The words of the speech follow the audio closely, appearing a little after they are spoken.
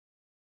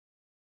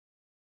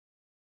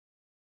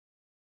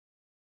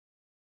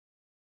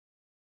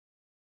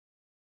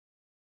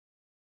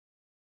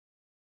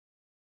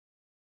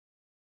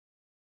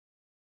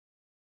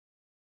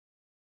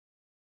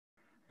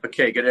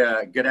Okay,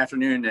 good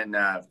afternoon. And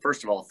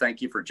first of all,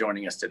 thank you for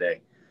joining us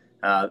today.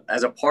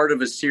 As a part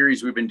of a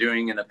series we've been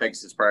doing in the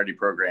Pegasus Priority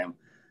Program,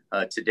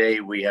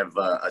 today we have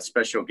a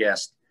special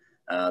guest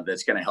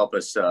that's going to help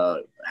us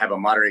have a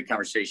moderated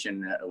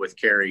conversation with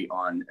Carrie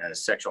on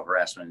sexual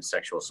harassment and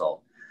sexual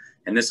assault.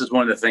 And this is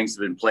one of the things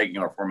that's been plaguing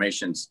our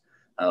formations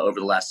over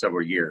the last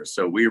several years.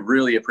 So we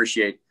really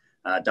appreciate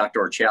Dr.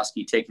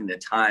 Orchowski taking the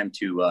time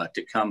to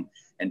come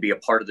and be a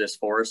part of this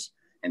for us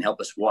and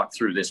help us walk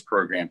through this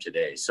program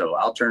today. So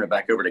I'll turn it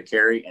back over to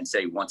Carrie and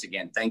say once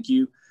again, thank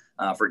you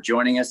for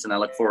joining us. And I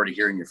look forward to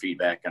hearing your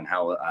feedback on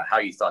how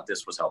you thought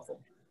this was helpful.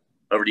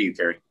 Over to you,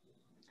 Carrie.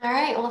 All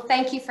right, well,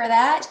 thank you for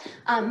that.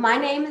 My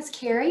name is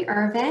Carrie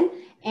Irvin,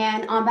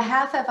 and on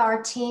behalf of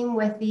our team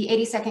with the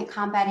 82nd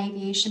Combat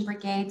Aviation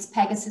Brigade's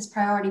Pegasus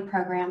Priority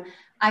Program,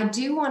 I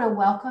do want to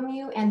welcome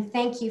you and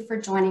thank you for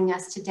joining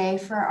us today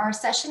for our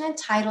session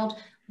entitled,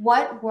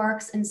 What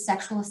Works in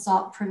Sexual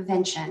Assault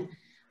Prevention?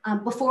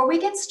 Before we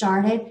get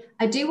started,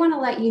 I do want to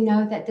let you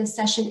know that this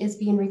session is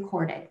being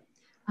recorded.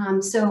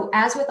 So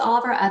as with all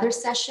of our other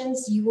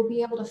sessions, you will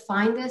be able to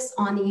find this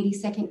on the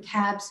 82nd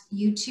CAB's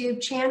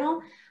YouTube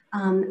channel.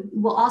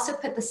 We'll also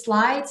put the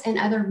slides and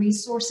other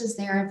resources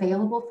there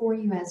available for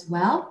you as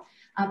well,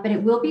 but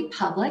it will be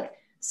public.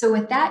 So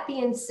with that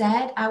being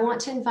said, I want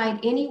to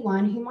invite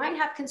anyone who might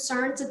have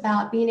concerns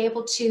about being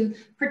able to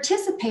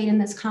participate in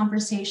this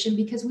conversation,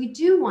 because we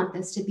do want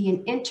this to be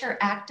an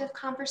interactive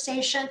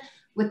conversation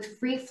with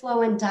free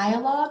flow and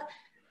dialogue.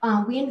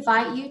 We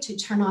invite you to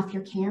turn off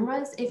your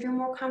cameras if you're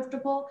more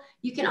comfortable.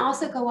 You can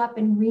also go up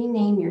and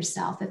rename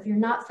yourself. If you're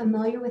not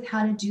familiar with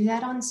how to do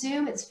that on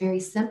Zoom, it's very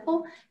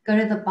simple. Go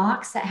to the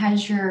box that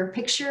has your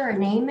picture or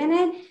name in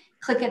it.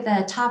 Click at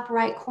the top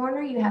right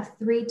corner. You have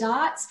 3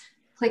 dots.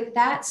 Click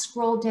that,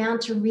 scroll down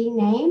to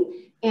rename,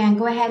 and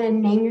go ahead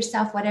and name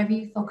yourself whatever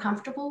you feel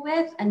comfortable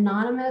with,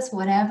 anonymous,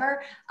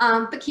 whatever,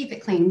 but keep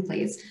it clean,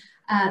 please.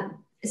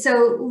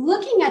 So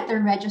looking at the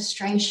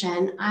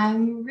registration,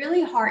 I'm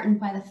really heartened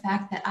by the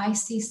fact that I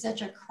see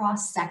such a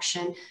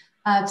cross-section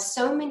of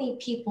so many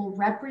people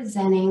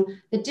representing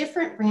the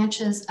different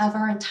branches of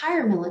our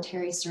entire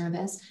military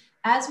service,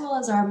 as well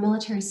as our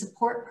military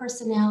support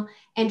personnel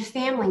and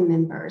family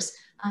members.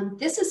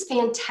 This is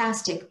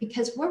fantastic,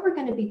 because what we're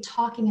going to be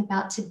talking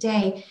about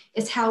today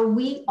is how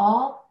we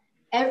all,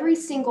 every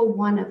single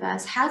one of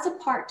us, has a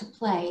part to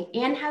play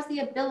and has the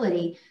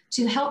ability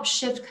to help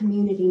shift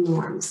community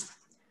norms.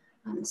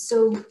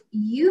 So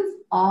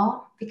you've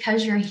all,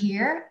 because you're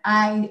here,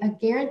 I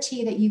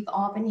guarantee that you've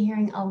all been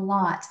hearing a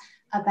lot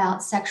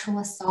about sexual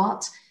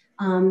assault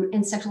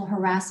and sexual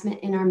harassment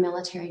in our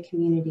military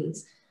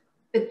communities.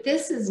 But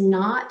this is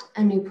not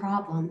a new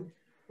problem.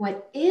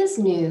 What is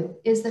new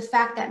is the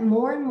fact that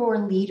more and more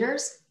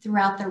leaders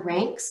throughout the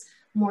ranks,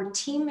 more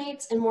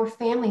teammates and more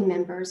family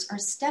members are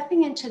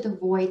stepping into the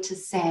void to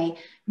say,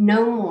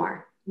 no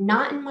more,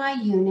 not in my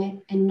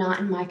unit and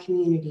not in my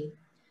community.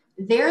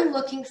 They're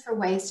looking for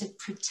ways to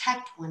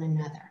protect one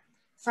another.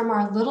 From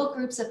our little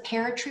groups of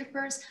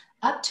paratroopers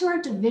up to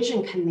our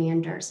division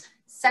commanders,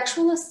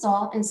 sexual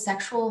assault and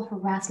sexual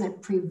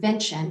harassment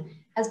prevention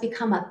has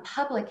become a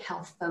public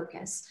health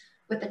focus,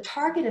 with the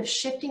target of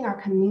shifting our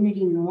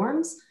community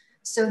norms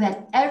so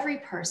that every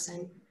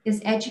person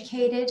is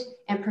educated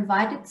and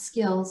provided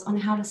skills on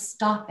how to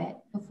stop it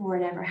before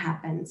it ever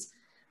happens.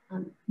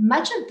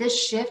 Much of this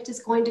shift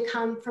is going to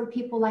come from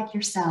people like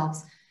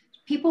yourselves,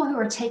 people who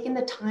are taking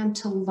the time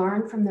to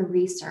learn from the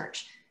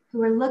research,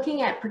 who are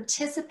looking at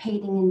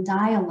participating in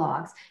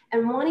dialogues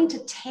and wanting to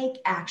take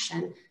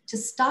action to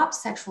stop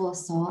sexual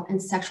assault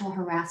and sexual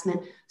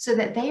harassment so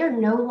that they are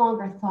no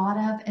longer thought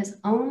of as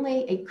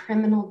only a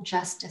criminal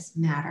justice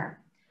matter.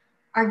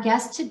 Our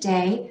guest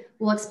today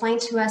will explain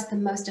to us the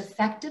most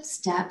effective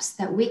steps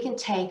that we can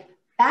take,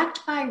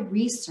 backed by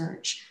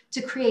research,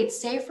 to create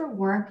safer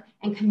work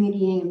and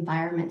community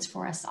environments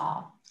for us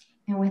all.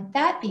 And with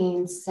that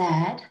being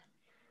said,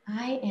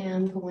 I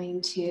am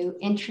going to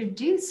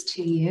introduce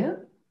to you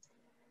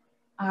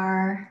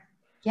our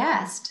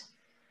guest.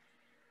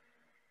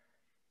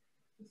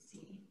 Let's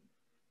see.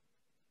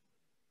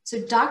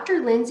 So Dr.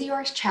 Lindsay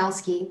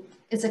Orchowski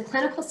is a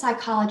clinical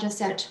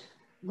psychologist at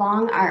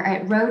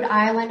Rhode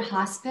Island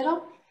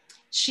Hospital.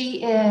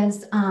 She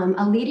is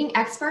a leading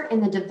expert in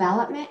the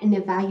development and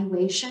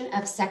evaluation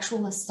of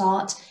sexual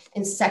assault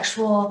and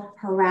sexual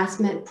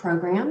harassment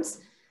programs.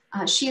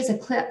 She is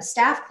a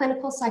staff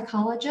clinical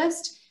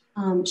psychologist.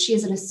 She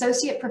is an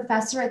associate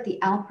professor at the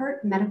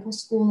Alpert Medical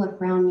School of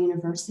Brown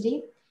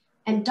University.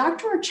 And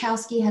Dr.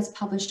 Orchowski has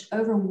published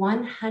over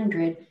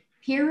 100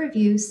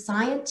 peer-reviewed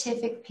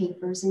scientific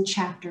papers and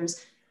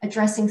chapters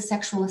addressing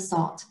sexual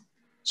assault.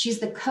 She's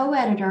the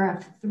co-editor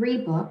of 3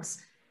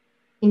 books: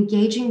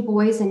 Engaging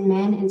Boys and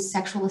Men in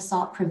Sexual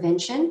Assault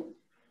Prevention,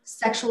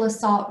 Sexual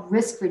Assault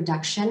Risk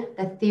Reduction,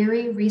 the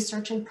Theory,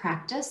 Research, and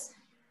Practice,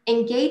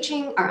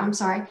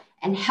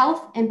 and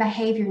Health and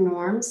Behavior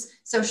Norms,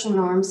 Social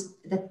Norms,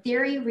 the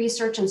Theory,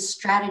 Research, and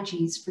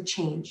Strategies for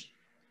Change.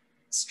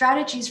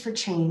 Strategies for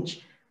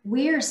Change.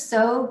 We are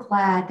so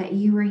glad that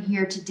you are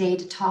here today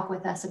to talk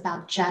with us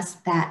about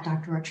just that,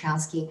 Dr.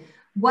 Orchowski.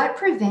 what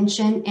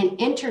prevention and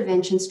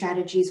intervention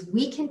strategies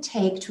we can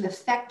take to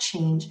affect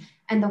change,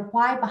 and the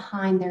why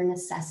behind their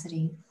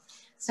necessity.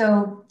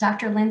 So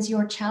Dr. Lindsay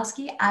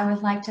Orchowski, I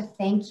would like to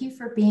thank you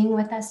for being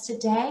with us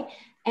today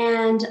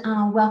and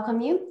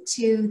welcome you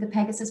to the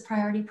Pegasus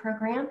Priority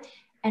Program.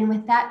 And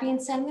with that being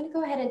said, I'm going to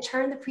go ahead and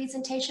turn the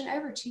presentation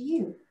over to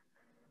you.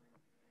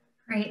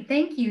 Great,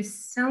 thank you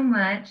so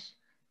much.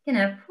 I'm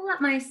going to pull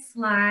up my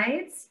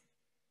slides.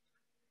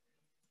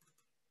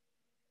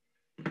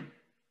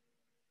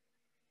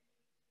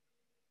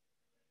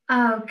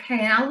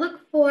 Okay, I'll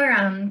look for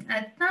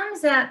a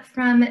thumbs up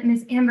from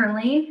Ms. Amber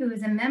Lane, who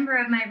is a member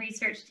of my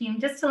research team,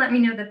 just to let me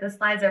know that the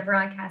slides are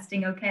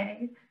broadcasting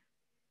okay.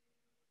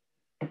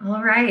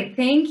 All right,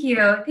 thank you.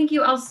 Thank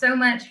you all so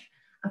much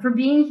for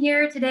being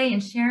here today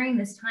and sharing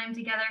this time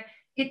together.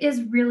 It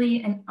is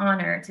really an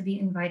honor to be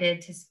invited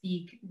to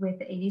speak with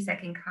the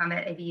 82nd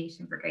Combat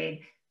Aviation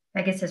Brigade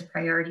Pegasus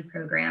Priority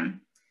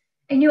Program.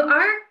 And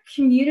our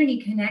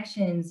community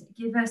connections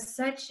give us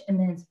such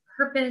immense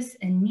purpose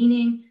and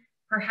meaning,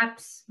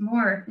 perhaps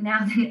more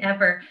now than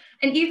ever.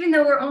 And even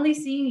though we're only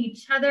seeing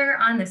each other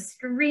on the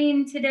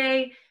screen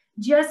today,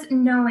 just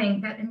knowing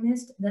that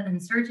amidst the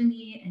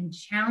uncertainty and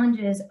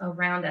challenges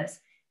around us,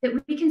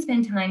 that we can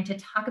spend time to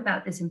talk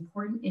about this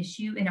important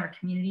issue in our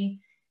community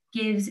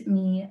gives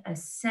me a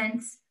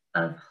sense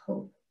of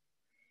hope.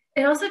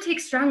 It also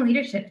takes strong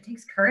leadership, it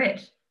takes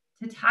courage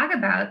to talk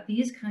about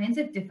these kinds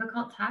of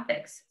difficult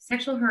topics,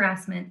 sexual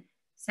harassment,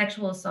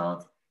 sexual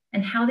assault,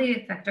 and how they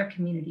affect our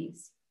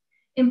communities.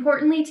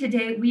 Importantly,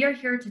 today, we are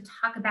here to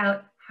talk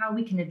about how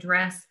we can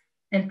address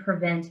and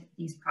prevent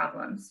these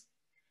problems.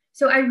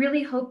 So I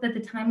really hope that the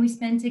time we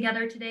spend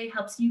together today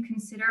helps you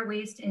consider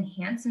ways to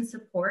enhance and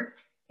support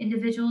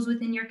individuals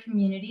within your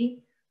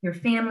community, your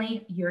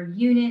family, your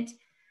unit,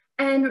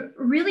 and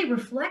really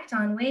reflect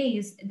on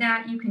ways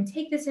that you can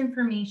take this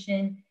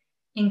information,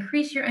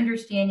 increase your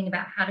understanding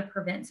about how to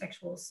prevent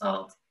sexual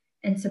assault,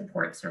 and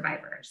support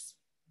survivors.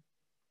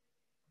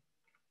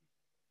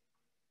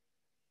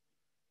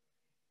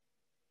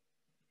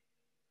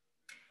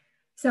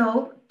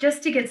 So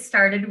just to get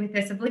started with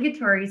this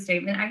obligatory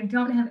statement, I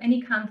don't have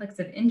any conflicts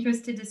of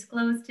interest to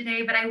disclose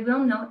today, but I will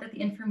note that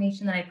the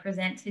information that I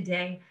present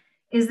today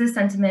is the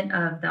sentiment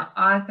of the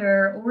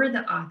author or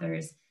the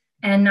authors,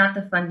 and not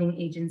the funding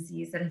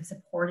agencies that have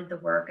supported the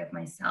work of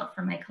myself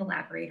or my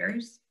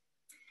collaborators.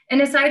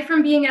 And aside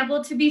from being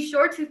able to be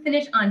sure to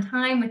finish on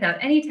time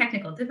without any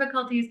technical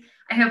difficulties,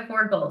 I have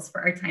 4 goals for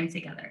our time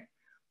together.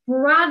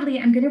 Broadly,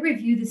 I'm going to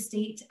review the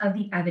state of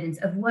the evidence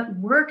of what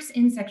works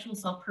in sexual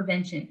assault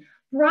prevention,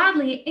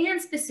 broadly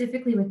and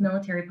specifically with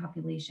military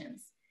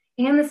populations,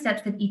 and the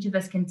steps that each of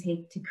us can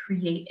take to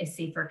create a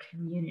safer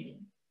community.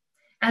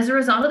 As a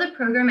result of the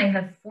program, I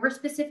have 4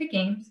 specific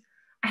aims.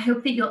 I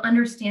hope that you'll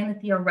understand the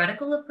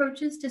theoretical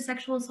approaches to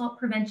sexual assault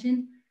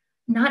prevention.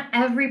 Not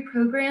every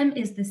program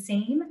is the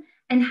same,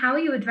 and how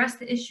you address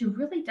the issue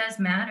really does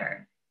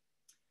matter.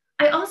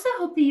 I also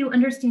hope that you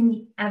understand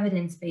the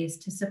evidence base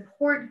to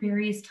support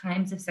various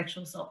types of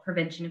sexual assault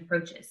prevention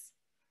approaches.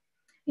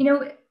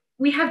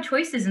 We have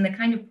choices in the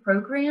kind of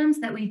programs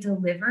that we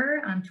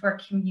deliver to our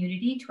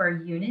community, to our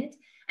unit,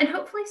 and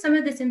hopefully some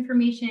of this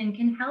information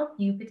can help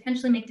you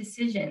potentially make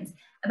decisions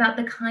about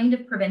the kind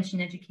of prevention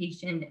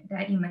education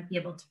that you might be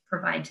able to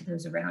provide to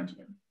those around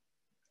you.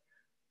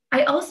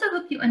 I also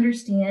hope you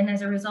understand,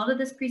 as a result of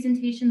this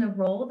presentation, the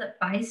role that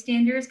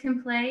bystanders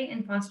can play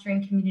in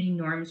fostering community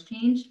norms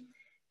change.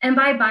 And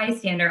by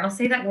bystander, I'll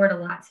say that word a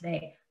lot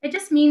today. I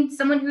just mean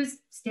someone who's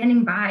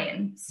standing by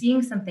and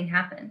seeing something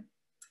happen.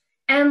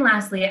 And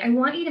lastly, I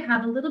want you to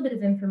have a little bit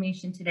of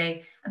information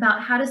today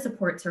about how to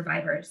support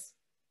survivors.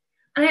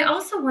 And I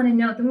also want to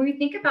note that when we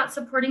think about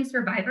supporting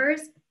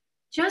survivors,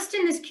 just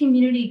in this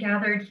community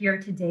gathered here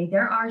today,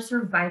 there are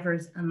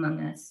survivors among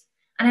us.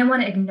 And I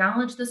want to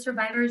acknowledge the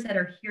survivors that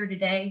are here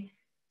today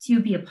to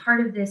be a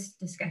part of this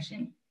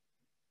discussion.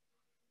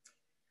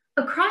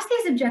 Across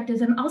these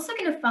objectives, I'm also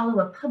going to follow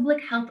a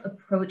public health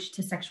approach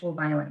to sexual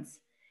violence.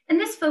 And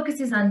this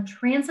focuses on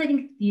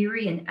translating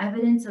theory and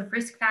evidence of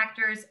risk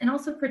factors and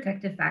also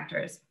protective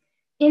factors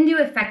into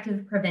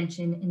effective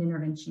prevention and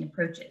intervention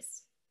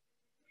approaches.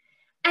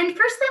 And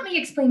first, let me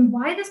explain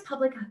why this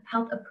public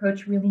health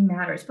approach really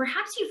matters.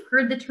 Perhaps you've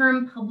heard the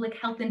term public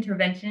health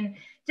intervention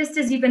just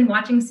as you've been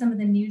watching some of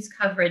the news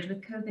coverage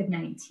with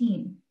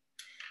COVID-19.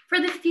 For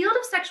the field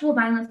of sexual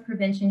violence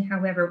prevention,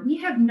 however, we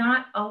have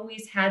not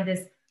always had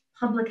this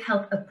public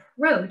health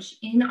approach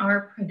in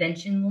our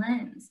prevention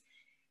lens.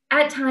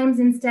 At times,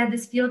 instead,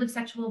 this field of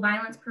sexual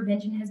violence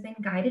prevention has been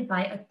guided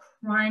by a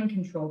crime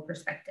control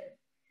perspective.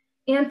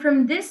 And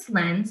from this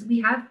lens,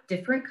 we have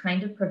different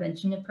kinds of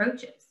prevention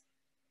approaches.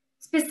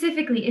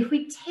 Specifically, if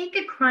we take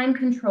a crime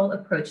control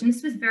approach, and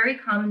this was very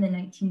common in the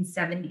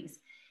 1970s,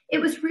 it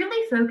was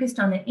really focused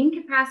on the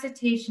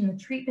incapacitation, the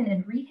treatment,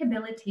 and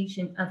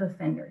rehabilitation of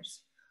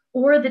offenders,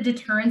 or the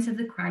deterrence of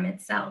the crime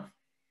itself.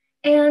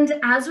 And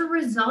as a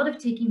result of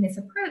taking this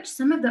approach,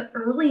 some of the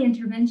early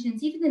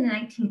interventions, even in the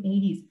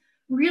 1980s,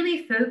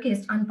 really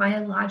focused on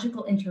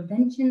biological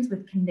interventions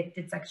with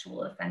convicted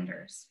sexual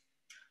offenders,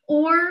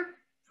 or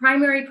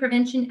primary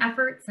prevention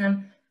efforts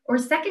or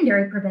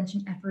secondary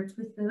prevention efforts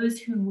with those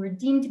who were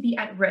deemed to be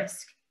at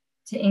risk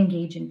to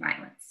engage in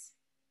violence.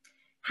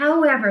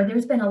 However,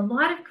 there's been a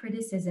lot of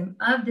criticism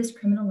of this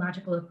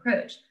criminological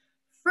approach.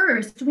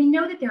 First, we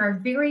know that there are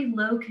very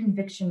low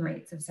conviction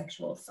rates of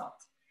sexual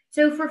assault.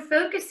 So if we're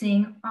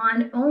focusing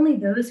on only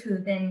those who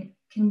have been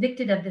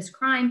convicted of this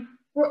crime,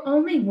 we're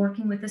only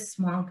working with a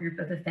small group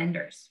of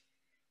offenders.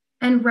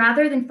 And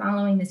rather than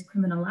following this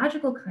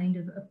criminological kind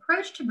of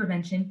approach to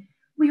prevention,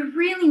 we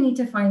really need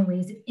to find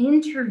ways of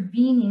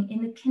intervening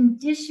in the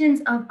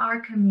conditions of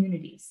our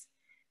communities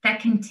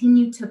that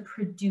continue to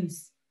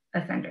produce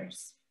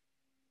offenders.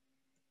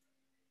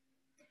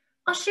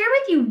 I'll share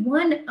with you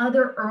one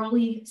other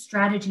early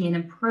strategy and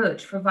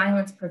approach for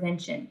violence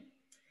prevention.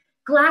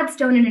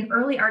 Gladstone, in an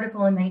early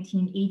article in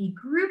 1980,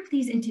 grouped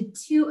these into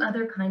two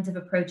other kinds of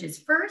approaches.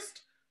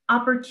 First,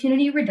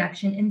 opportunity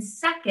reduction, and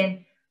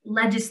second,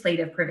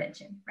 legislative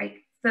prevention, right?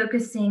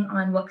 Focusing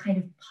on what kind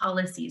of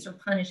policies or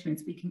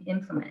punishments we can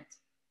implement.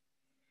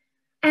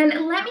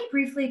 And let me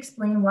briefly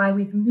explain why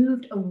we've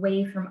moved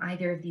away from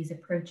either of these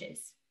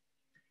approaches.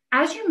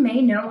 As you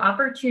may know,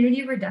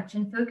 opportunity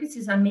reduction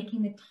focuses on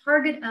making the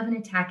target of an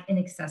attack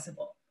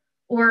inaccessible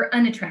or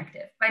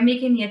unattractive by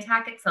making the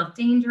attack itself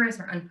dangerous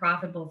or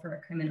unprofitable for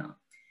a criminal.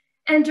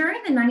 And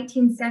during the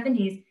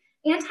 1970s,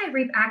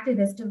 anti-rape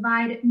activists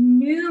devised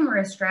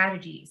numerous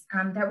strategies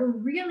that were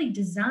really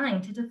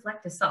designed to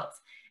deflect assaults.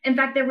 In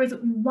fact, there was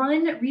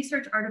one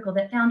research article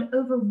that found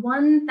over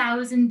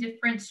 1,000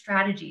 different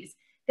strategies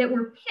that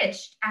were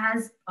pitched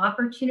as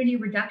opportunity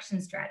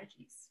reduction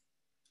strategies.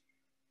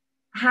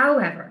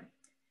 However,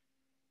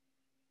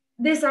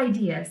 this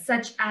idea,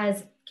 such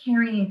as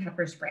carrying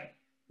pepper spray,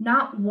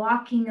 not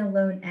walking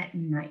alone at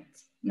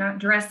night, not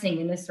dressing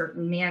in a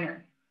certain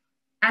manner,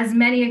 as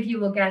many of you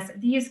will guess,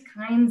 these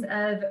kinds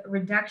of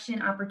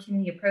reduction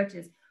opportunity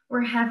approaches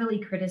were heavily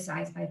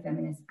criticized by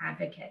feminist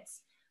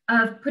advocates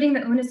of putting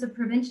the onus of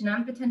prevention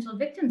on potential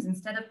victims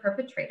instead of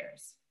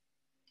perpetrators.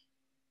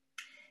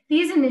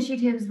 These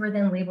initiatives were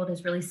then labeled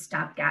as really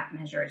stopgap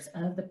measures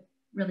of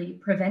really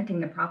preventing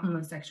the problem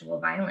of sexual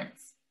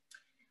violence.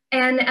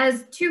 And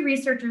as two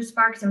researchers,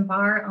 Sparks and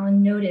Barr,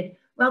 noted,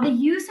 while the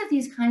use of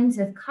these kinds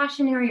of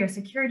cautionary or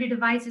security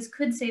devices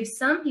could save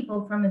some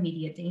people from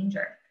immediate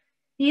danger,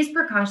 these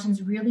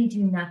precautions really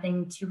do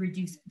nothing to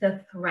reduce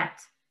the threat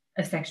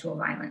of sexual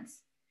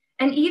violence.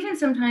 And even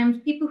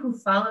sometimes people who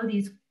follow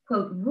these,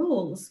 quote,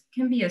 rules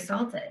can be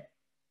assaulted.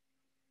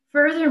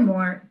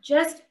 Furthermore,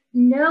 just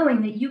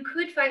knowing that you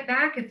could fight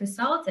back if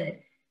assaulted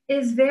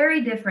is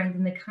very different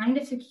than the kind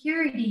of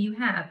security you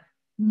have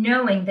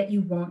knowing that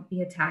you won't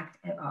be attacked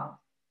at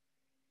all.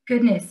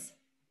 Goodness,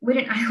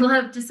 wouldn't I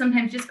love to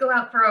sometimes just go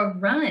out for a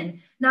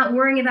run, not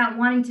worrying about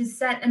wanting to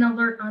set an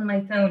alert on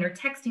my phone or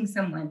texting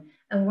someone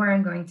of where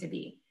I'm going to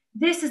be.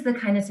 This is the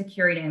kind of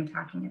security I'm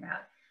talking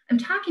about. I'm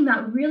talking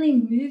about really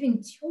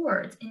moving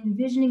towards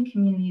envisioning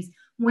communities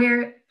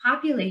where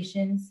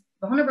populations,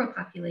 vulnerable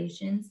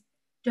populations,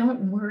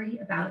 don't worry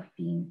about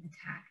being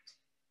attacked.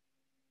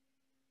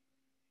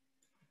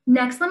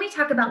 Next, let me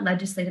talk about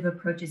legislative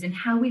approaches and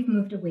how we've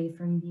moved away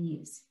from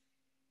these.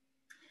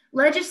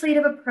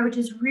 Legislative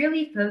approaches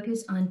really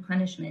focus on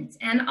punishments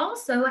and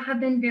also have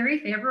been very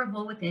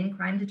favorable within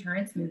crime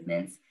deterrence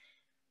movements.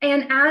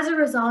 And as a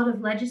result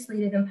of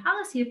legislative and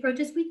policy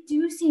approaches, we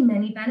do see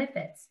many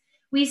benefits.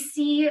 We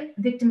see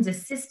victims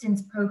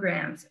assistance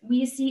programs.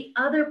 We see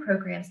other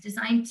programs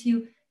designed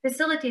to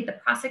facilitate the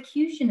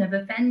prosecution of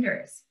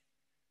offenders.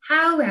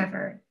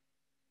 However,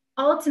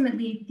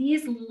 ultimately,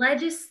 these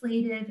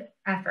legislative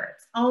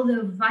efforts,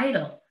 although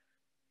vital,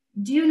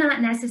 do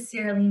not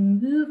necessarily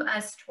move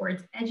us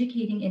towards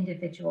educating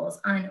individuals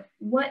on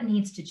what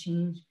needs to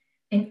change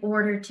in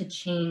order to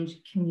change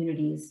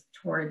communities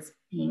towards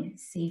being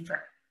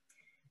safer.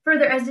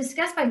 Further, as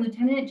discussed by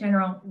Lieutenant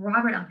General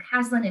Robert L.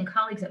 Caslin and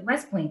colleagues at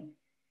West Point,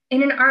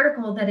 in an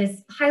article that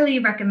is highly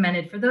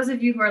recommended for those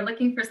of you who are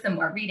looking for some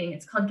more reading,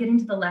 it's called Getting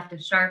to the Left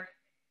of Sharp,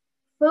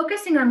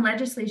 focusing on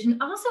legislation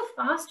also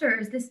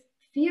fosters this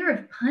fear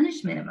of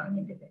punishment among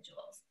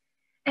individuals.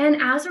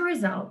 And as a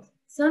result,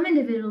 some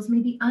individuals may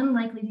be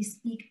unlikely to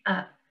speak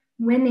up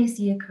when they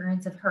see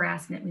occurrence of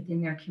harassment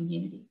within their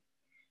community.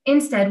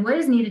 Instead, what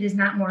is needed is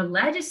not more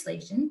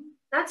legislation,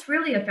 that's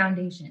really a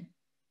foundation.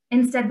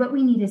 Instead, what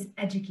we need is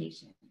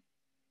education.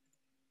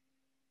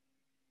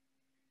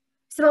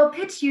 So I'll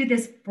pitch you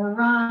this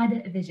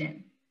broad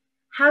vision.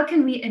 How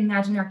can we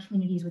imagine our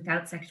communities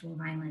without sexual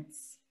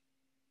violence?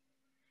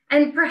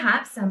 And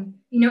perhaps some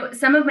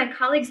of my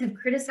colleagues have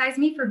criticized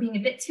me for being a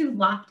bit too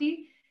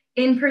lofty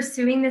in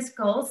pursuing this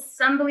goal.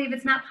 Some believe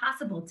it's not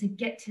possible to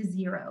get to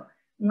zero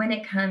when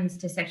it comes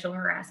to sexual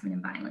harassment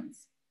and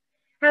violence.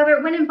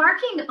 However, when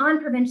embarking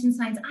on prevention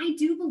science, I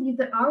do believe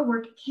that our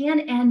work can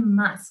and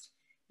must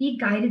be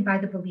guided by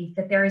the belief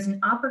that there is an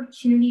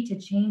opportunity to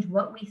change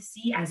what we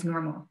see as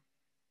normal.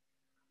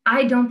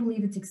 I don't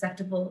believe it's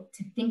acceptable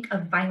to think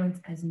of violence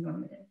as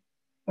normative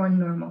or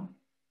normal,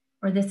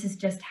 or this is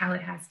just how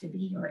it has to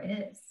be or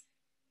is.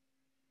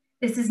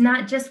 This is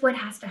not just what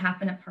has to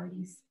happen at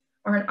parties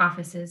or in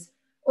offices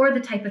or the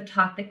type of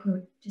talk that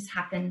quote, just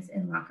happens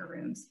in locker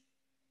rooms.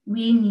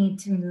 We need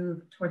to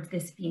move towards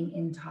this being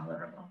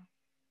intolerable.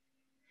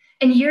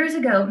 And years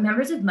ago,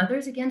 members of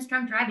Mothers Against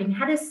Drunk Driving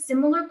had a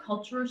similar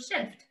cultural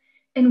shift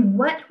in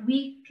what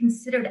we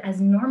considered as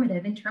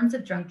normative in terms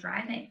of drunk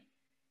driving.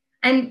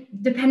 And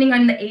depending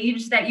on the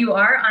age that you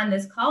are on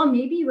this call,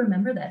 maybe you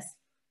remember this.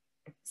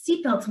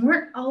 Seatbelts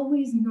weren't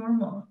always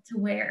normal to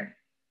wear.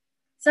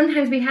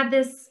 Sometimes we had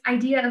this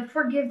idea of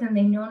forgive them,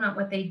 they know not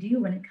what they do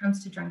when it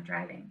comes to drunk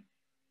driving.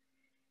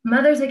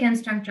 Mothers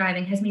Against Drunk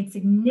Driving has made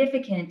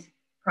significant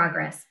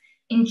progress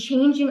in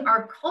changing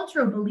our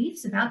cultural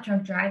beliefs about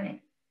drunk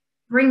driving,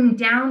 bringing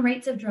down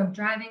rates of drunk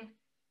driving,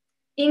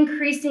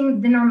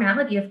 increasing the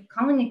normality of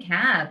calling a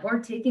cab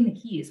or taking the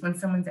keys when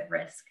someone's at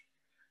risk.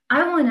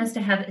 I want us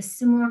to have a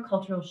similar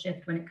cultural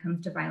shift when it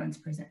comes to violence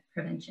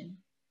prevention.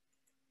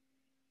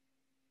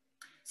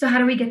 So how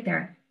do we get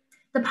there?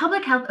 The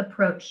public health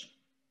approach.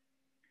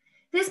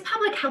 This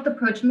public health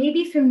approach may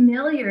be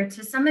familiar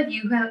to some of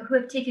you who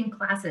have taken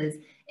classes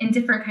in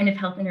different kind of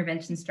health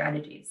intervention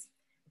strategies.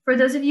 For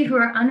those of you who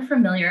are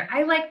unfamiliar,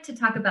 I like to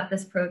talk about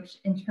this approach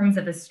in terms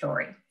of a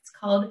story. It's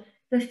called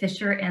The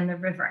Fisher and the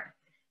River.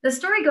 The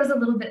story goes a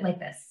little bit like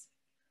this.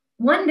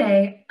 One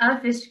day, a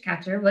fish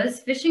catcher was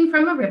fishing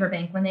from a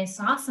riverbank when they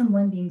saw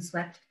someone being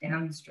swept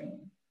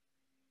downstream.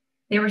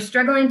 They were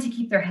struggling to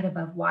keep their head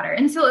above water.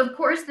 And so, of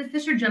course, the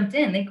fisher jumped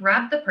in. They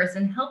grabbed the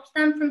person, helped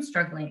them from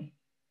struggling.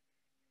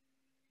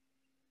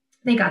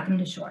 They got them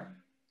to shore.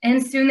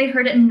 And soon they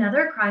heard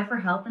another cry for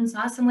help and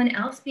saw someone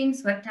else being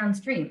swept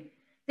downstream.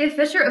 The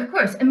fisher, of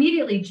course,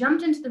 immediately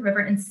jumped into the river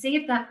and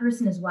saved that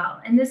person as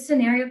well. And this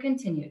scenario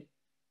continued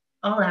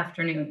all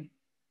afternoon.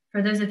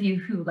 For those of you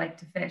who like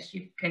to fish,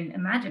 you can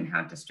imagine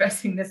how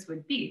distressing this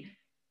would be.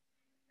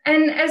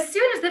 And as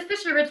soon as the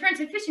fisher returned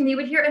to fishing, they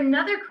would hear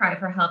another cry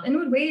for help and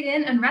would wade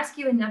in and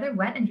rescue another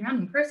wet and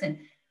drowning person.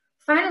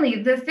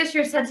 Finally, the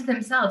fisher said to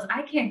themselves,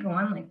 I can't go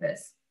on like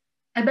this.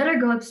 I better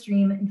go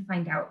upstream and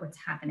find out what's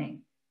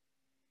happening.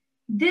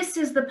 This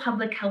is the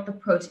public health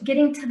approach,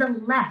 getting to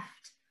the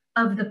left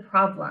of the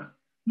problem,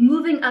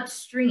 moving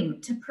upstream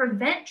to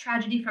prevent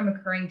tragedy from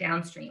occurring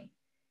downstream.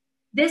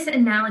 This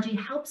analogy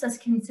helps us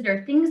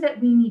consider things that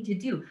we need to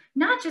do,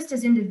 not just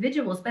as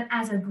individuals, but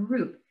as a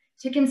group,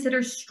 to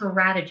consider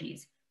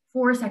strategies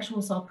for sexual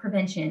assault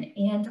prevention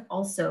and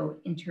also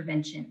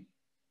intervention.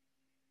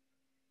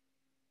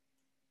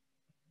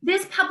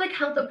 This public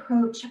health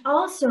approach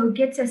also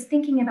gets us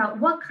thinking about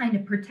what kind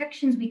of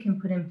protections we can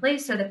put in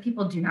place so that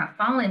people do not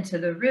fall into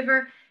the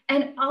river,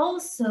 and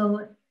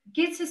also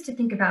gets us to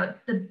think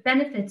about the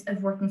benefits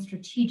of working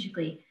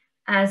strategically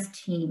as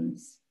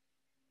teams.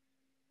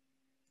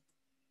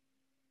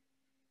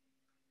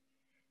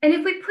 And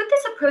if we put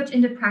this approach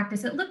into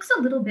practice, it looks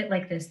a little bit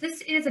like this.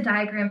 This is a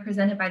diagram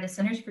presented by the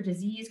Centers for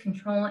Disease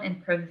Control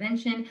and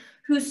Prevention,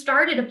 who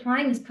started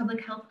applying this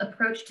public health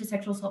approach to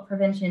sexual assault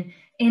prevention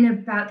in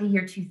about the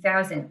year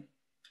 2000.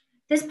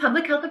 This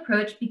public health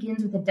approach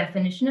begins with a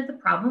definition of the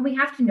problem. We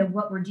have to know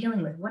what we're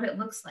dealing with, what it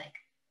looks like.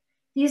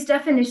 These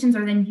definitions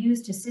are then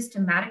used to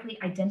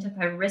systematically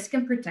identify risk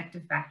and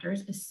protective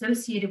factors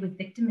associated with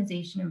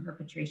victimization and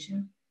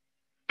perpetration,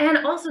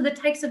 and also the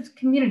types of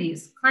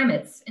communities,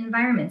 climates,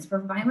 environments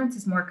where violence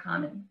is more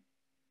common.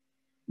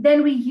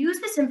 Then we use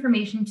this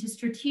information to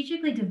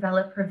strategically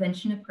develop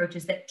prevention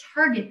approaches that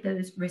target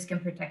those risk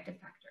and protective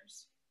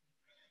factors.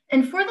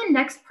 And for the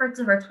next parts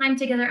of our time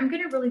together, I'm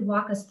going to really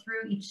walk us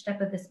through each step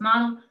of this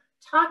model,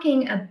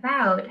 talking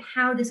about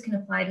how this can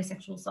apply to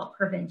sexual assault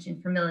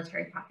prevention for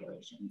military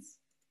populations.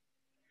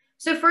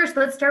 So first,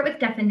 let's start with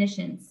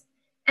definitions.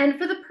 And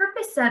for the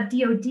purpose of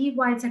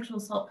DoD-wide sexual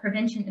assault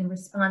prevention and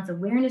response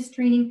awareness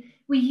training,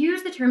 we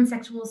use the term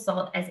sexual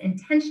assault as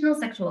intentional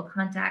sexual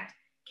contact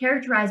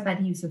characterized by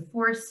the use of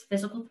force,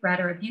 physical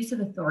threat, or abuse of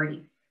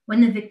authority when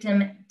the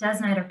victim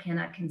does not or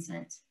cannot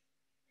consent.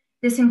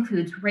 This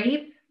includes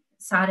rape,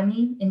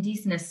 sodomy,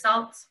 indecent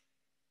assault,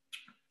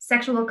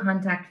 sexual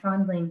contact,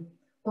 fondling,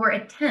 or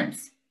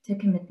attempts to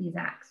commit these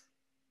acts.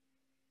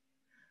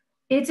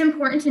 It's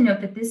important to note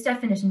that this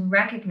definition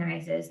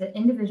recognizes that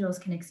individuals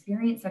can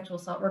experience sexual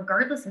assault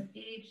regardless of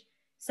age,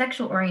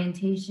 sexual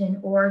orientation,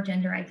 or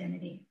gender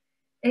identity.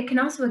 It can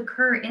also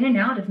occur in and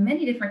out of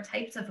many different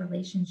types of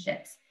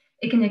relationships.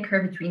 It can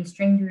occur between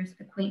strangers,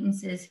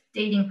 acquaintances,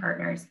 dating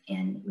partners,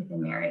 and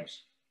within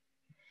marriage.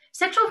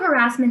 Sexual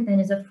harassment then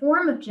is a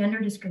form of gender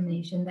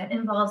discrimination that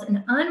involves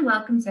an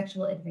unwelcome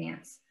sexual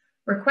advance,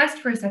 request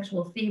for a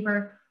sexual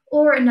favor,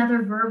 or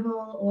another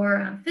verbal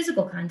or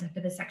physical contact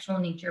of a sexual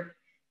nature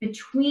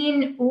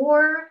between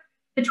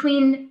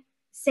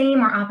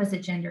same or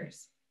opposite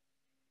genders.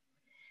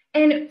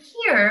 And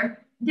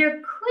here,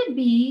 there could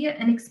be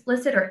an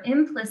explicit or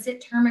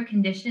implicit term or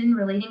condition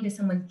relating to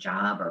someone's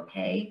job or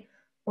pay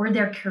or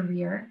their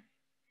career.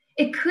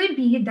 It could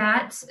be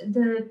that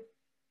the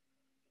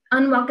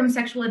unwelcome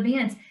sexual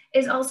advance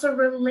is also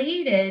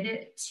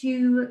related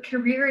to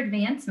career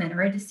advancement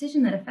or a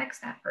decision that affects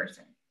that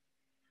person.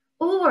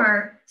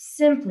 Or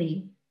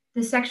simply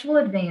the sexual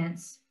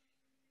advance,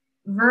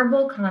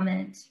 verbal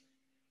comment,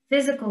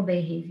 physical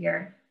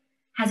behavior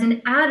has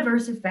an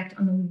adverse effect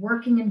on the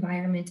working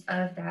environment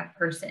of that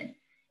person.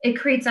 It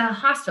creates a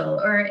hostile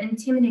or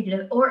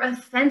intimidating or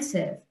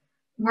offensive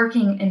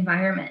working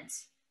environment.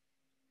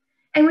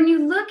 And when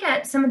you look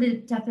at some of the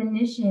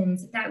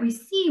definitions that we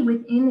see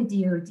within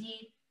the DoD,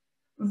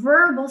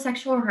 verbal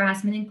sexual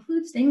harassment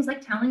includes things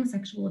like telling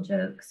sexual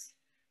jokes,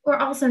 or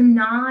also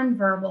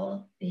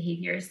nonverbal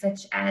behaviors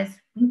such as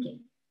winking.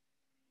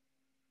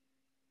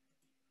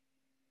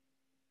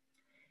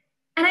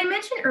 And I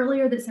mentioned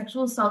earlier that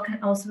sexual assault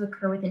can also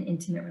occur within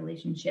intimate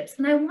relationships.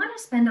 And I want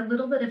to spend a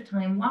little bit of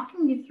time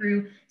walking you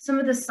through some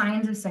of the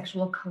signs of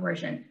sexual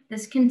coercion.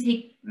 This can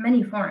take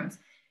many forms,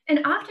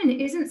 and often it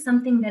isn't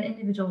something that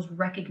individuals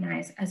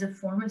recognize as a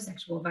form of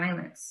sexual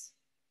violence.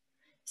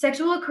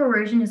 Sexual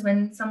coercion is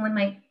when someone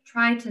might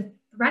try to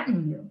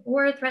threaten you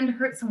or threaten to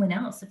hurt someone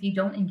else if you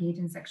don't engage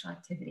in sexual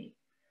activity.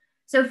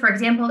 So for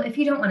example, if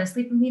you don't want to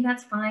sleep with me,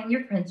 that's fine.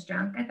 Your friend's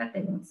drunk. I bet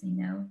they won't say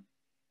no.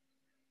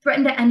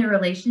 Threaten to end a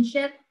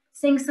relationship,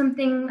 saying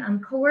something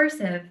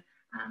coercive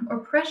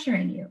or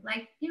pressuring you.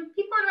 Like, people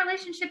in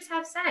relationships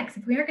have sex.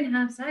 If we aren't going to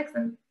have sex,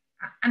 then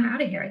I'm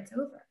out of here. It's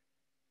over.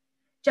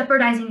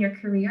 Jeopardizing your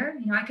career.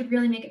 I could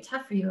really make it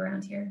tough for you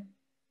around here.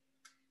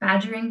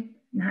 Badgering,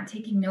 not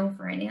taking no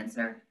for an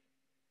answer.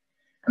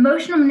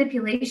 Emotional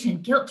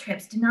manipulation, guilt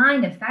trips,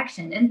 denying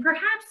affection. And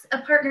perhaps a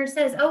partner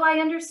says, oh, I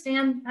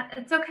understand,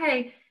 it's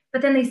okay.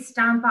 But then they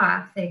stomp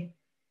off, they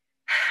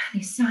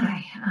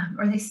sigh,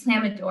 or they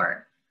slam a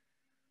door.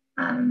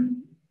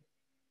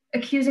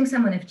 Accusing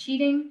someone of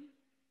cheating,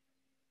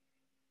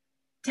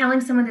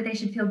 telling someone that they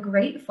should feel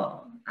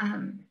grateful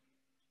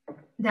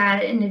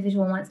that an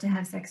individual wants to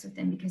have sex with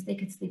them because they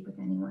could sleep with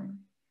anyone,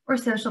 or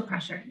social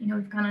pressure.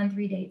 We've gone on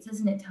 3 dates,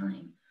 isn't it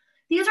time?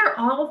 These are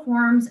all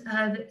forms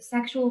of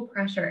sexual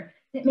pressure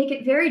that make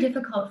it very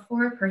difficult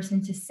for a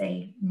person to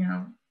say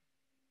no.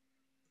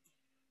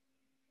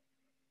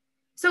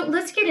 So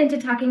let's get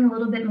into talking a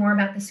little bit more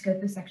about the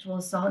scope of sexual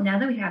assault now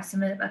that we have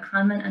a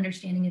common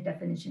understanding of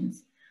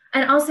definitions.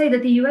 And I'll say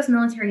that the US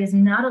military is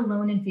not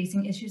alone in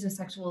facing issues of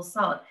sexual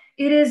assault.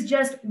 It is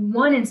just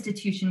one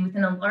institution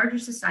within a larger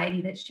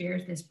society that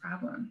shares this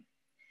problem.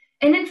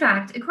 And in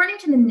fact, according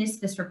to the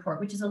NISPIS report,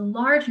 which is a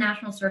large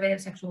national survey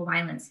of sexual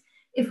violence,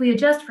 if we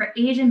adjust for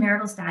age and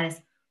marital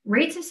status,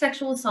 rates of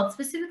sexual assault,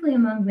 specifically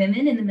among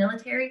women in the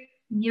military,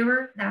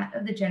 mirror that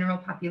of the general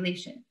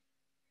population.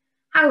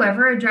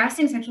 However,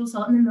 addressing sexual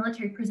assault in the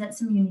military presents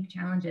some unique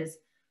challenges.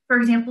 For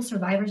example,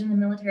 survivors in the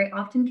military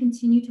often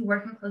continue to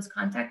work in close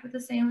contact with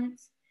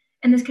assailants,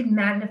 and this could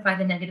magnify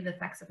the negative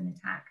effects of an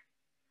attack.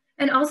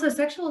 And also,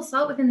 sexual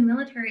assault within the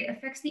military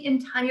affects the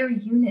entire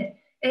unit.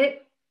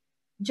 It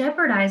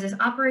jeopardizes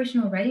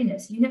operational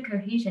readiness, unit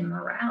cohesion,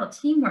 morale,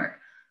 teamwork,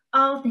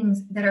 all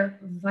things that are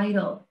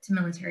vital to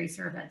military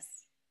service.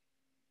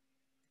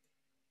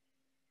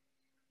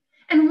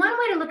 And one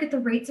way to look at the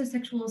rates of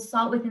sexual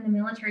assault within the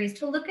military is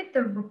to look at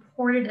the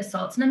reported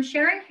assaults. And I'm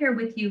sharing here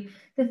with you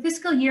the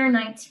fiscal year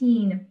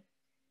 19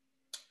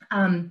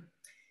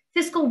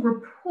 fiscal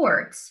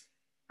report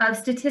of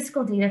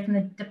statistical data from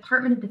the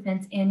Department of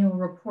Defense annual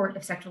report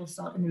of sexual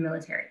assault in the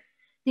military.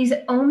 These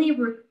only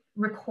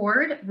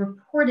record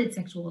reported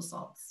sexual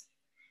assaults.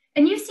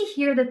 And you see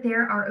here that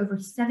there are over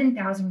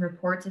 7,000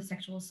 reports of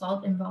sexual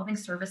assault involving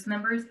service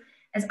members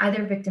as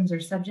either victims or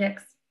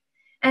subjects.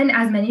 And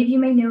as many of you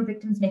may know,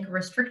 victims make a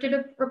restricted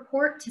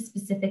report to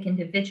specific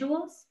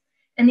individuals.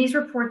 And these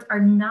reports are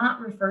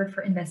not referred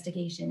for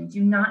investigation,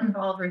 do not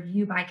involve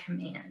review by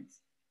command.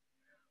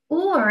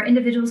 Or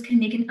individuals can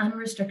make an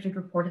unrestricted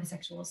report of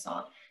sexual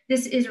assault.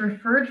 This is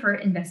referred for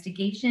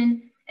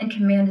investigation and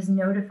command is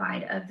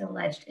notified of the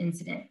alleged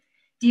incident.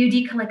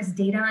 DoD collects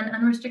data on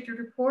unrestricted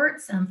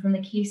reports from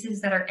the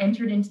cases that are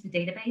entered into the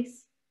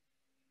database.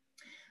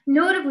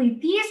 Notably,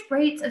 these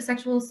rates of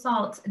sexual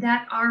assault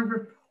that are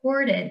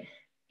reported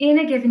in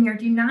a given year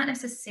do not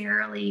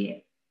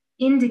necessarily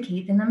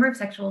indicate the number of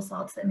sexual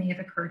assaults that may have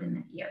occurred in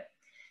that year.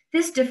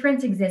 This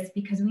difference exists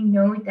because we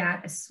know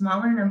that a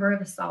smaller number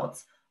of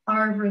assaults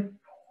are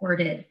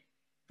reported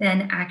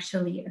than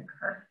actually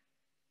occur.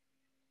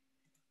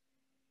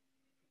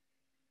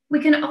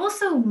 We can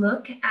also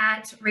look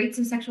at rates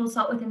of sexual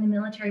assault within the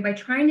military by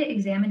trying to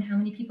examine how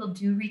many people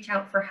do reach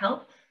out for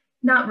help,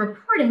 not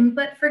reporting,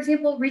 but for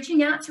example,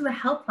 reaching out to a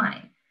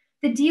helpline.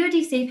 The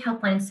DoD Safe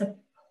Helpline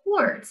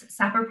supports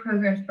SAPR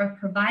programs by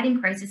providing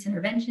crisis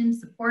intervention,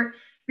 support,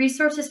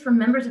 resources for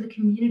members of the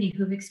community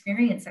who have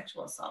experienced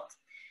sexual assault.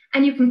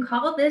 And you can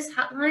call this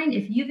hotline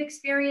if you've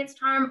experienced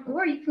harm,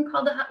 or you can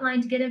call the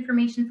hotline to get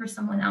information for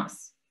someone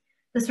else.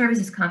 The service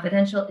is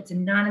confidential, it's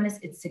anonymous,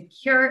 it's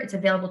secure, it's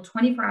available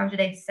 24 hours a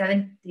day,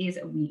 7 days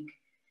a week.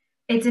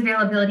 Its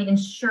availability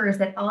ensures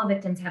that all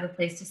victims have a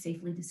place to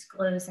safely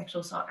disclose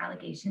sexual assault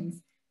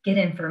allegations, get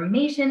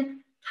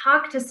information,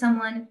 talk to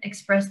someone,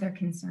 express their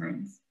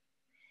concerns.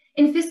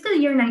 In fiscal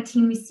year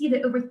 19, we see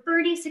that over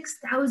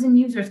 36,000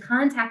 users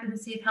contacted the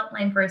Safe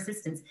Helpline for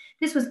assistance.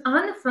 This was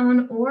on the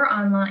phone or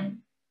online.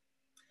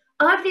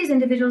 Of these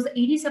individuals,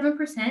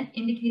 87%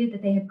 indicated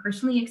that they had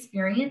personally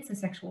experienced a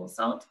sexual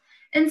assault,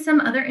 and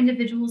some other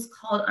individuals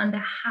called on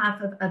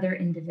behalf of other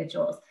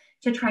individuals.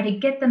 to try to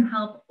get them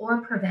help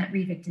or prevent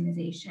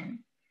re-victimization.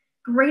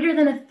 Greater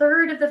than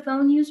 1/3 of the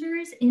phone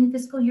users in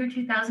fiscal year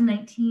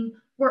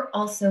 2019 were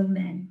also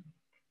men.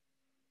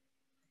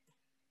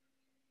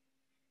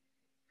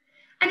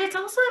 And it's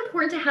also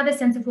important to have a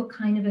sense of what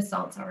kind of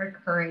assaults are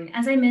occurring.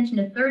 As I mentioned,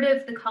 1/3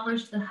 of the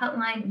callers to the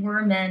hotline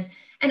were men,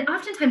 and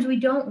oftentimes we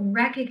don't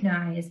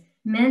recognize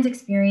men's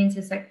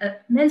experiences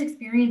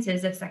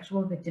of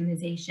sexual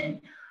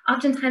victimization.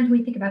 Oftentimes when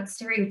we think about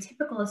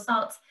stereotypical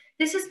assaults,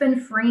 this has been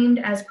framed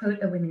as,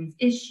 quote, a women's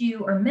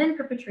issue or men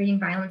perpetrating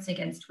violence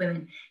against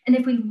women. And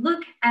if we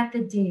look at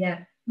the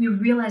data, we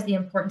realize the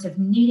importance of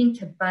needing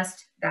to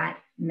bust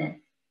that myth.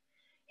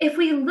 If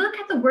we look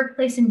at the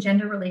Workplace and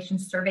Gender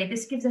Relations Survey,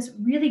 this gives us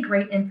really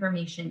great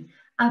information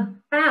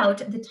about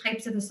the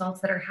types of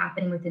assaults that are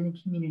happening within the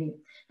community.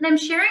 And I'm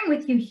sharing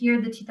with you here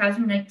the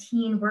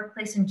 2019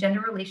 Workplace and Gender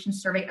Relations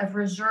Survey of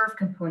reserve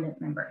component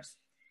members.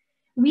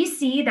 We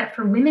see that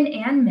for women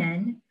and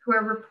men who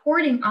are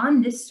reporting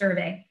on this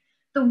survey,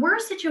 the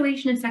worst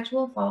situation of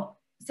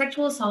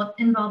sexual assault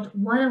involved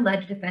one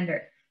alleged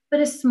offender, but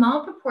a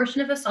small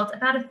proportion of assaults,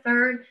 about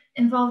 1/3,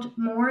 involved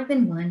more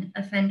than one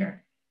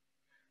offender.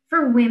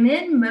 For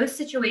women, most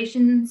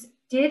situations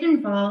did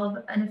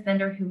involve an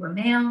offender who were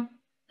male,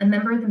 a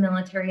member of the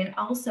military, and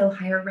also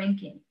higher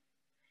ranking.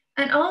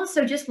 And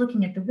also, just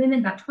looking at the women,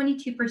 about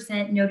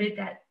 22% noted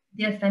that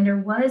the offender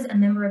was a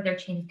member of their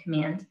chain of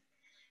command.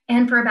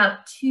 And for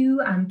about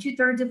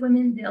 2/3 of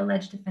women, the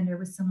alleged offender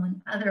was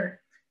someone other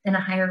than a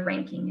higher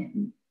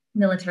ranking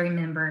military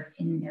member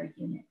in their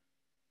unit.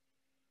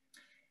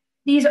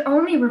 These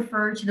only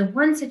refer to the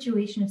one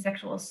situation of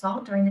sexual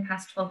assault during the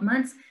past 12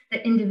 months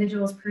that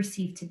individuals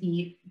perceive to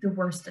be the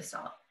worst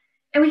assault.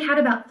 And we had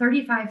about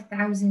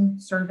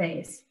 35,000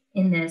 surveys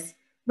in this,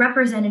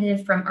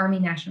 representative from Army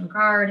National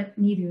Guard,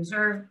 Navy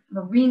Reserve,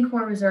 Marine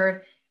Corps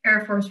Reserve,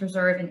 Air Force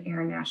Reserve, and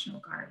Air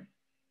National Guard.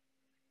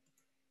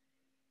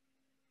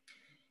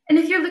 And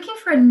if you're looking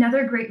for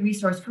another great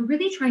resource for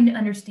really trying to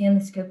understand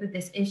the scope of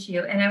this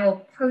issue, and I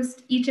will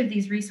post each of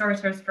these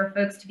resources for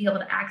folks to be able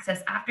to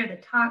access after the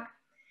talk,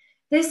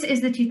 this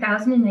is the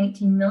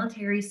 2019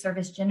 Military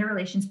Service Gender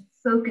Relations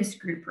Focus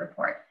Group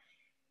Report.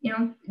 You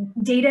know,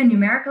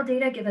 numerical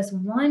data give us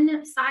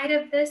one side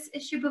of this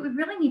issue, but we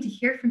really need to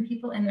hear from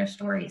people and their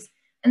stories.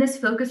 And this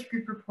focus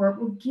group report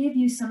will give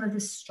you some of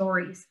the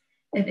stories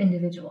of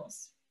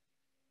individuals.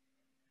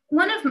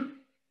 One of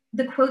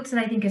the quotes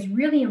that I think is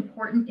really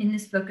important in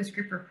this focus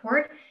group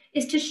report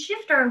is to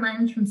shift our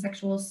lens from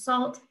sexual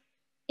assault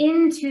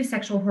into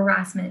sexual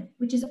harassment,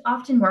 which is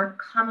often more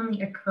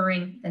commonly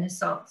occurring than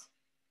assault.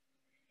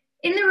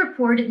 In the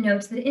report, it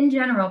notes that in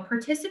general,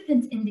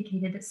 participants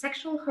indicated that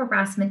sexual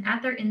harassment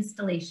at their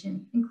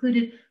installation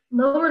included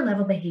lower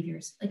level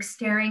behaviors like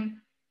staring,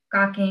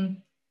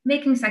 gawking,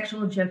 making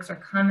sexual jokes or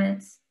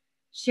comments,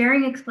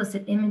 sharing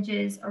explicit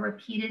images, or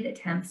repeated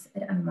attempts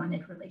at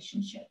unwanted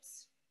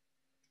relationships.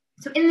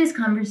 So in this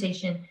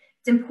conversation,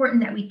 it's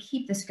important that we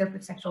keep the scope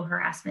of sexual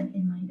harassment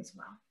in mind as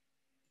well.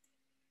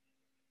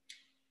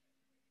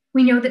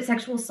 We know that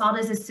sexual assault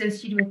is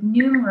associated with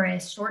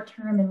numerous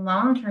short-term and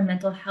long-term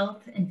mental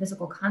health and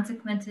physical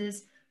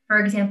consequences. For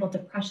example,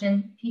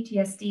 depression,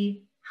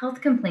 PTSD,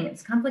 health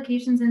complaints,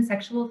 complications in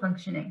sexual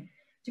functioning,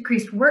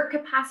 decreased work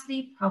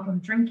capacity, problem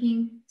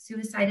drinking,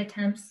 suicide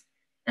attempts,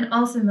 and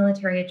also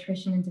military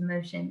attrition and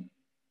demotion.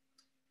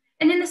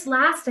 And in this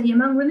last study,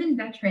 among women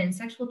veterans,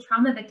 sexual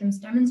trauma victims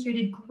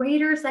demonstrated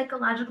greater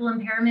psychological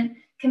impairment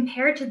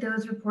compared to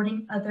those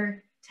reporting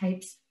other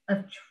types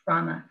of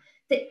trauma.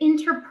 The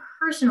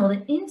interpersonal,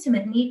 the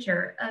intimate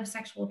nature of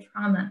sexual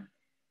trauma,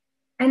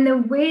 and the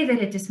way that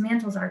it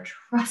dismantles our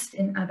trust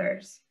in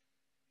others,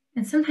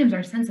 and sometimes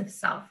our sense of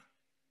self,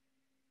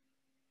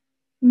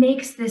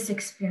 makes this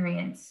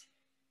experience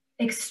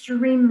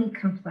extremely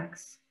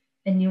complex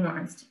and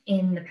nuanced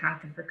in the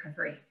path of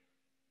recovery.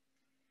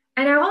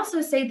 And I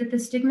also say that the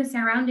stigma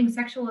surrounding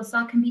sexual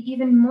assault can be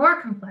even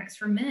more complex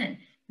for men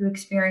who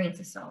experience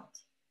assault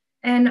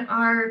and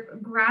are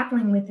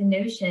grappling with the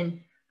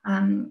notion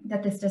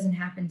that this doesn't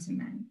happen to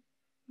men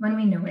when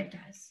we know it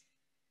does.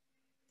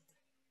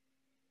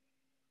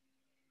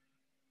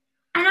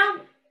 And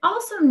I'll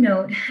also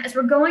note, as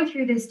we're going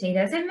through this data,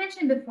 as I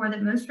mentioned before,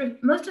 that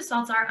most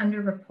assaults are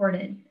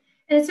underreported.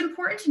 And it's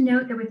important to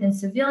note that within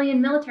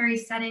civilian military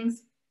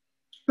settings,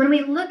 when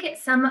we look at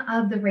some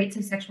of the rates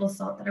of sexual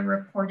assault that are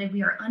reported,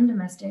 we are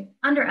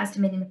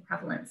underestimating the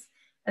prevalence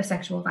of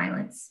sexual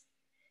violence.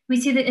 We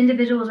see that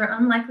individuals are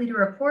unlikely to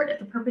report if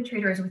the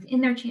perpetrator is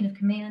within their chain of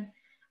command.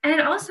 And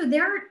also,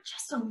 there are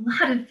just a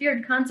lot of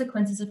feared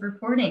consequences of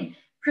reporting,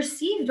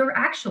 perceived or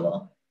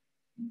actual.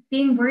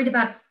 Being worried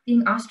about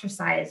being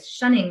ostracized,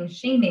 shunning,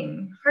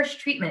 shaming, harsh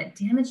treatment,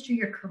 damage to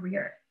your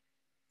career.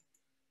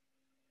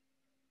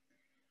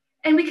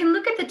 And we can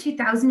look at the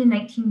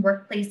 2019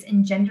 Workplace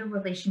and Gender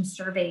Relations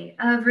Survey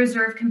of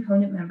reserve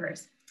component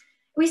members.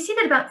 We see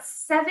that about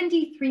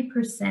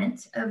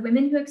 73% of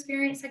women who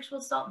experienced sexual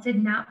assault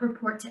did not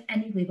report to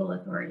any legal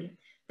authority.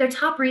 Their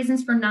top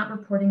reasons for not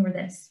reporting were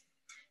this: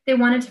 they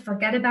wanted to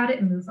forget about it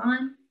and move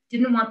on,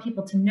 didn't want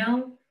people to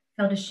know,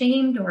 felt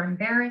ashamed or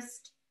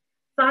embarrassed,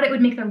 thought it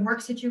would make their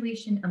work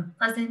situation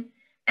unpleasant,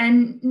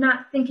 and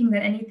not thinking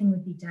that anything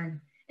would be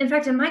done. In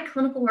fact, in my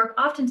clinical work,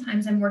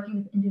 oftentimes I'm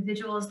working with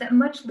individuals that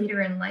much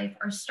later in life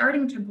are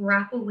starting to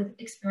grapple with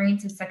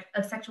experiences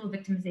of sexual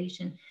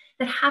victimization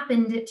that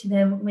happened to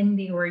them when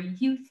they were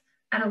youth,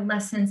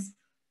 adolescence,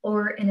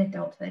 or in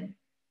adulthood.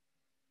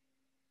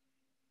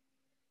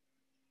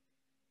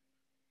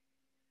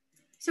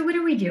 So what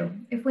do we do?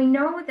 If we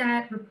know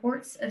that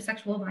reports of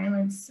sexual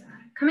violence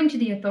coming to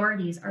the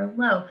authorities are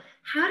low,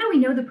 how do we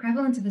know the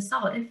prevalence of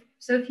assault if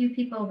so few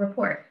people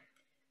report?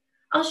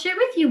 I'll share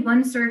with you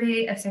one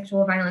survey of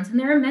sexual violence, and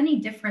there are many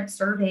different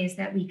surveys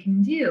that we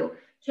can do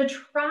to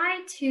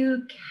try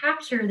to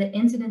capture the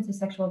incidence of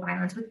sexual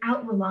violence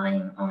without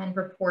relying on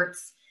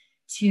reports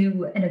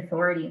to an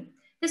authority.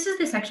 This is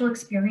the Sexual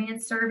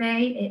Experience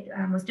Survey.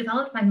 It was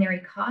developed by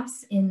Mary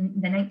Koss in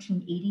the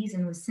 1980s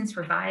and was since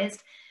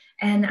revised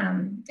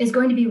and is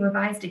going to be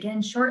revised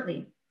again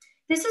shortly.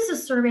 This is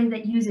a survey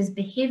that uses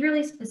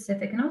behaviorally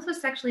specific and also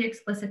sexually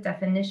explicit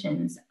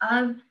definitions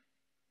of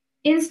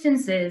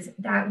instances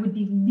that would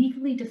be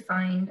legally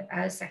defined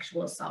as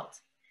sexual assault,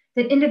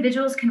 that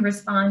individuals can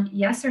respond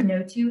yes or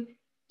no to,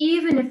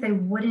 even if they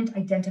wouldn't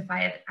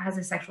identify it as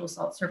a sexual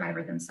assault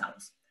survivor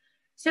themselves.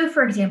 So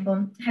for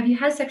example, have you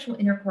had sexual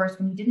intercourse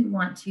when you didn't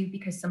want to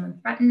because someone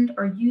threatened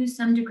or used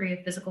some degree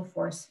of physical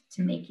force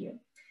to make you?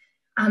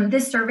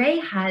 This survey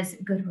has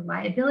good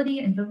reliability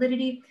and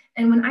validity.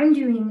 And when I'm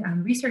doing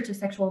research of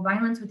sexual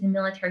violence within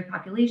military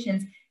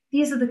populations,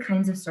 these are the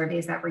kinds of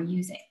surveys that we're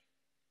using.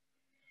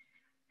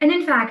 And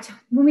in fact,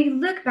 when we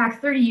look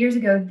back 30 years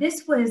ago,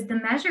 this was the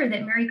measure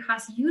that Mary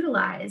Koss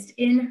utilized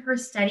in her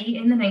study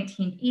in the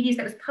 1980s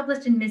that was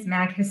published in Ms.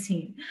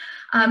 Magazine.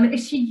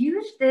 She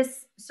used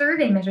this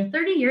survey measure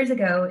 30 years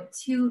ago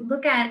to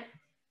look at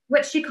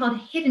what she called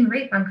hidden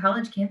rape on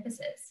college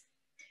campuses.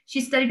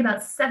 She studied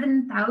about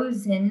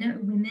 7,000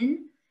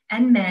 women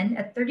and men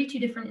at 32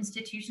 different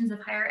institutions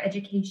of higher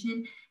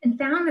education and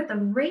found that the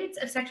rates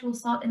of sexual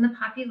assault in the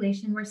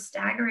population were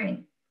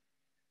staggering.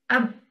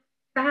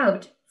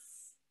 About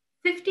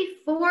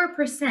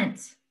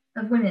 54%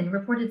 of women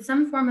reported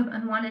some form of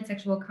unwanted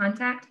sexual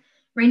contact,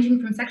 ranging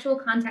from sexual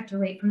contact to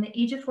rape from the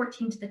age of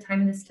 14 to the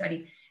time of the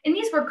study. And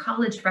these were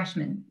college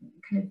freshmen,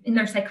 kind of in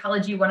their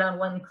psychology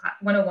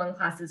 101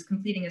 classes,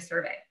 completing a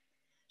survey.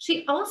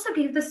 She also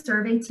gave the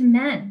survey to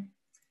men.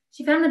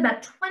 She found that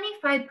about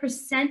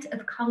 25%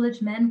 of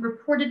college men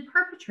reported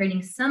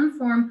perpetrating some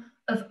form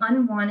of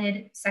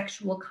unwanted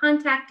sexual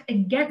contact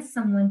against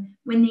someone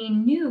when they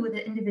knew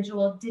the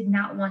individual did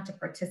not want to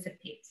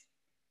participate.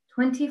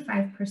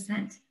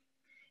 25%.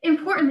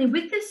 Importantly,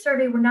 with this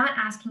survey, we're not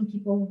asking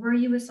people, were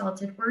you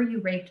assaulted, were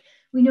you raped?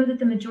 We know that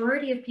the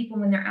majority of people,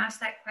 when they're asked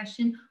that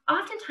question,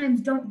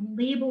 oftentimes don't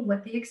label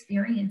what they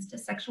experienced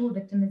as sexual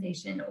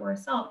victimization or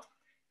assault.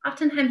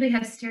 Oftentimes we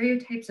have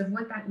stereotypes of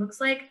what that looks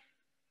like,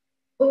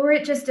 or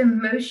it just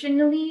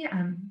emotionally,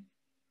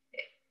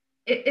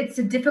 it's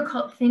a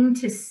difficult thing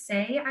to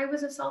say I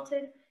was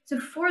assaulted. So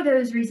for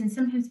those reasons,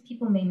 sometimes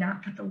people may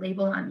not put the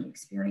label on the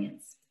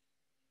experience.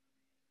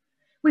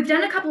 We've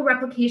done a couple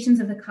replications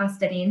of the Koss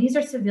study, and these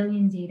are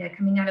civilian data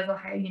coming out of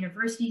Ohio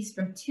universities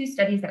from 2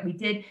 studies that we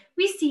did.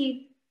 We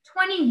see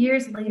 20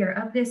 years later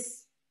of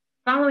this,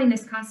 following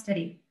this Koss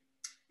study,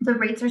 the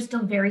rates are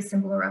still very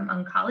similar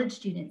among college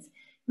students.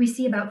 We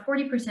see about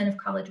 40% of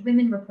college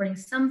women reporting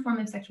some form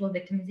of sexual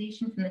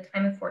victimization from the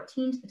time of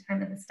 14 to the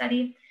time of the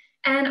study,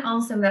 and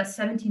also about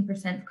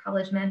 17% of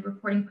college men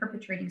reporting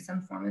perpetrating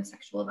some form of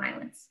sexual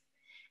violence.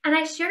 And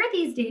I share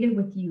these data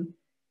with you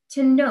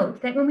to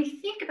note that when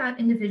we think about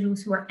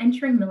individuals who are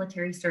entering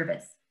military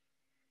service,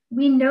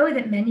 we know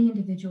that many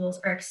individuals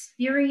are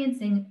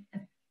experiencing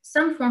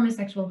some form of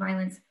sexual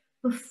violence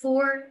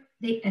before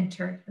they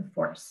enter the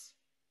force.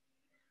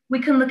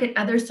 We can look at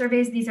other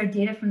surveys. These are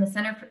data from the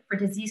Center for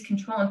Disease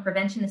Control and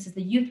Prevention. This is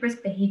the Youth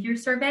Risk Behavior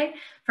Survey.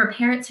 For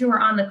parents who are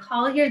on the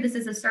call here, this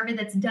is a survey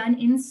that's done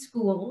in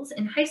schools,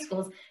 in high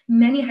schools.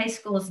 Many high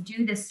schools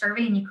do this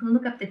survey, and you can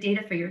look up the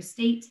data for your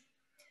state.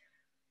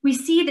 We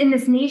see in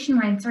this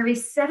nationwide survey,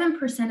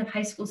 7% of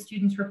high school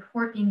students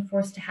report being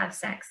forced to have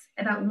sex.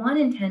 About 1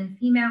 in 10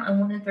 female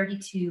and 1 in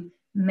 32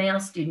 male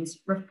students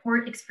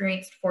report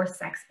experienced forced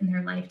sex in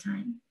their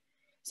lifetime.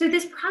 So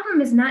this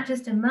problem is not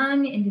just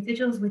among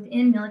individuals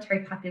within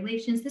military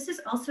populations. This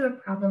is also a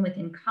problem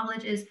within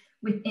colleges,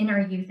 within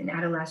our youth and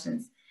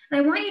adolescents. And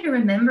I want you to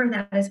remember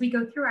that as we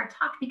go through our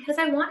talk, because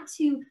I want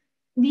to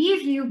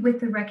leave you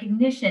with the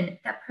recognition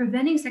that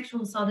preventing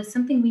sexual assault is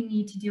something we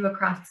need to do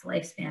across the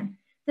lifespan.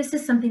 This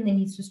is something that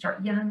needs to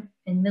start young,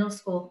 in middle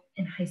school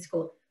and high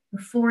school,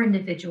 before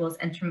individuals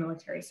enter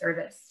military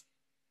service.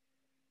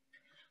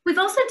 We've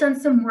also done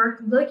some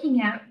work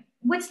looking at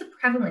what's the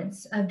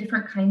prevalence of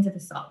different kinds of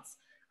assaults.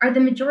 Are the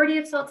majority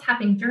of assaults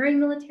happening during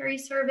military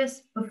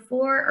service,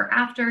 before or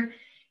after?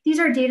 These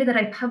are data that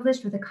I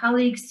published with a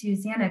colleague,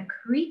 Susanna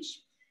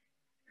Creech,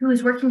 who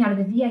is working out of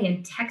the VA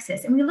in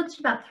Texas. And we looked at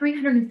about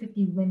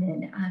 350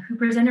 women who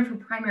presented for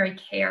primary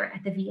care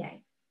at the VA.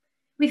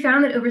 we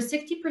found that over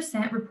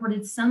 60%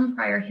 reported some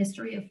prior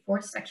history of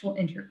forced sexual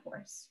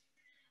intercourse.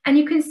 And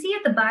you can see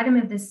at the bottom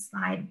of this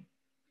slide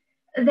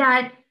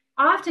that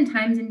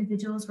oftentimes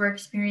individuals were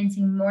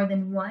experiencing more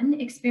than one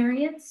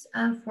experience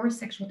of forced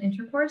sexual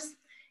intercourse,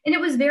 and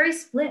it was very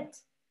split.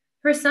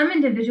 For some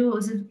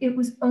individuals, it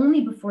was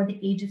only before the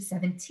age of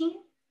 17.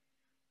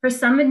 For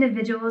some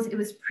individuals, it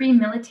was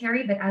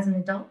pre-military, but as an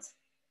adult.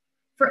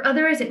 For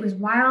others, it was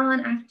while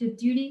on active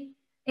duty,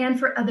 and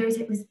for others,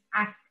 it was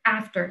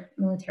after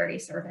military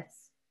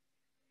service.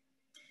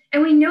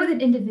 And we know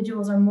that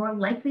individuals are more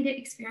likely to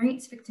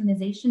experience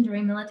victimization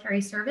during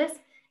military service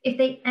if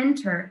they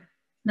enter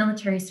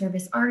military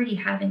service already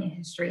having a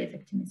history of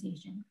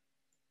victimization.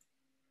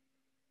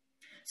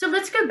 So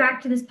let's go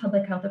back to this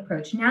public health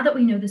approach. Now that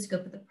we know the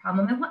scope of the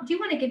problem, I do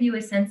want to give you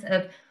a sense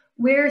of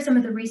where some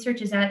of the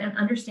research is at and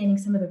understanding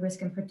some of the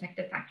risk and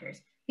protective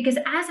factors. Because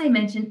as I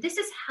mentioned, this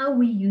is how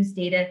we use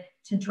data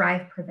to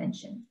drive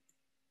prevention.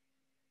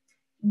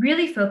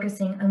 Really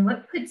focusing on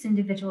what puts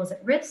individuals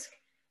at risk,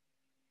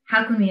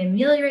 how can we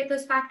ameliorate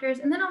those factors,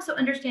 and then also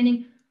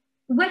understanding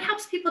what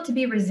helps people to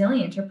be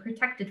resilient or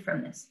protected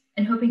from this,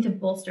 and hoping to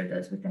bolster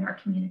those within our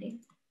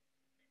community.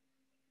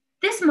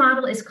 This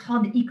model is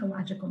called the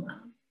ecological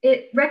model.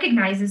 It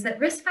recognizes that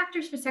risk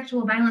factors for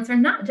sexual violence are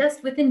not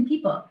just within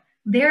people,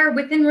 they're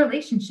within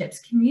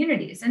relationships,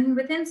 communities, and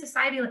within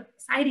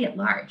society at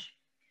large.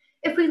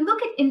 If we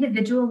look at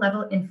individual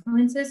level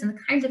influences and the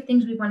kinds of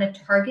things we want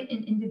to target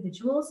in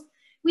individuals,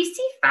 we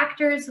see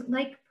factors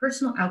like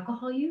personal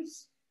alcohol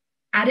use,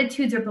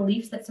 attitudes or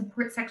beliefs that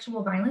support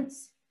sexual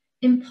violence,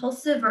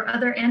 impulsive or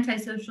other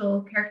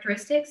antisocial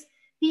characteristics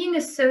being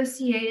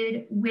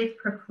associated with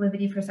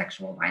proclivity for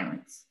sexual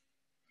violence.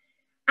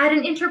 At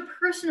an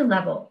interpersonal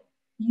level,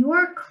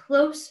 your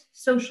close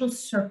social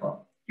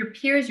circle, your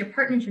peers, your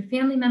partners, your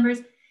family members,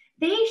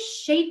 they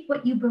shape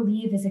what you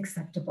believe is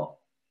acceptable.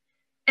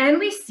 And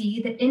we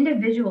see that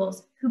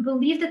individuals who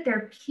believe that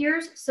their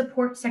peers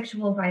support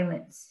sexual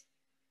violence,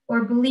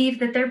 or believe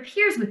that their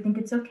peers would think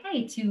it's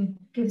okay to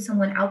give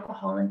someone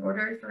alcohol in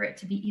order for it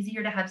to be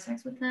easier to have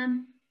sex with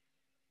them,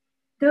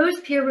 those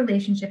peer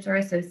relationships are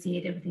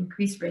associated with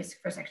increased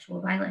risk for sexual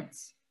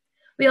violence.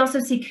 We also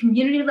see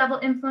community level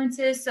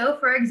influences. So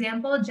for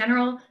example,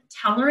 general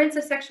tolerance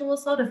of sexual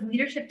assault. If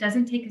leadership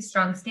doesn't take a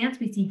strong stance,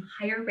 we see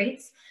higher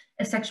rates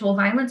of sexual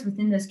violence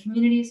within those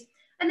communities.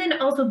 And then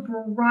also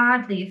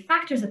broadly,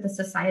 factors at the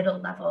societal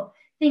level,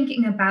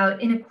 thinking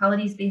about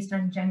inequalities based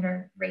on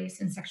gender,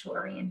 race, and sexual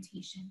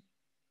orientation.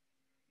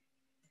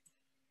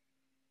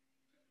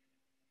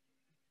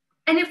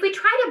 And if we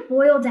try to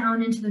boil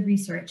down into the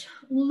research,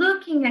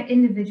 looking at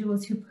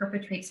individuals who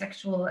perpetrate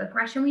sexual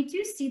aggression, we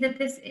do see that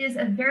this is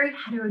a very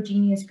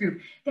heterogeneous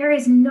group. There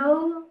is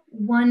no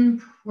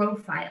one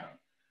profile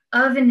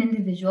of an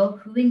individual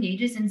who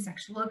engages in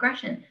sexual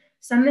aggression.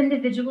 Some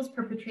individuals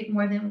perpetrate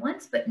more than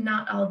once, but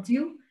not all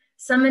do.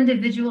 Some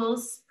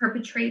individuals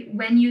perpetrate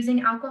when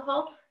using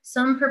alcohol,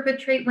 some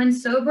perpetrate when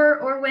sober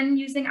or when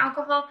using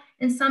alcohol,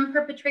 and some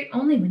perpetrate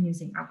only when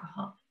using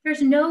alcohol.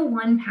 There's no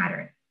one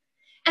pattern.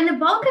 And the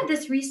bulk of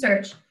this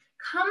research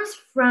comes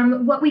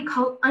from what we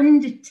call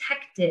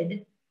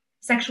undetected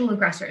sexual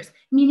aggressors,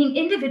 meaning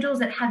individuals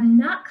that have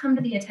not come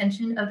to the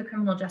attention of the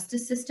criminal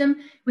justice system,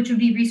 which would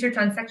be research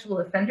on sexual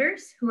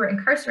offenders who are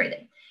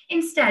incarcerated.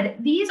 Instead,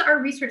 these are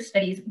research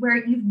studies where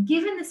you've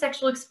given the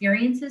sexual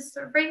experiences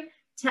survey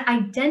to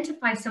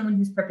identify someone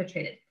who's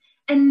perpetrated.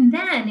 And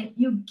then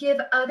you give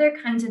other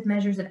kinds of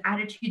measures of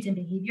attitudes and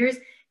behaviors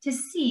to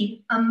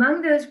see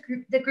among those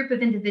the group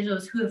of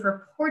individuals who have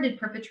reported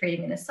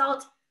perpetrating an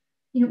assault,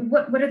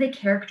 what are they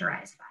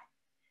characterized by?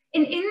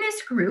 And in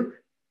this group,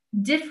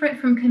 different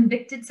from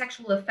convicted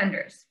sexual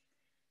offenders,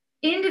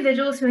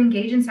 individuals who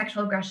engage in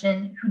sexual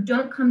aggression who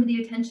don't come to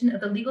the attention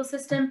of the legal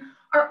system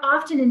are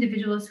often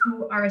individuals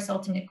who are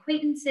assaulting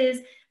acquaintances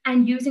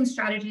and using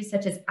strategies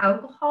such as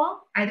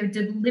alcohol, either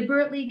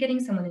deliberately getting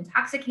someone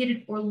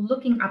intoxicated or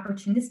looking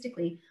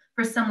opportunistically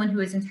for someone who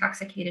is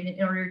intoxicated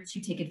in order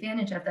to take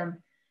advantage of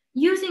them,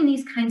 using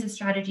these kinds of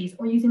strategies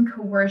or using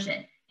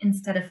coercion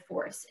instead of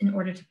force in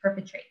order to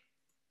perpetrate.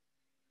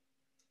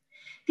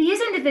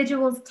 These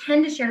individuals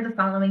tend to share the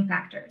following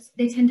factors.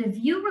 They tend to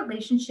view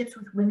relationships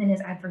with women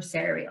as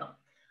adversarial.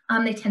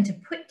 They tend to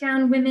put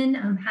down women,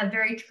 have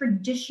very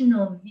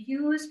traditional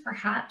views,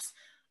 perhaps,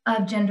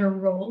 of gender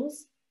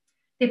roles.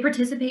 They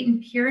participate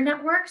in peer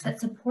networks that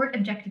support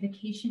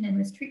objectification and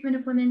mistreatment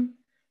of women,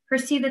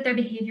 perceive that their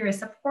behavior is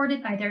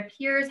supported by their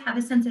peers, have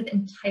a sense of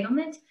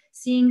entitlement,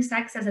 seeing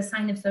sex as a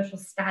sign of social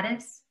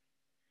status,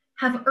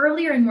 have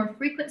earlier and more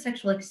frequent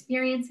sexual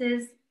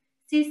experiences,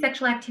 see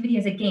sexual activity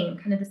as a game,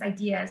 kind of this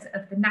idea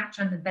of the match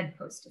on the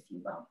bedpost, if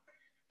you will,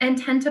 and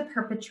tend to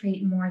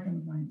perpetrate more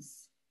than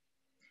once.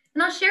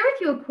 And I'll share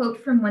with you a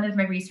quote from one of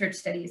my research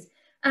studies.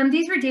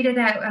 These were data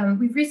that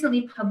we've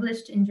recently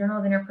published in Journal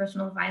of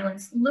Interpersonal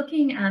Violence,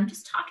 looking,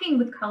 just talking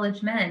with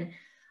college men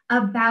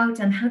about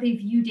how they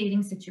view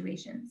dating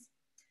situations.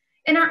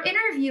 And our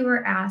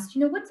interviewer asked,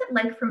 what's it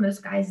like for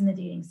most guys in the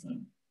dating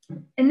scene?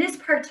 And this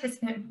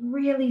participant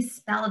really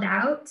spelled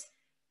out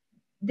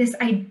this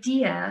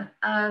idea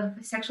of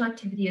sexual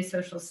activity as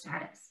social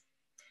status.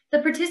 The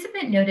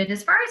participant noted,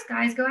 as far as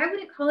guys go, I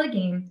wouldn't call it a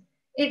game.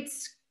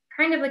 It's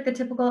kind of like the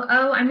typical,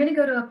 oh, I'm going to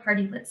go to a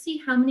party. Let's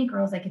see how many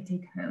girls I could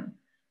take home.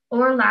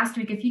 Or last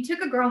week, if you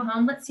took a girl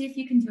home, let's see if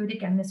you can do it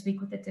again this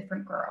week with a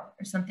different girl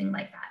or something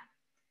like that.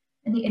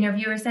 And the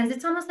interviewer says,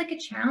 it's almost like a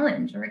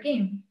challenge or a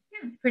game.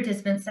 Yeah, the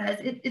participant says,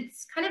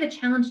 it's kind of a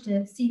challenge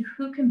to see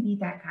who can be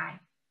that guy.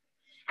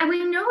 And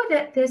we know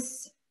that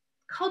this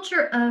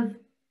culture of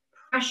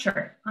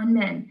pressure on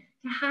men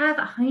to have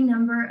a high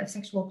number of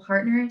sexual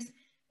partners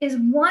is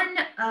one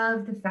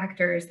of the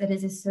factors that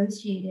is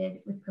associated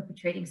with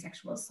perpetrating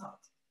sexual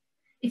assault.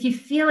 If you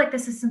feel like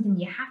this is something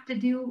you have to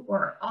do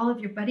or all of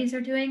your buddies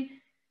are doing,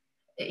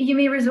 you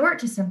may resort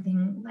to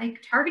something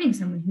like targeting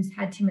someone who's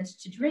had too much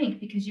to drink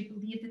because you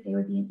believe that they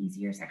would be an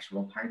easier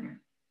sexual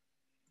partner.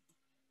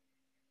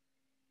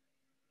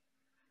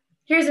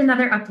 Here's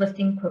another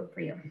uplifting quote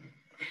for you.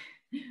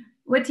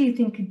 What do you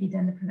think could be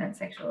done to prevent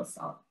sexual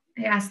assault?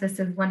 I asked this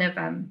of one of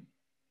our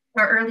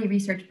early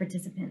research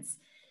participants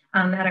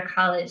at a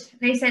college.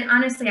 They said,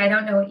 honestly, I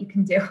don't know what you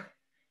can do.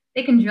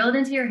 They can drill it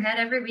into your head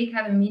every week,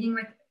 have a meeting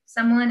with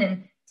someone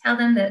and tell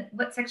them that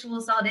what sexual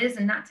assault is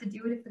and not to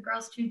do it if the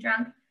girl's too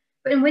drunk.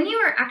 But when you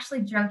are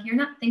actually drunk, you're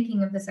not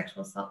thinking of the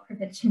sexual assault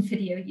prevention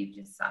video you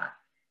just saw.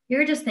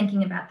 You're just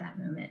thinking about that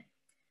moment.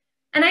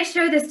 And I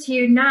show this to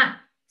you not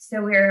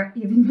so we're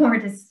even more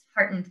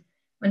disheartened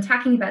when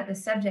talking about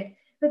this subject,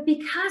 but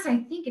because I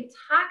think it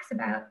talks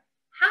about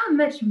how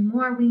much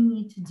more we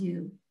need to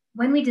do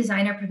when we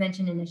design our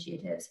prevention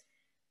initiatives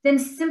than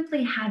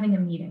simply having a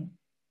meeting.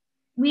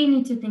 We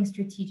need to think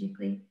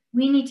strategically.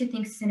 We need to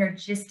think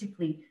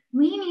synergistically.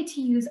 We need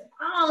to use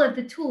all of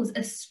the tools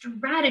of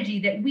strategy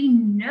that we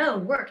know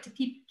work to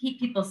keep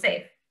people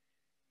safe.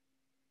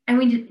 And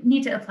we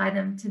need to apply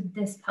them to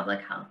this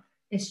public health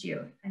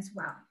issue as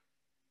well.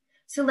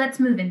 So let's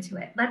move into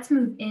it. Let's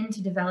move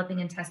into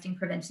developing and testing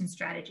prevention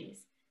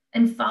strategies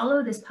and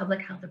follow this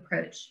public health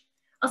approach.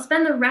 I'll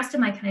spend the rest of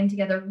my time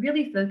together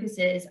really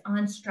focuses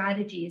on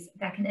strategies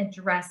that can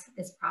address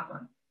this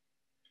problem.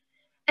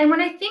 And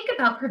when I think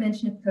about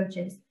prevention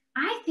approaches,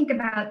 I think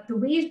about the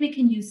ways we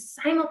can use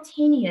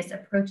simultaneous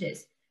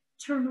approaches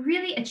to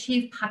really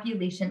achieve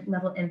population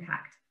level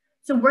impact.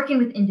 So working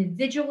with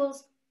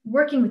individuals,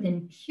 working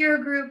within peer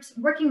groups,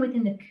 working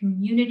within the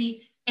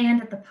community,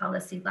 and at the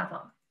policy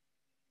level.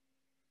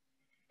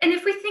 And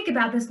if we think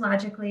about this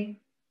logically,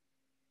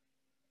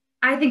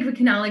 I think we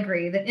can all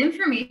agree that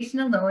information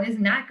alone is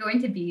not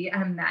going to be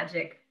a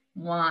magic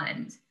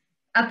wand.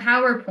 A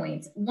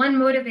PowerPoint, one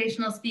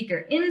motivational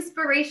speaker,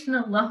 inspiration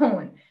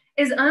alone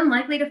is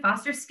unlikely to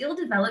foster skill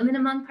development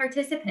among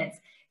participants.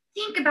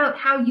 Think about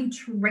how you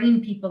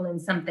train people in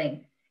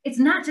something. It's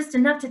not just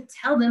enough to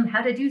tell them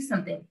how to do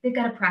something. They've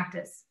got to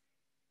practice.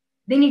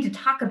 They need to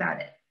talk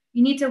about it.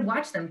 You need to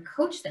watch them,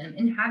 coach them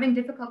in having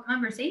difficult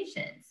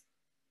conversations.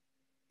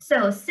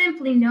 So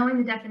simply knowing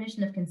the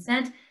definition of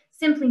consent,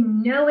 simply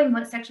knowing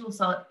what sexual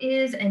assault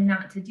is and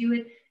not to do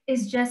it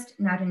is just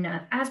not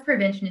enough. As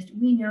preventionists,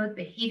 we know that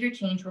behavior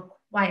change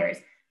requires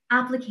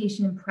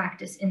application and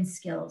practice in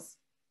skills.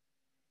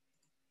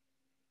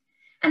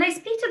 And I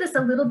speak to this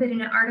a little bit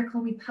in an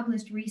article we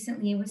published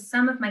recently with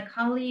some of my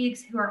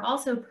colleagues who are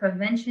also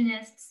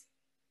preventionists.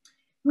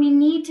 We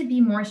need to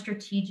be more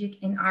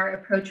strategic in our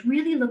approach,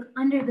 really look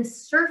under the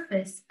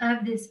surface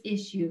of this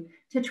issue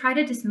to try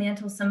to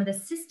dismantle some of the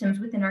systems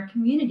within our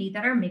community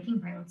that are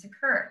making violence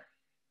occur.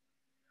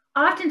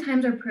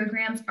 Oftentimes our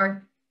programs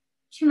are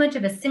too much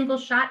of a single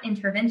shot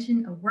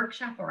intervention, a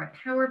workshop or a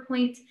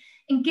PowerPoint,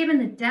 and given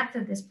the depth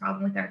of this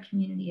problem with our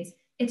communities,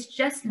 it's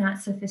just not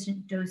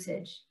sufficient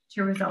dosage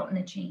to result in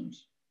a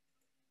change.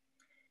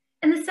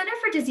 And the Center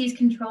for Disease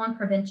Control and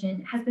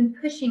Prevention has been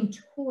pushing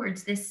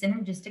towards this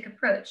synergistic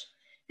approach.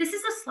 This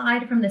is a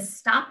slide from the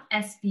Stop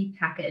SV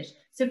package.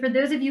 So for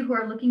those of you who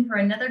are looking for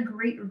another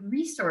great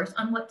resource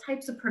on what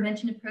types of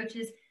prevention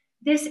approaches,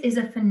 this is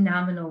a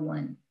phenomenal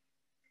one.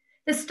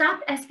 The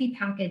Stop SV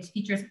package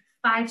features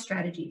 5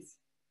 strategies: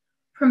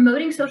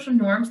 promoting social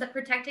norms that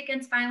protect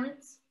against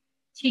violence,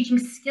 teaching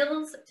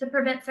skills to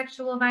prevent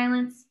sexual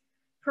violence,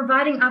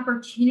 providing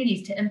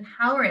opportunities to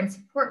empower and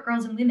support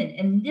girls and women,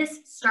 and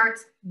this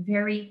starts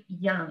very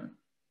young,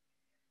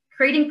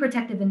 creating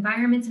protective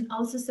environments, and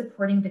also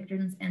supporting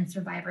victims and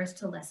survivors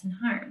to lessen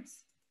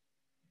harms.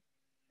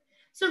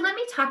 So let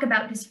me talk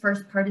about this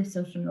first part of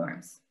social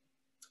norms.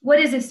 What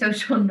is a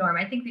social norm?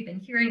 I think we've been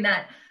hearing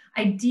that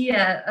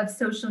idea of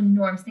social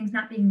norms, things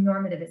not being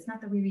normative. It's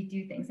not the way we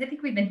do things. I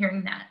think we've been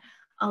hearing that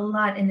a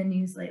lot in the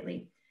news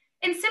lately.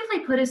 And simply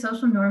put, a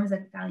social norm is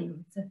a value,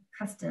 it's a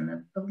custom,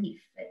 a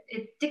belief.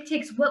 It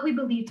dictates what we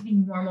believe to be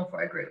normal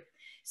for a group.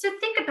 So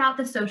think about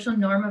the social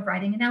norm of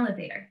riding an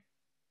elevator.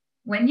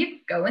 When you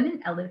go in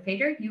an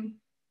elevator, you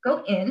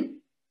go in,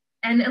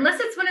 and unless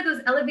it's one of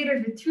those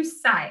elevators with 2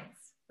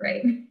 sides,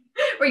 right?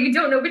 Where you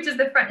don't know which is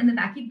the front and the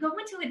back, you go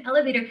into an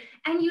elevator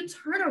and you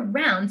turn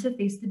around to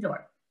face the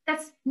door.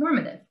 That's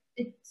normative.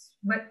 It's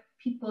what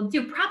people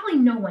do. Probably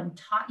no one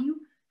taught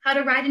you how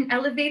to ride an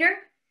elevator.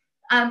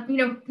 You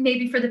know,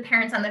 maybe for the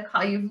parents on the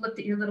call, you've looked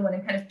at your little one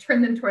and kind of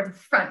turned them towards the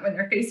front when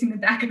they're facing the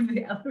back of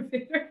the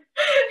elevator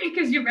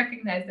because you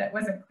recognize that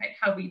wasn't quite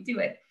how we do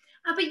it.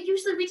 But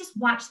usually we just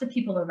watch the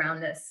people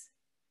around us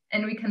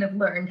and we kind of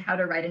learned how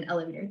to ride an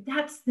elevator.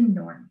 That's the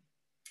norm.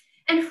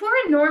 And for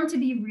a norm to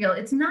be real,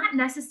 it's not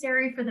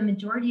necessary for the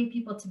majority of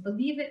people to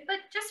believe it, but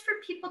just for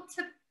people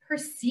to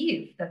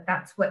perceive that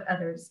that's what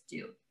others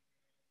do.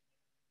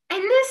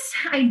 And this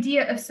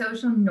idea of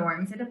social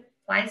norms, it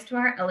applies to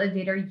our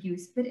elevator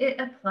use, but it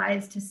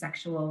applies to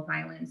sexual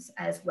violence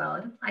as well.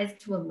 It applies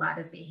to a lot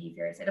of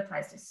behaviors. It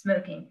applies to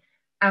smoking,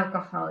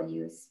 alcohol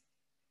use,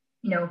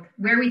 you know,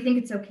 where we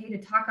think it's okay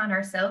to talk on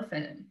our cell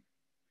phone.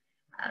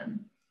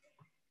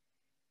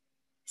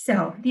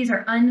 So these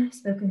are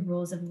unspoken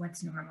rules of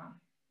what's normal.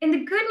 And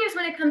the good news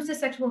when it comes to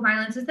sexual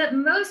violence is that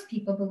most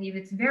people believe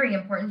it's very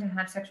important to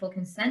have sexual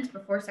consent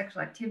before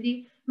sexual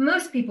activity.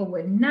 Most people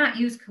would not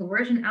use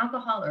coercion,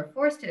 alcohol, or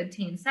force to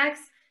obtain sex.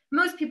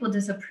 Most people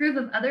disapprove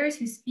of others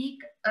who speak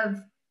of,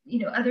 you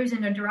know, others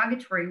in a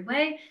derogatory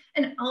way.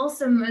 And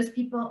also most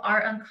people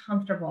are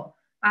uncomfortable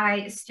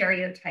by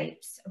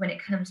stereotypes when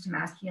it comes to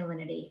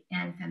masculinity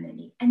and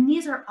femininity. And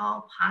these are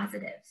all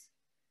positives.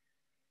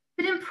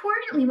 But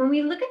importantly, when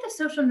we look at the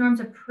social norms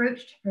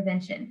approach to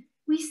prevention,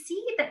 we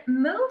see that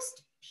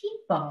most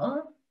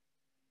people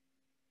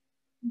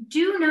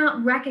do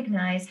not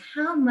recognize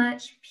how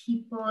much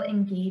people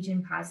engage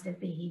in positive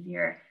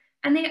behavior.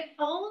 And they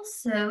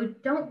also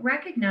don't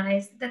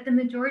recognize that the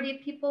majority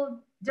of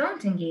people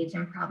don't engage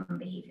in problem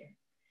behavior.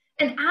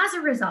 And as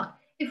a result,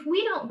 if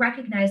we don't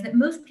recognize that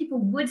most people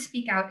would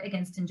speak out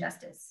against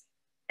injustice,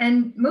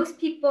 and most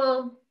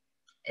people,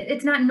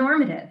 it's not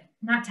normative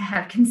not to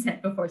have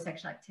consent before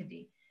sexual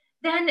activity,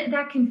 then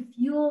that can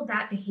fuel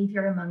that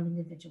behavior among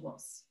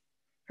individuals.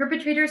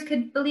 Perpetrators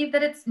could believe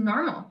that it's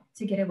normal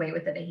to get away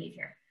with the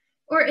behavior,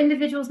 or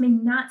individuals may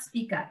not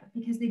speak up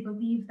because they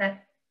believe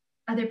that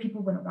other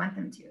people wouldn't want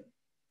them to.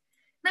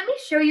 Let me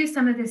show you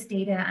some of this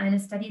data on a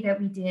study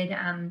that we did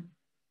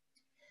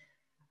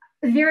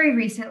very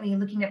recently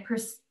looking at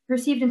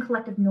perceived and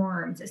collective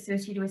norms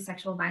associated with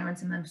sexual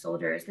violence among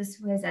soldiers. This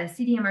was a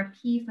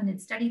CDMRP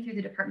funded study through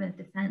the Department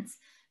of Defense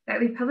that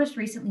we published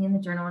recently in the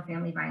Journal of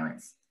Family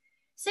Violence.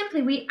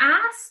 Simply, we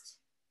asked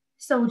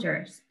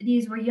soldiers,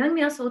 these were young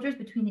male soldiers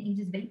between the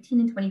ages of 18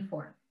 and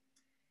 24,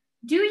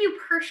 do you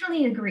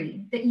personally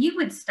agree that you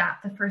would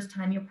stop the first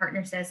time your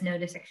partner says no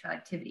to sexual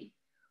activity?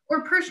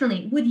 Or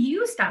personally, would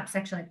you stop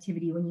sexual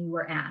activity when you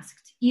were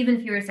asked, even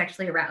if you were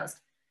sexually aroused?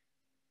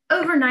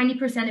 Over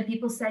 90% of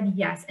people said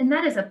yes, and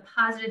that is a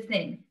positive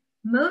thing.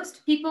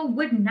 Most people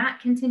would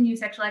not continue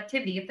sexual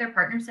activity if their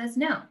partner says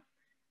no.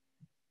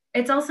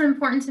 It's also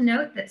important to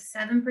note that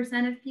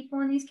 7% of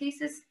people in these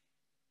cases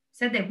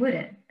said they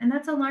wouldn't, and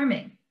that's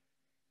alarming.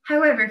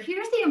 However,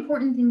 here's the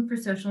important thing for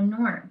social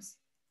norms.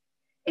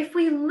 If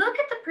we look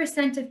at the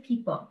percent of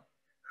people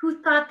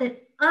who thought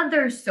that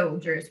other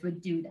soldiers would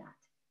do that,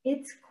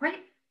 it's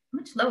quite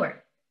much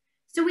lower.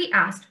 So we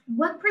asked,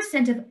 what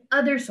percent of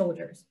other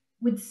soldiers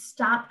would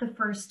stop the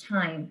first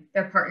time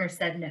their partner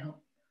said no?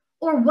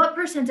 Or what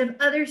percent of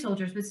other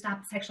soldiers would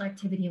stop sexual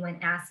activity when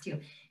asked to?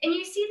 And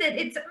you see that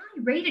it's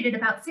only rated at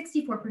about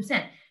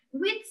 64%,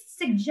 which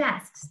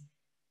suggests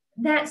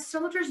that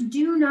soldiers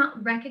do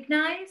not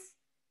recognize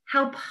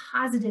how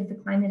positive the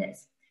climate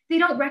is. They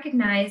don't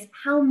recognize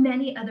how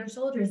many other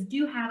soldiers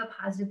do have a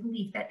positive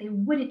belief that they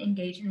wouldn't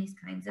engage in these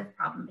kinds of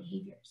problem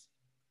behaviors.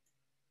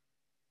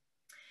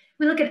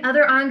 We look at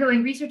other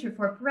ongoing research at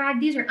Fort Bragg.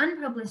 These are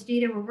unpublished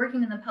data. We're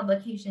working on the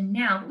publication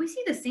now, but we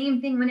see the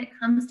same thing when it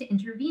comes to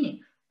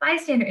intervening.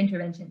 Bystander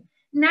intervention.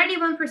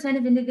 91%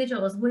 of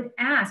individuals would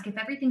ask if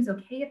everything's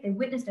okay if they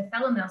witnessed a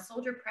fellow male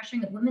soldier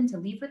pressuring a woman to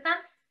leave with them,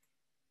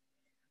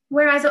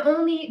 whereas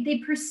they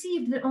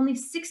perceived that only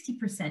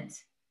 60%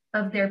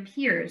 of their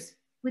peers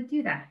would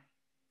do that.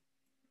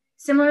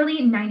 Similarly,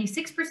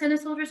 96% of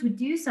soldiers would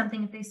do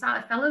something if they saw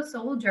a fellow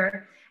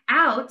soldier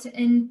out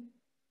and,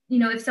 you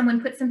know, if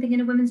someone put something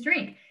in a woman's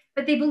drink,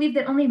 but they believe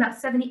that only about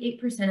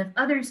 78% of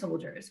other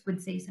soldiers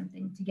would say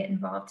something to get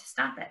involved to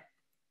stop it.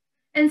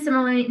 And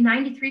similarly,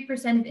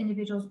 93% of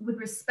individuals would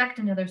respect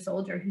another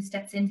soldier who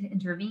steps in to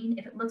intervene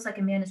if it looks like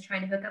a man is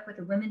trying to hook up with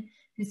a woman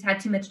who's had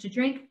too much to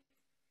drink.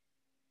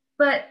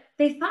 But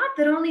they thought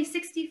that only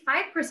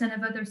 65%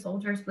 of other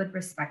soldiers would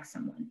respect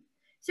someone.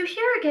 So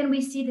here again,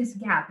 we see this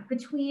gap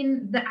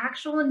between the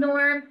actual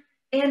norm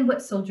and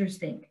what soldiers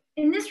think.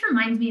 And this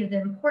reminds me of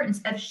the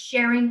importance of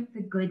sharing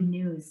the good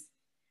news,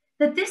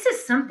 that this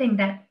is something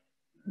that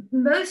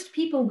most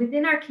people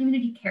within our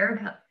community care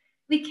about.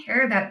 We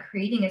care about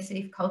creating a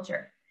safe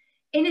culture.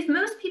 And if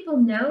most people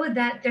know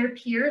that their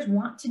peers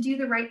want to do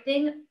the right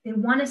thing, they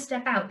want to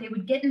step out, they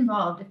would get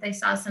involved if they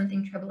saw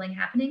something troubling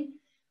happening,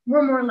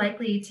 we're more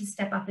likely to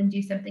step up and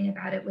do something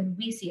about it when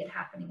we see it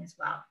happening as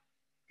well,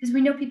 because we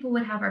know people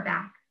would have our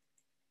back.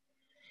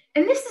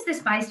 And this is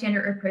this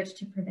bystander approach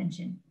to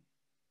prevention.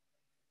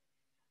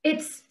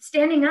 It's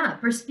standing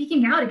up or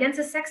speaking out against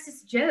a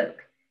sexist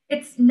joke.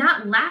 It's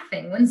not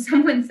laughing when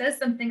someone says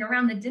something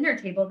around the dinner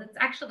table that's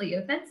actually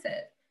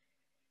offensive.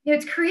 You know,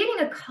 it's creating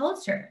a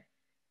culture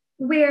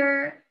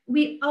where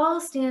we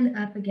all stand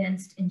up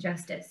against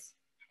injustice.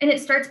 And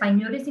it starts by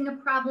noticing a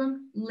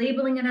problem,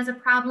 labeling it as a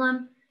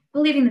problem,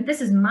 believing that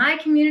this is my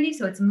community,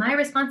 so it's my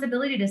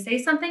responsibility to say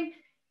something,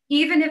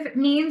 even if it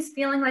means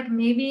feeling like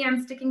maybe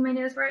I'm sticking my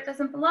nose where it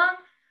doesn't belong,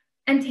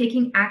 and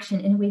taking action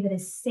in a way that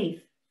is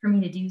safe for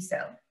me to do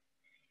so.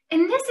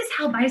 And this is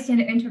how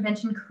bystander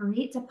intervention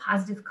creates a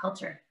positive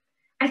culture.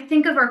 I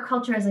think of our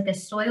culture as like a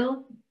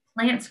soil.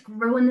 Plants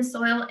grow in the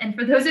soil. And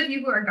for those of you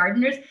who are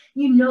gardeners,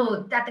 you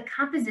know that the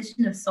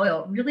composition of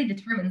soil really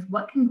determines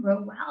what can grow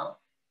well.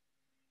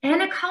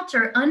 And a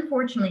culture,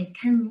 unfortunately,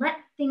 can let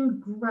things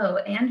grow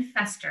and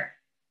fester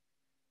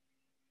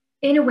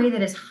in a way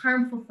that is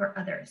harmful for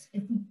others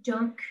if we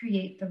don't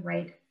create the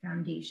right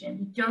foundation,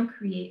 we don't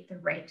create the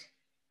right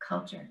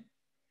culture.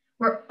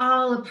 We're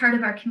all a part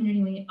of our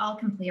community. We all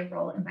can play a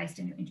role in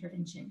bystander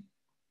intervention.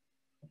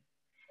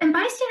 And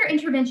bystander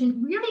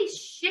intervention really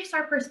shifts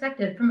our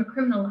perspective from a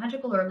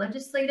criminological or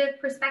legislative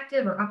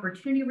perspective or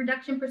opportunity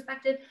reduction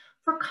perspective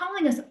for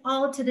calling us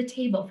all to the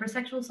table for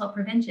sexual assault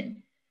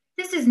prevention.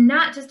 This is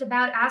not just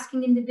about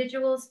asking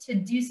individuals to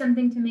do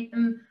something to make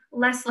them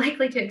less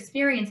likely to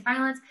experience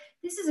violence.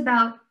 This is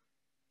about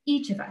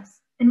each of us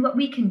and what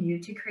we can do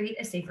to create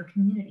a safer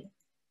community.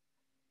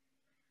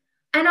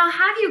 And I'll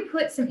have you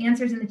put some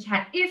answers in the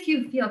chat if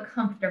you feel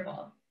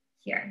comfortable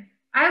here.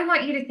 I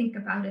want you to think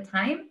about a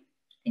time,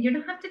 and you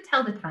don't have to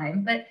tell the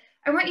time, but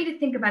I want you to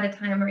think about a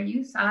time where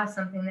you saw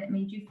something that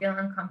made you feel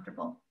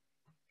uncomfortable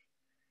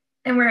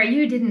and where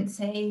you didn't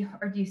say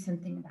or do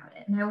something about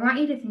it. And I want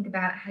you to think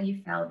about how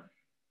you felt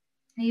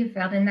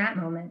in that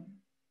moment,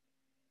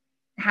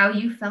 how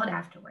you felt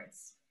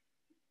afterwards,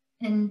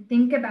 and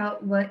think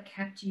about what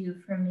kept you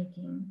from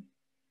making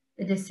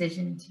the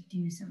decision to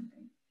do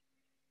something.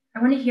 I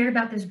want to hear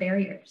about those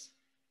barriers.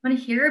 I want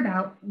to hear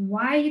about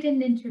why you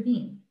didn't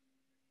intervene.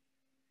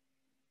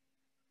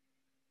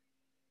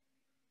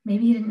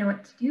 Maybe you didn't know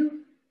what to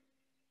do.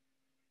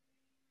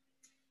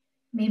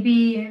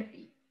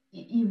 Maybe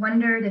you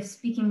wondered if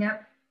speaking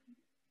up,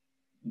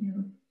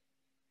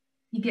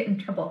 you get in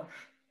trouble.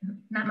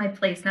 Not my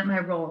place, not my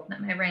role,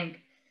 not my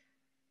rank.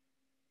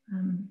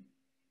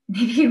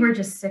 Maybe you were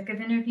just sick of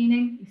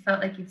intervening. You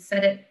felt like you've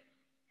said it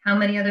how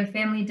many other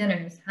family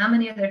dinners, how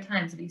many other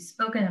times have you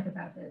spoken up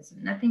about this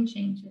and nothing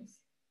changes?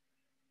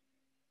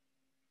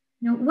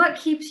 What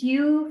keeps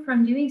you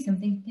from doing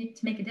something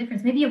to make a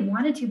difference? Maybe you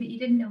wanted to, but you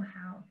didn't know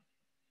how.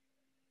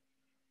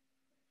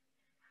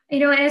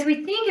 As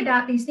we think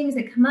about these things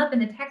that come up in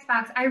the text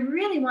box, I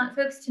really want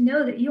folks to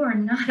know that you are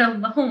not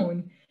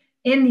alone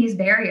in these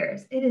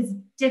barriers. It is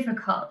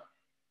difficult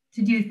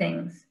to do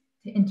things,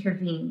 to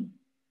intervene.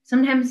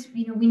 Sometimes,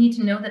 we need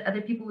to know that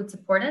other people would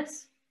support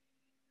us.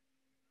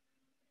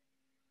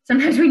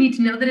 Sometimes we need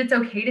to know that it's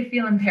okay to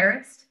feel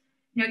embarrassed.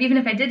 Even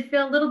if I did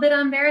feel a little bit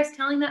embarrassed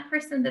telling that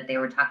person that they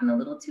were talking a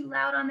little too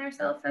loud on their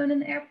cell phone in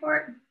the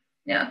airport,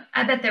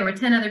 I bet there were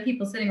 10 other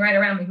people sitting right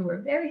around me who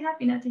were very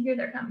happy not to hear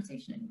their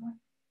conversation anymore.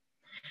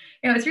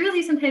 It's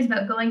really sometimes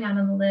about going out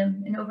on the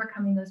limb and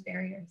overcoming those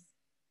barriers.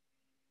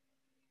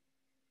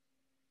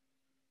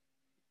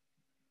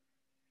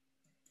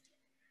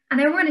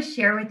 And I want to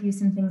share with you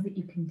some things that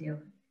you can do.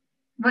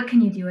 What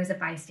can you do as a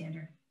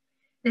bystander?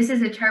 This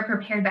is a chart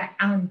prepared by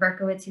Alan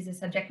Berkowitz. He's a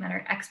subject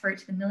matter expert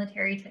to the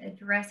military to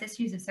address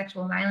issues of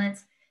sexual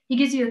violence. He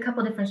gives you a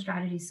couple different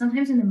strategies.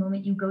 Sometimes in the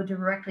moment you go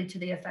directly to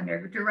the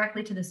offender,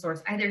 directly to the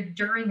source, either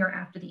during or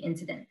after the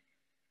incident.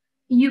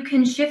 You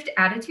can shift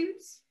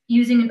attitudes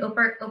using an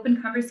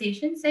open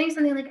conversation, saying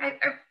something like,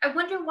 I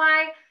wonder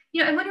why,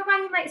 I wonder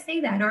why you might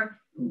say that, or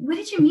what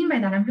did you mean by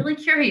that? I'm really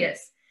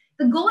curious.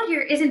 The goal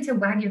here isn't to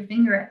wag your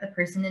finger at the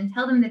person and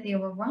tell them that they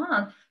were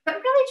wrong, but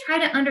really try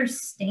to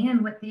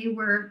understand what they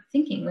were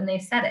thinking when they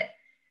said it.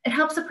 It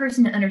helps a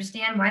person to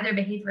understand why their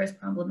behavior is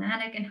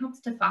problematic and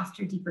helps to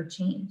foster deeper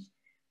change,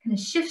 kind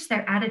of shifts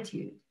their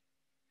attitude.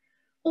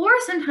 Or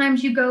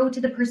sometimes you go to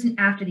the person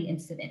after the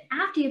incident,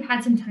 after you've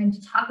had some time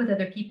to talk with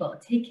other people,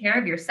 take care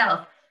of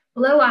yourself,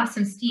 blow off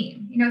some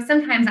steam.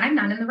 Sometimes I'm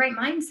not in the right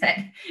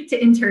mindset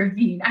to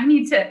intervene. I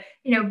need to,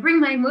 bring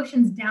my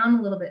emotions down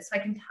a little bit so I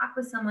can talk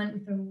with someone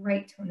with the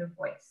right tone of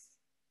voice.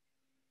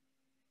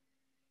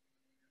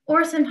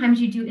 Or sometimes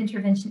you do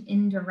intervention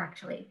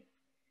indirectly.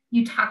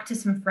 You talk to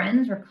some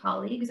friends or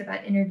colleagues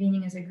about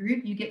intervening as a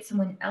group. You get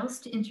someone else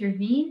to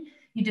intervene.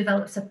 You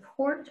develop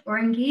support or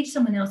engage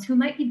someone else who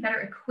might be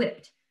better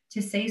equipped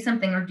to say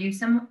something or do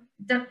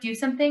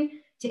something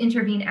to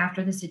intervene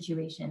after the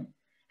situation.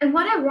 And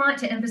what I want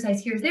to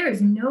emphasize here is there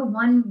is no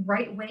one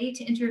right way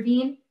to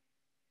intervene.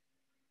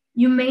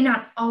 You may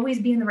not always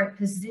be in the right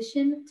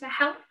position to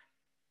help,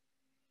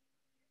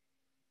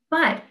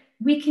 but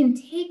we can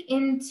take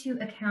into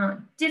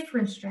account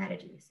different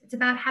strategies. It's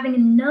about having a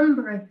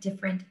number of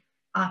different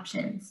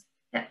options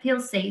that feel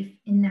safe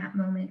in that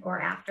moment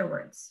or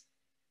afterwards.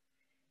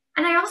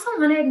 And I also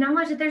want to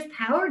acknowledge that there's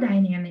power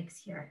dynamics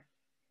here.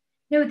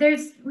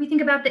 We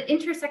think about the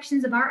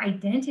intersections of our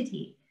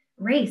identity,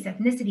 race,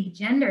 ethnicity,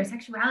 gender,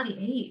 sexuality,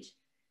 age.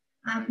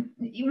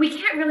 We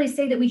can't really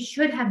say that we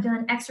should have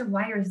done X or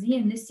Y or Z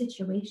in this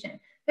situation.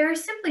 There are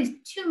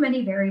simply too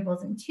many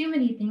variables and too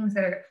many things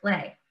that are at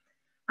play,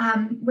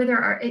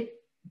 whether it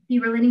be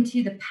relating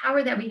to the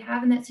power that we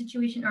have in that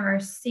situation or our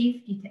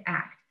safety to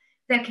act,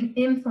 that can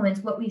influence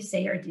what we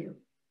say or do.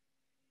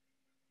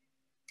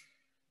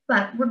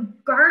 But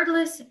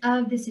regardless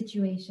of the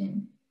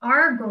situation,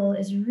 our goal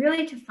is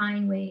really to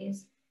find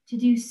ways to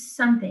do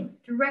something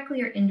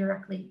directly or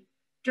indirectly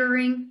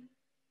during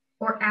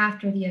or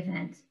after the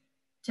event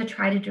to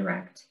try to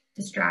direct,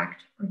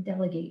 distract, or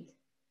delegate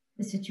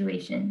the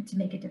situation to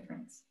make a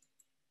difference.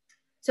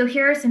 So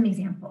here are some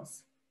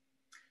examples.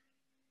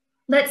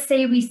 Let's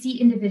say we see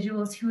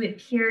individuals who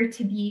appear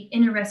to be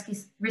in a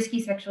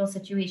risky sexual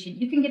situation.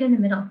 You can get in the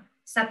middle,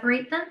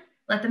 separate them,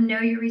 let them know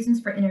your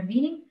reasons for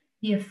intervening,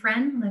 be a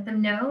friend, let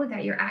them know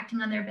that you're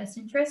acting on their best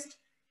interest.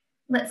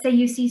 Let's say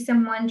you see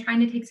someone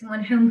trying to take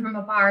someone home from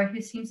a bar who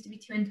seems to be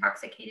too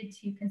intoxicated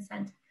to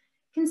consent.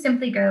 You can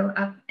simply go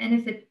up, and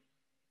if it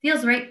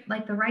feels right,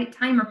 like the right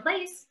time or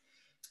place,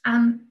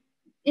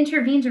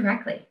 intervene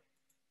directly.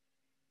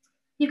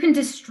 You can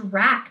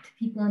distract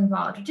people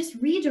involved,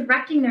 just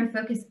redirecting their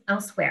focus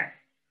elsewhere.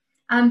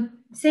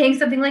 Saying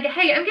something like,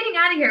 hey, I'm getting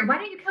out of here. Why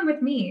don't you come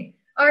with me?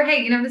 Or,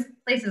 hey, this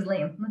place is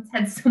lame. Let's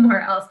head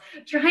somewhere else.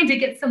 Trying to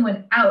get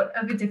someone out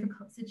of a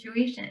difficult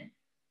situation.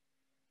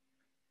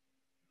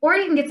 Or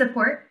you can get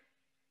support,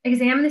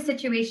 examine the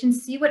situation,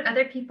 see what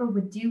other people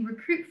would do,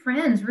 recruit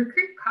friends,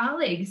 recruit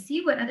colleagues,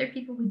 see what other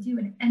people would do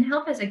and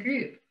help as a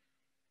group.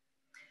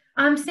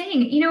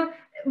 Saying, it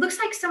looks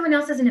like someone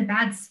else is in a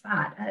bad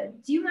spot.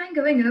 Do you mind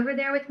going over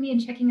there with me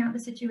and checking out the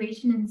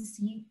situation and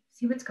see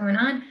what's going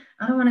on?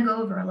 I don't want to go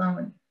over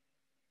alone.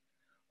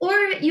 Or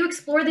you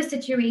explore the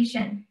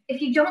situation.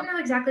 If you don't know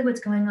exactly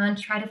what's going on,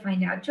 try to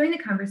find out. Join the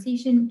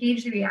conversation,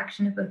 gauge the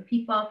reaction of both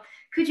people.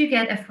 Could you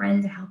get a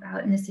friend to help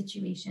out in the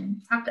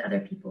situation? Talk to other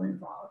people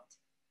involved.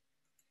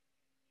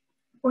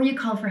 Or you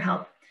call for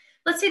help.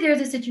 Let's say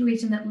there's a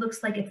situation that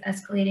looks like it's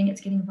escalating,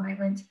 it's getting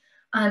violent.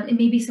 And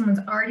maybe someone's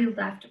already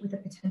left with a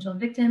potential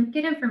victim.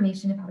 Get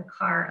information about a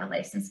car, a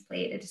license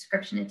plate, a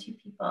description of two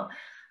people.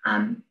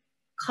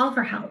 Call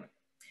for help.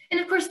 And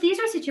of course, these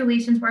are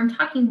situations where I'm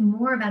talking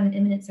more about an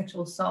imminent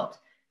sexual assault.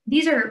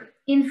 These are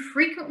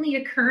infrequently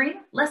occurring,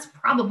 less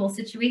probable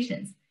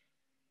situations.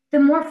 The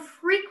more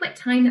frequent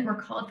time that we're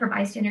called for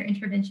bystander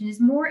intervention is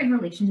more in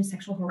relation to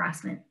sexual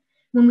harassment.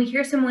 When we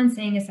hear someone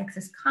saying a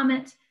sexist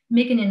comment,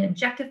 making an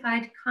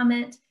objectified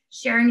comment,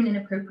 sharing an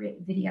inappropriate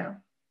video.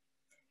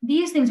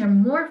 These things are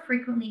more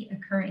frequently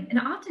occurring, and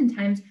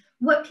oftentimes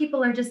what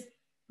people are just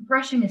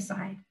brushing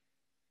aside.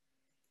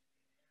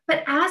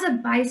 But as a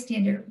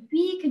bystander,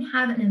 we can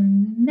have an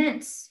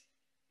immense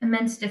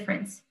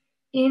difference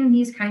in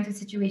these kinds of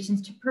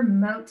situations to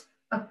promote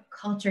a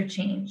culture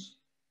change.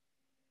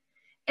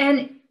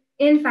 And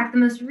in fact, the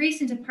most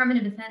recent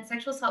Department of Defense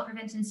Sexual Assault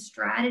Prevention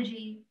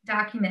Strategy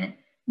document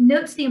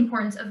notes the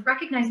importance of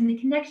recognizing the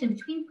connection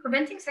between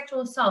preventing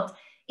sexual assault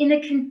in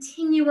a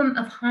continuum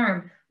of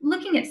harm,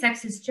 looking at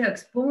sexist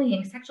jokes,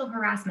 bullying, sexual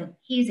harassment,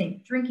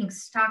 hazing, drinking,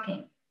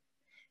 stalking.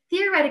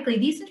 Theoretically,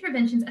 these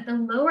interventions at the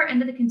lower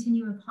end of the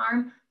continuum of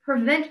harm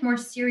prevent more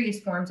serious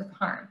forms of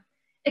harm,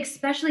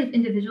 especially if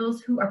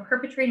individuals who are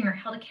perpetrating are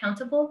held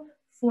accountable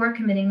for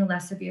committing the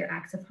less severe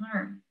acts of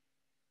harm.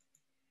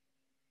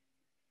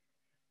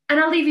 And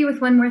I'll leave you with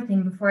one more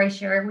thing before I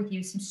share with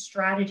you some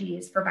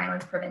strategies for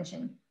violence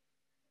prevention.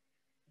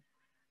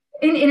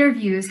 In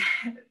interviews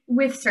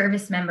with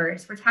service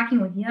members, we're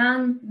talking with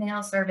young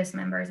male service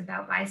members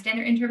about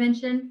bystander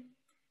intervention.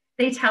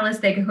 They tell us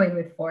they go in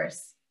with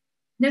force.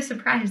 No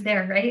surprise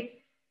there, right?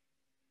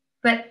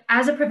 But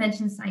as a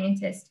prevention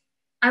scientist,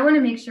 I want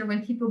to make sure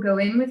when people go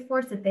in with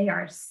force that they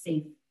are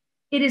safe.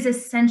 It is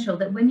essential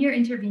that when you're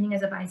intervening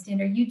as a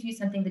bystander, you do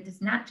something that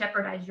does not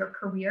jeopardize your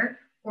career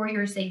or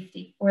your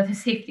safety or the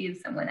safety of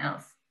someone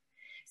else.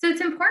 So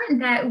it's important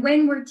that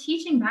when we're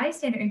teaching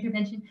bystander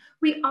intervention,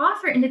 we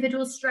offer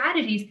individuals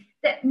strategies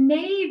that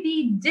may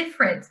be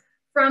different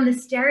from the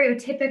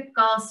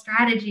stereotypical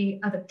strategy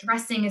of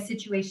addressing a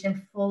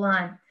situation full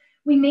on.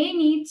 We may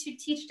need to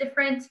teach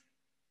different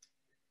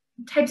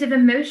types of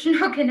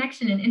emotional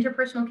connection and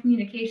interpersonal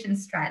communication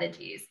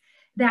strategies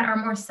that are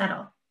more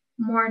subtle,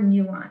 more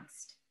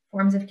nuanced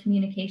forms of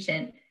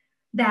communication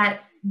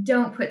that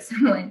don't put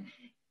someone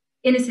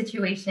in a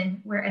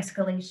situation where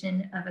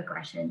escalation of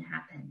aggression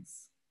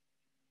happens.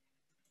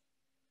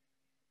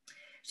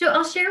 So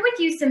I'll share with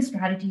you some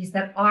strategies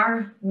that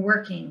are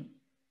working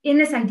in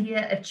this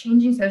idea of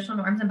changing social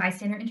norms and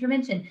bystander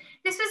intervention.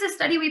 This was a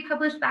study we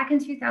published back in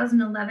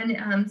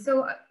 2011,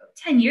 so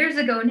 10 years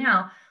ago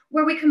now,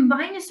 where we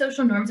combined a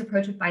social norms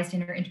approach with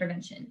bystander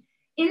intervention.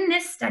 In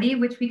this study,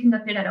 which we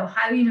conducted at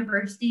Ohio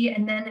University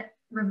and then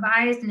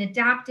revised and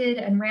adapted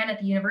and ran at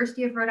the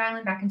University of Rhode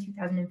Island back in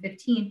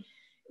 2015,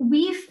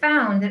 we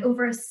found that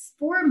over a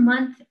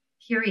 4-month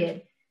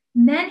period,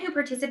 men who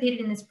participated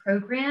in this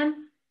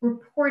program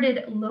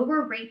reported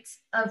lower rates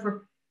of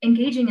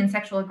engaging in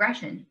sexual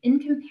aggression in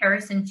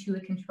comparison to a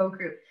control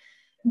group.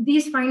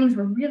 These findings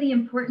were really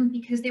important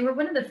because they were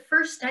one of the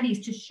first studies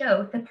to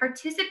show that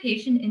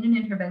participation in an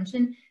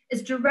intervention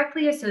is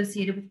directly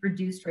associated with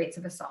reduced rates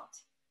of assault.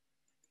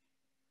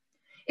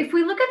 If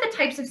we look at the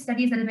types of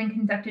studies that have been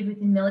conducted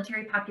within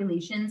military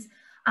populations,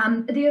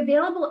 the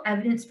available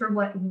evidence for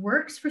what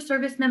works for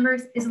service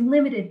members is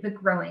limited but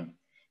growing.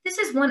 This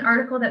is one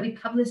article that we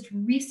published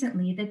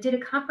recently that did a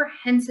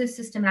comprehensive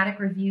systematic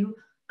review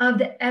of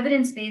the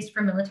evidence base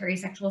for military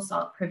sexual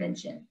assault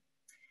prevention.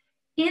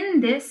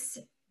 In this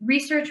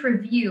research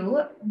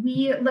review,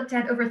 we looked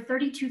at over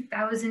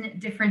 32,000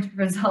 different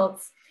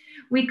results.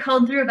 We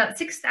culled through about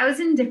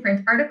 6,000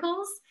 different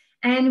articles,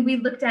 and we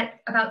looked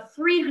at about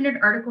 300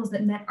 articles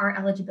that met our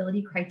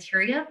eligibility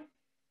criteria.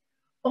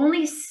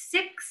 Only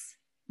 6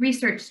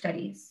 research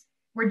studies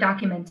were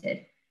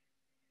documented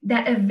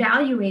that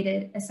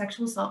evaluated a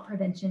sexual assault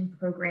prevention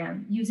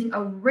program using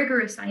a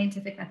rigorous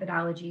scientific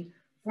methodology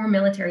for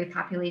military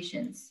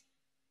populations.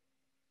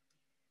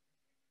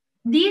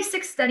 These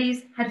 6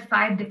 studies had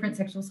 5 different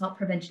sexual assault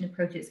prevention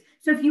approaches.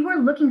 So if you are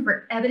looking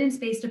for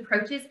evidence-based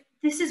approaches,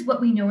 this is what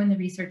we know in the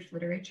research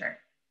literature.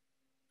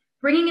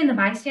 Bringing in the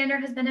bystander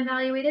has been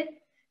evaluated.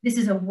 This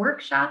is a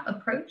workshop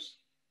approach.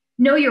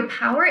 Know Your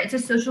Power, it's a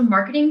social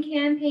marketing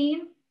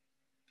campaign.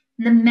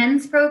 The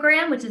men's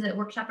program, which is a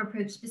workshop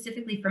approach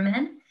specifically for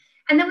men.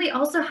 And then we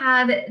also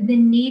have the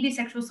Navy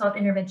Sexual Assault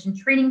Intervention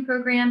Training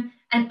Program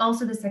and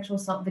also the Sexual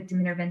Assault Victim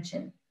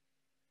Intervention.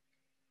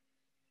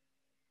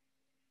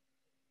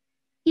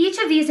 Each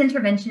of these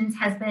interventions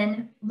has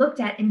been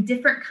looked at in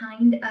different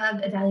kind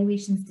of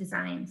evaluations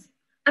designs.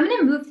 I'm going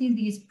to move through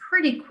these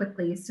pretty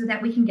quickly so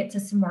that we can get to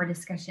some more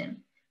discussion.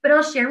 But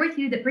I'll share with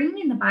you that bringing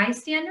in the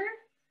bystander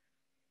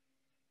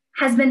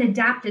has been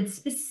adapted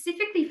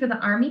specifically for the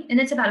Army, and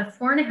it's about a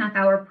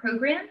 4.5-hour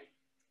program.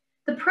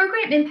 The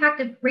program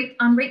impact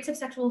on rates of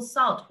sexual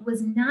assault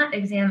was not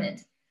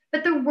examined,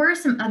 but there were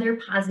some other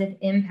positive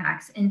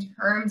impacts in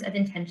terms of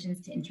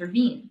intentions to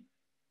intervene.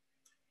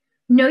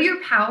 Know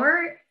Your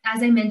Power,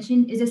 as I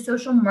mentioned, is a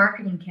social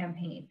marketing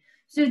campaign.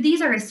 So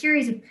these are a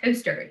series of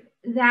posters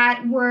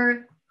that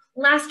were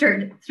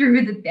plastered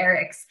through the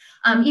barracks,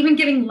 even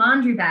giving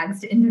laundry bags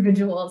to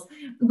individuals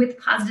with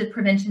positive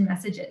prevention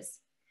messages.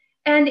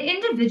 And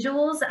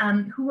individuals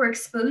who were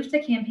exposed to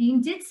the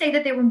campaign did say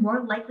that they were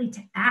more likely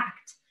to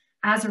act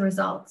as a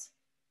result.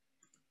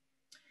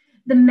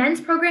 The men's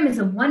program is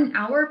a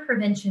 1-hour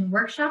prevention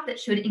workshop that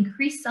showed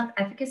increased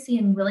self-efficacy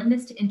and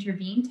willingness to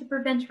intervene to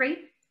prevent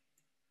rape.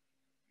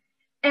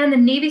 And the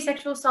Navy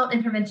Sexual Assault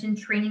Intervention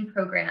Training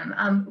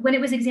Program, when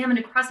it was examined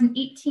across an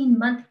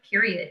 18-month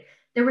period,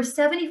 there were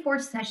 74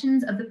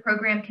 sessions of the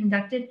program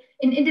conducted,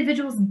 and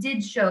individuals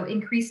did show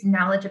increased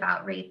knowledge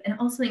about rape and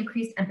also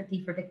increased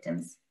empathy for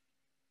victims.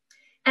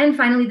 And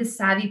finally, the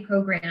SAVI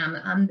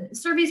program.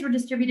 Surveys were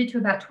distributed to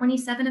about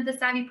 27 of the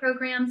SAVI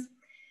programs,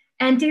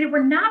 and data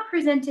were not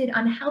presented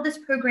on how this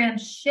program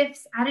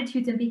shifts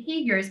attitudes and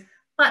behaviors,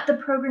 but the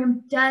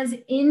program does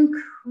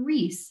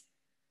increase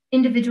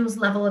individuals'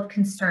 level of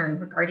concern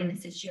regarding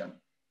this issue.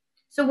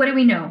 So what do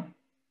we know?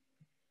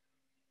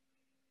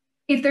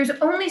 If there's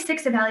only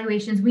 6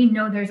 evaluations, we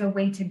know there's a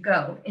way to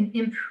go in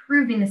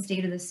improving the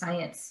state of the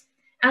science.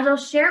 As I'll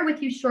share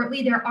with you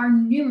shortly, there are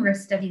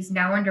numerous studies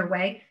now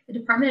underway. The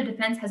Department of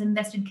Defense has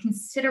invested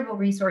considerable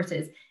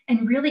resources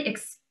in really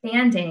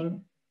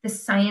expanding the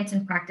science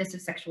and practice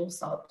of sexual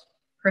assault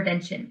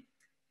prevention.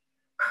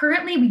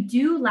 Currently, we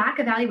do lack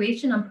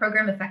evaluation on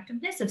program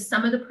effectiveness of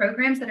some of the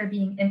programs that are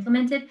being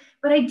implemented,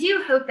 but I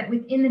do hope that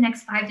within the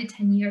next 5 to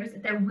 10 years,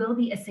 that there will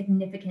be a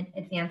significant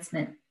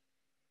advancement.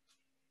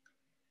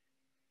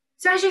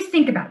 So as you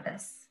think about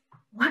this,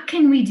 what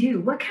can we do?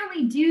 What can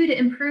we do to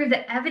improve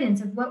the evidence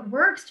of what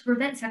works to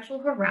prevent sexual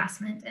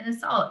harassment and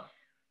assault?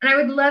 And I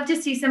would love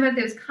to see some of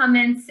those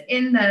comments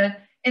in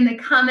the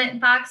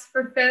comment box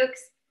for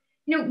folks.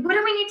 You know, what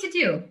do we need to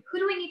do? Who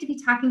do we need to be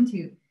talking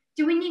to?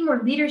 Do we need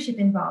more leadership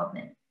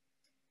involvement?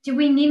 Do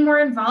we need more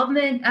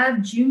involvement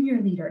of junior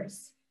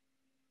leaders?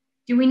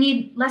 Do we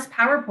need less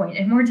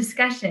PowerPoint and more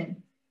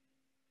discussion?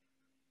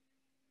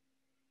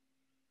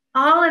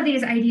 All of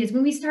these ideas,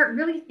 when we start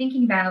really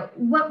thinking about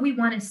what we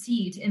want to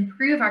see to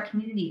improve our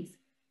communities,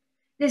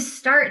 this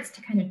starts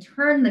to kind of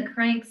turn the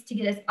cranks to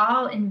get us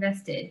all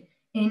invested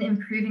in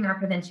improving our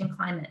prevention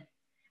climate.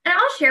 And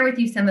I'll share with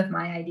you some of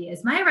my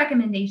ideas. My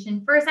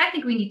recommendation, first, I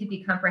think we need to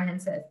be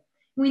comprehensive.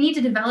 We need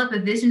to develop a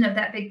vision of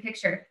that big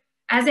picture.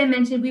 As I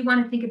mentioned, we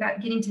want to think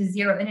about getting to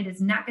zero, and it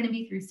is not going to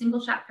be through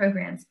single shot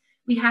programs.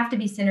 We have to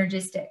be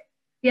synergistic.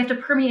 We have to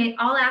permeate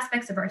all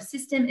aspects of our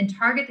system and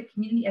target the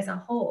community as a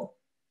whole.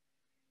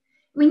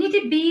 We need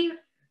to be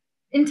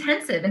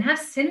intensive and have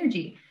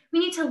synergy. We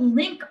need to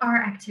link our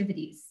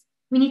activities.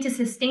 We need to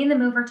sustain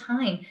them over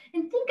time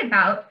and think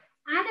about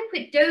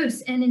adequate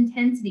dose and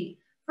intensity.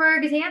 For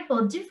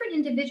example, different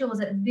individuals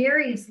at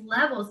various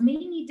levels may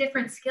need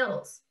different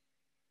skills.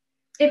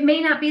 It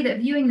may not be that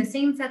viewing the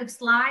same set of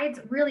slides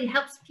really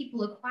helps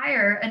people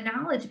acquire a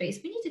knowledge base.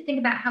 We need to think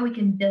about how we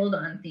can build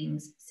on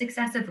things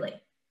successively.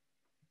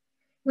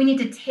 We need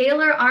to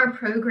tailor our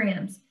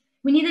programs.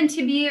 We need them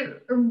to be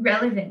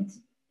relevant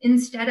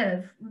instead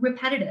of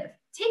repetitive.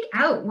 Take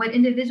out what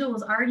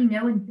individuals already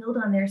know and build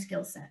on their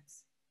skill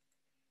sets.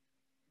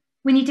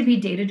 We need to be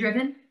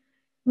data-driven.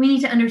 We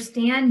need to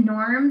understand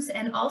norms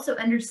and also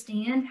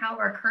understand how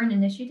our current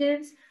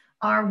initiatives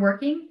are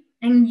working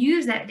and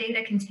use that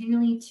data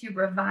continually to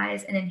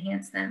revise and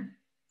enhance them.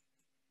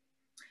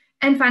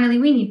 And finally,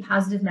 we need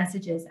positive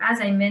messages.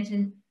 As I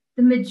mentioned,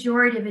 the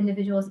majority of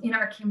individuals in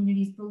our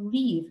communities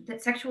believe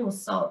that sexual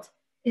assault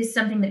is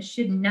something that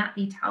should not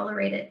be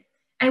tolerated.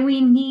 And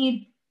we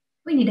need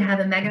to have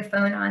a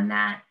megaphone on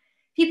that.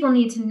 People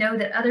need to know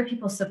that other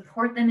people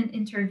support them in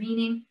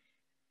intervening.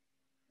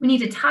 We need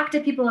to talk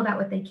to people about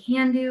what they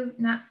can do,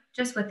 not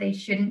just what they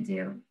shouldn't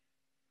do.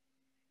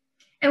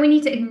 And we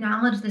need to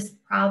acknowledge this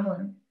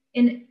problem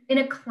in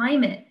a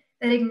climate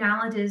that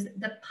acknowledges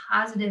the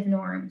positive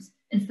norms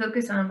and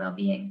focus on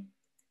well-being.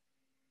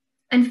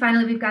 And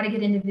finally, we've got to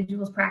get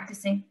individuals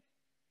practicing.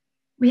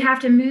 We have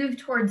to move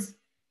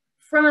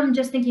from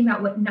just thinking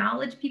about what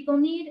knowledge people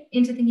need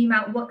into thinking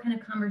about what kind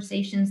of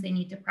conversations they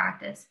need to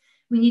practice.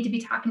 We need to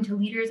be talking to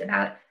leaders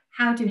about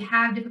how to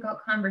have difficult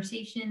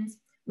conversations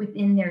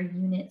within their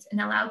units and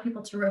allow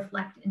people to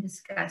reflect and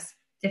discuss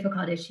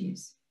difficult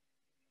issues.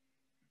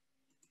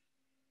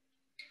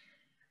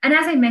 And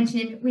as I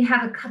mentioned, we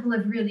have a couple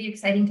of really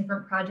exciting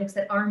different projects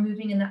that are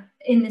moving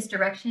in this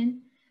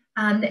direction.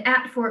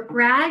 At Fort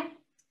Bragg,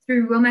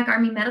 through Womack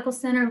Army Medical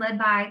Center, led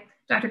by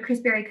Dr. Chris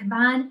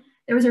Berry-Caban,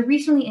 there was a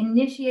recently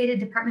initiated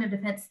Department of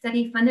Defense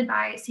study funded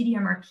by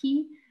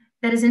CDMRP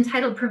that is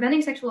entitled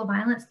Preventing Sexual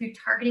Violence Through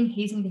Targeting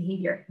Hazing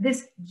Behavior.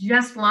 This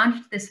just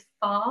launched this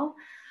fall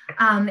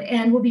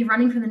and will be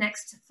running for the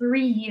next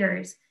 3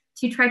 years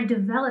to try to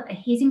develop a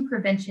hazing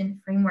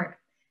prevention framework.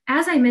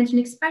 As I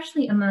mentioned,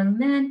 especially among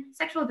men,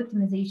 sexual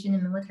victimization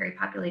in military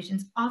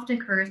populations often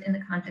occurs in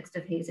the context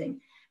of hazing.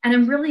 And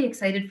I'm really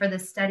excited for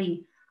this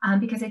study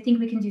because I think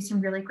we can do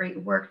some really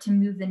great work to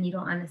move the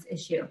needle on this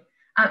issue.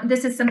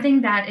 This is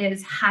something that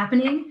is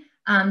happening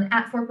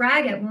at Fort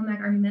Bragg at Womack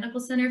Army Medical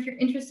Center. If you're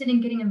interested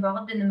in getting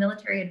involved in the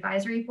Military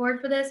Advisory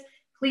Board for this,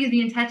 please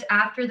be in touch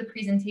after the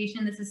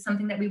presentation. This is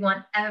something that we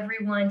want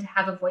everyone to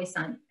have a voice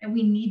on, and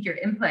we need your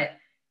input.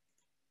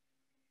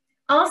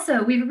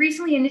 Also, we've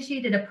recently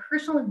initiated a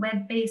personal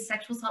web-based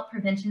sexual assault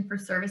prevention for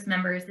service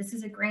members. This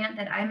is a grant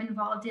that I'm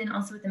involved in,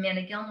 also with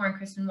Amanda Gilmore and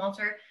Kristen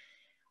Walter.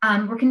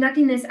 We're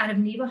conducting this out of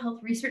Naval Health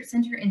Research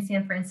Center in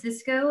San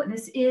Francisco.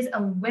 This is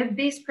a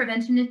web-based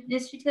prevention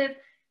initiative,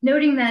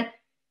 noting that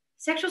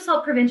sexual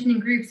assault prevention in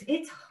groups,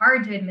 it's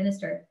hard to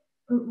administer.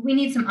 We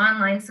need some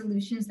online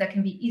solutions that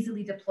can be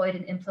easily deployed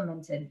and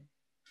implemented.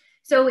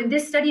 So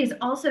this study is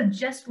also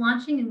just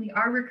launching, and we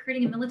are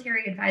recruiting a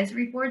military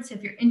advisory board. So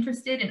if you're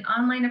interested in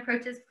online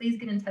approaches, please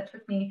get in touch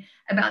with me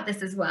about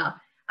this as well.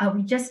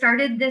 We just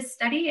started this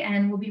study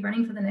and we'll be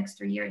running for the next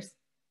 3 years.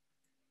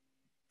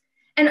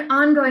 And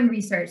ongoing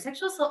research,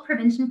 sexual assault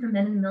prevention for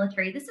men in the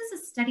military. This is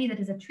a study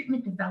that is a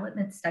treatment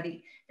development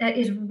study that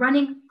is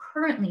running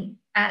currently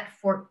at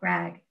Fort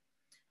Bragg.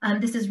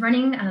 This is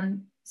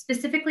running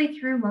specifically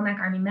through Womack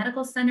Army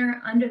Medical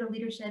Center under the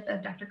leadership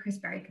of Dr. Chris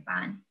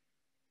Berry-Caban.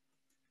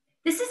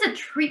 This is a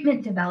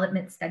treatment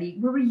development study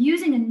where we're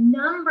using a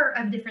number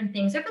of different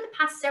things. Over the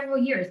past several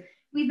years,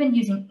 we've been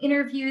using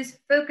interviews,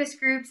 focus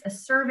groups, a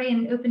survey,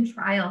 and an open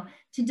trial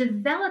to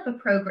develop a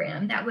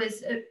program that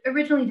was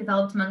originally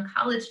developed among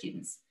college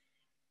students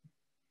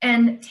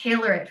and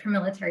tailor it for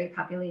military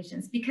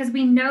populations, because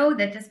we know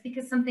that just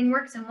because something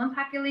works in one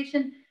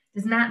population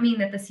does not mean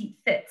that the seat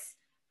fits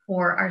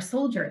for our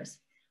soldiers.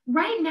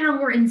 Right now,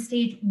 we're in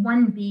stage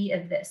 1B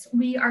of this.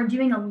 We are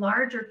doing a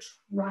larger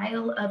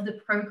trial of the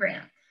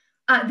program.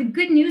 The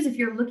good news, if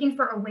you're looking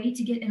for a way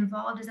to get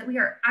involved, is that we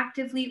are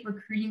actively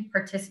recruiting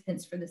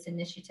participants for this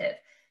initiative.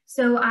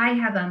 So I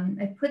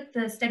put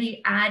the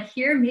study ad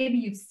here. Maybe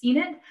you've seen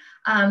it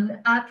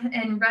up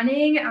and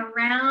running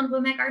around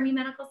Womack Army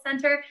Medical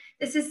Center.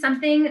 This is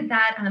something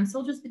that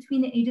soldiers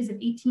between the ages of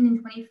 18 and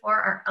 24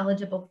 are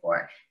eligible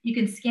for. You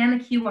can scan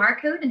the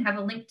QR code and have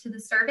a link to the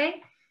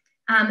survey,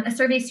 a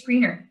survey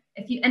screener.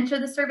 If you enter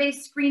the survey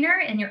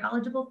screener and you're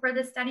eligible for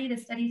the study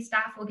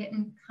staff will get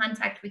in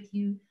contact with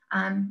you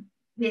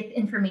with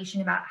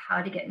information about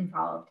how to get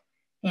involved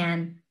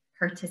and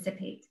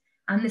participate.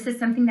 This is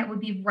something that will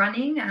be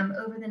running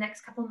over the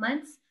next couple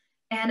months,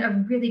 and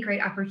a really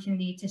great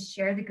opportunity to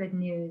share the good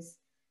news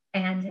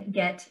and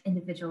get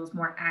individuals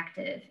more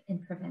active in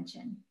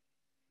prevention.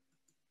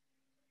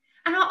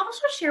 And I'll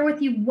also share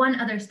with you one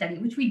other study,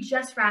 which we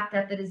just wrapped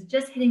up, that is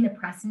just hitting the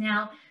press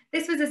now.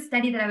 This was a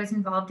study that I was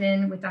involved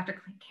in with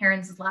Dr.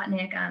 Karen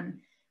Zlotnick.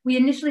 We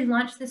initially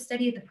launched this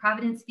study at the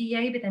Providence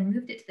VA, but then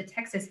moved it to the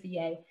Texas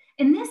VA.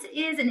 And this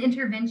is an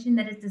intervention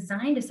that is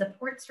designed to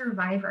support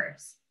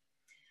survivors.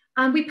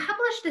 We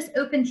published this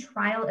open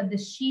trial of the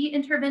SHE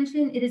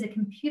intervention. It is a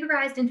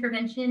computerized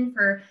intervention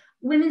for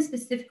women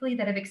specifically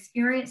that have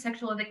experienced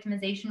sexual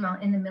victimization while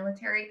in the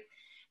military.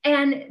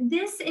 And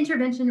this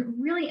intervention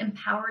really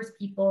empowers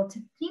people to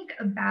think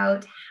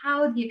about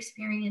how the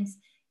experience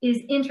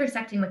is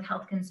intersecting with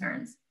health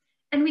concerns.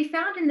 And we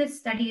found in this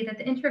study that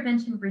the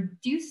intervention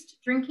reduced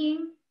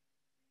drinking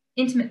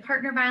intimate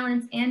partner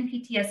violence, and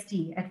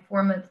PTSD at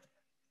 4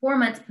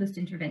 months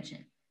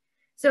post-intervention.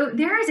 So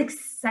there is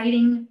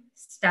exciting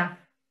stuff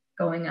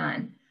going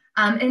on.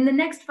 In the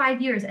next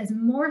 5 years, as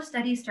more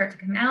studies start to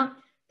come out,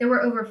 there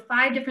were over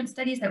 5 different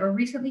studies that were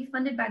recently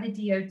funded by the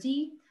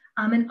DoD,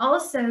 and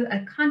also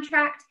a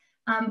contract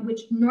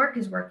which NORC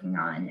is working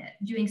on,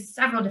 doing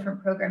several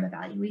different program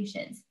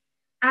evaluations.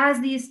 As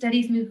these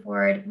studies move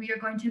forward, we are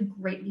going to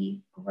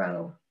greatly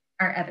grow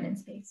our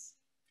evidence base.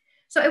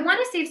 So I want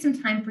to save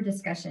some time for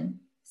discussion,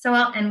 so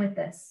I'll end with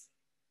this.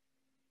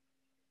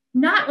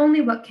 Not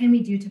only what can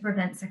we do to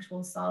prevent sexual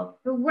assault,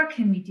 but what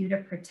can we do to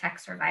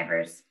protect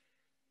survivors?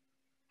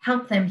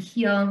 Help them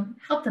heal,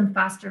 help them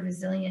foster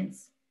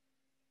resilience.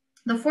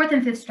 The 4th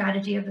and 5th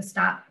strategy of the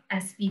STOP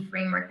SV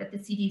framework that the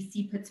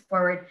CDC puts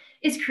forward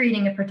is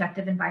creating a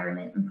protective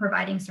environment and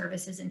providing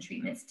services and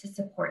treatments to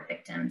support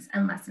victims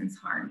and lessen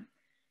harm.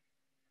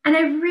 And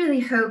I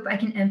really hope I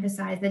can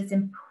emphasize that it's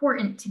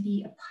important to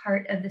be a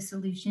part of the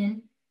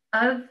solution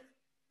of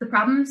the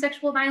problem of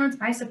sexual violence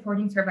by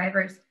supporting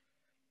survivors,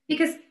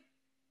 because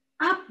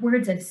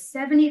upwards of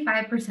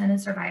 75% of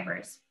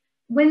survivors,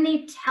 when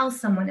they tell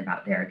someone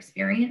about their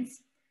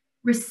experience,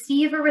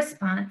 receive a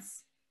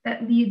response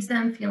that leaves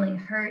them feeling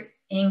hurt,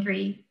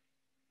 angry,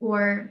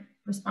 or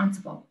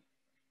responsible.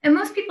 And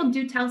most people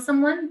do tell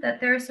someone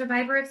that they're a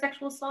survivor of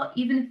sexual assault,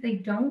 even if they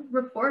don't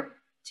report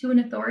to an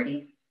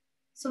authority.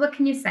 So what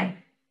can you say?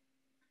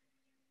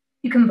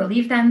 You can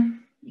believe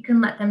them. You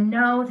can let them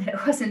know that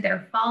it wasn't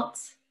their fault.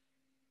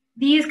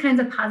 These kinds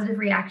of positive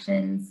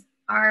reactions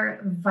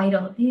are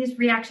vital. These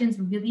reactions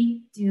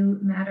really do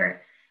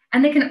matter.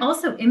 And they can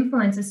also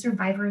influence a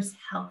survivor's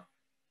health.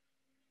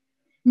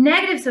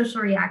 Negative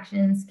social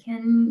reactions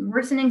can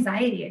worsen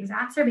anxiety,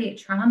 exacerbate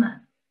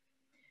trauma.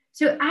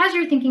 So as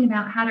you're thinking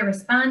about how to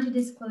respond to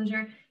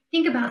disclosure,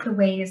 think about the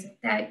ways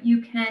that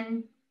you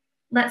can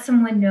let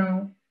someone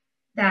know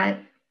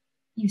that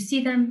you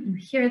see them, you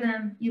hear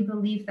them, you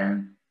believe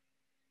them,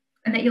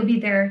 and that you'll be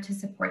there to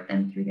support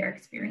them through their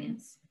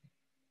experience.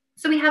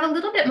 So we have a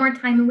little bit more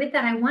time, and with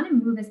that, I want to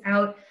move us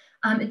out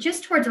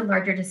just towards a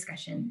larger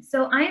discussion.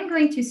 So I am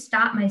going to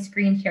stop my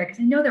screen share because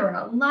I know there were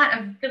a lot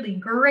of really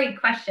great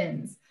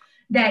questions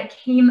that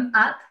came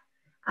up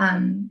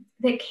in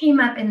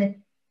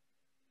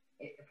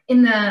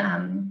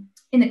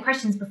the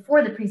questions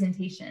before the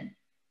presentation.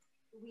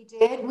 We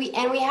did,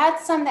 and we had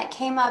some that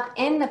came up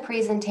in the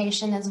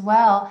presentation as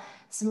well.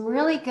 Some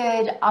really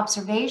good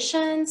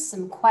observations,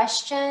 some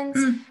questions.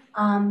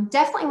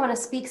 Definitely want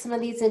to speak some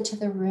of these into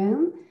the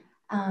room.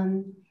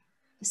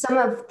 Some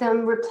of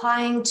them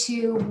replying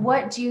to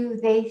what do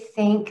they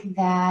think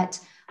that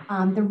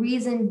the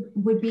reason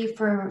would be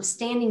for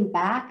standing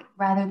back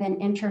rather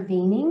than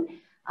intervening.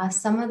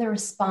 Some of the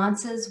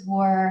responses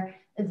were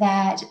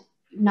that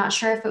not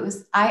sure if it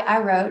was, I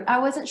wrote, I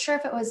wasn't sure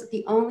if it was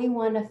the only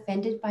one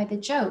offended by the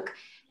joke.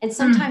 And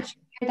sometimes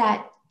you hear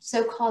that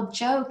so-called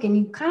joke and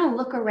you kind of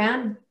look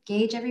around,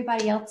 gauge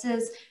everybody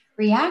else's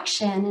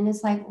reaction. And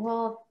it's like,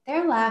 well,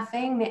 they're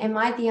laughing. Am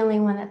I the only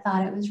one that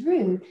thought it was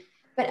rude?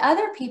 But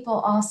other people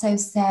also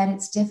said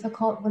it's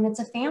difficult when it's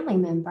a family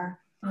member.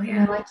 Oh, yeah. You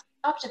know, like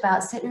you talked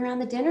about sitting around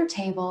the dinner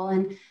table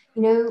and,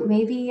 you know,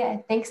 maybe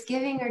at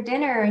Thanksgiving or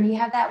dinner and you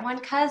have that one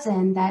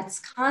cousin that's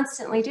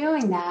constantly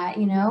doing that,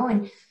 you know,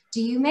 and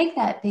do you make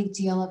that big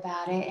deal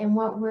about it? And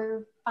what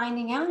we're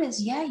finding out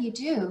is, yeah, you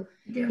do.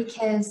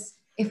 Because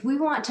if we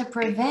want to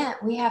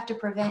prevent, we have to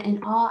prevent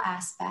in all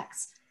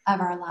aspects of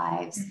our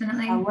lives.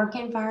 Definitely. Our work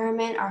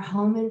environment, our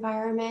home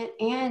environment,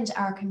 and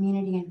our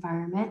community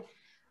environment.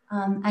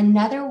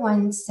 Another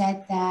one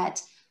said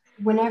that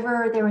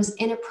whenever there was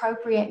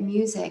inappropriate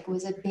music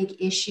was a big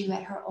issue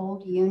at her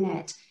old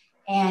unit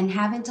and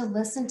having to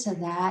listen to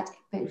that,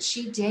 but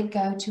she did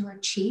go to her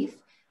chief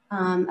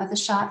of the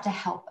shop to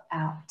help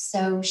out.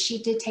 So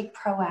she did take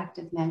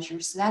proactive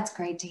measures. So that's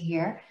great to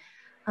hear.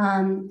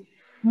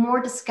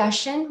 More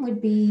discussion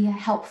would be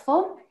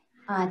helpful.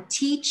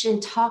 Teach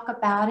and talk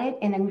about it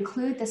and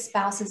include the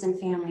spouses and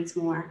families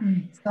more.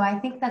 So I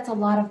think that's a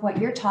lot of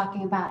what you're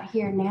talking about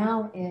here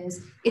now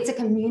is it's a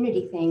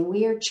community thing.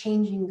 We are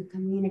changing the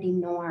community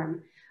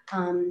norm.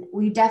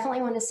 We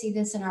definitely want to see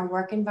this in our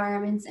work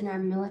environments, in our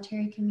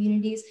military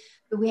communities,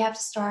 but we have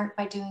to start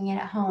by doing it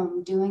at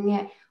home, doing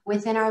it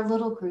within our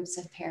little groups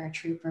of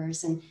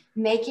paratroopers and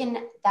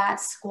making that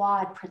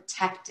squad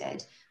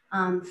protected.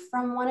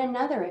 From one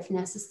another if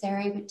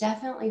necessary, but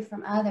definitely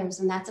from others.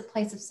 And that's a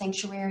place of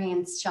sanctuary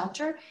and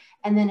shelter,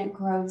 and then it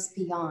grows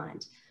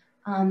beyond.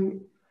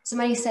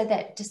 Somebody said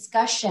that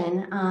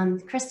discussion,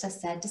 Krista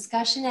said,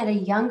 discussion at a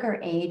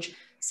younger age,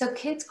 so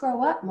kids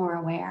grow up more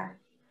aware.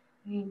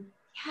 I mean,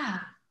 yeah,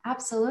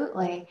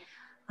 absolutely.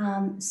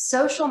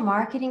 Social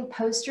marketing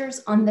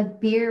posters on the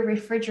beer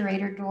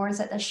refrigerator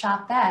doors at the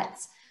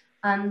shopettes.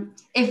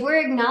 If we're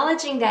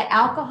acknowledging that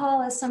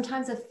alcohol is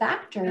sometimes a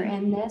factor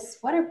in this,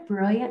 what a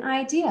brilliant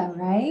idea,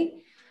 right?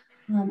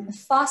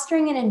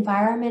 Fostering an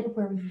environment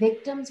where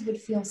victims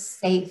would feel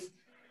safe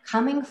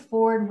coming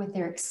forward with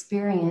their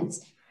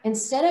experience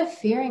instead of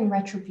fearing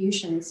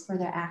retributions for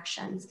their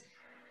actions.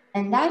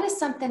 And that is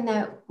something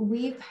that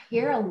we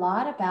hear a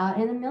lot about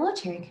in the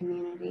military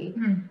community.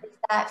 It's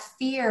that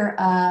fear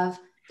of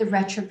the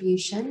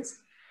retributions,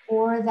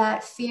 or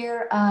that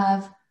fear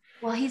of,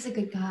 well, he's a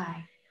good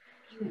guy.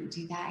 He wouldn't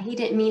do that. He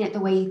didn't mean it the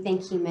way you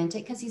think he meant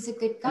it because he's a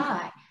good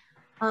guy.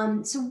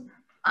 So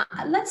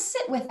let's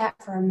sit with that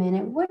for a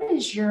minute. What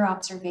is your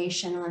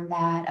observation on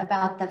that,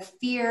 about the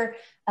fear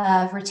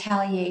of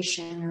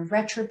retaliation or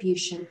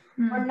retribution,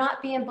 or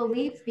not being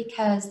believed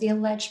because the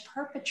alleged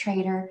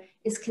perpetrator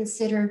is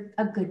considered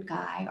a good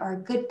guy or a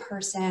good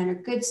person or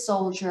good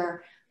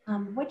soldier?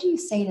 What do you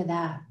say to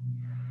that?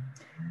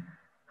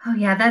 Oh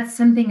yeah, that's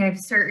something I've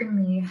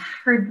certainly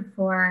heard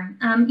before.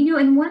 You know,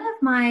 in one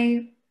of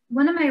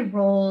my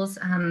roles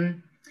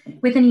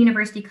within a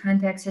university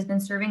context has been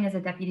serving as a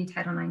deputy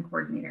Title IX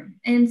coordinator.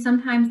 And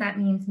sometimes that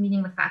means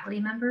meeting with faculty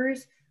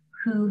members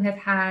who have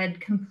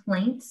had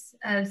complaints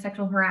of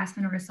sexual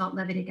harassment or assault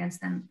levied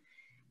against them.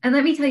 And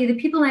let me tell you,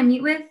 the people I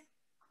meet with,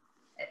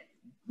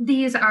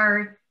 these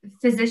are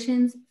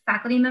physicians,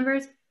 faculty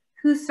members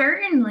who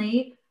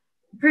certainly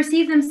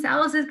perceive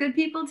themselves as good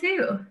people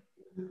too,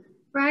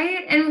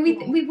 right? And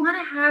we want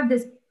to have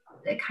this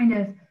kind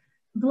of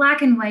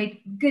black and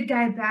white, good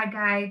guy, bad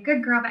guy,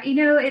 good girl, you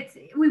know,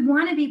 we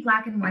want to be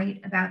black and white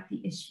about the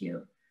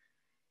issue.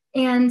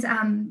 And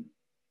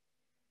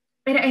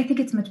I think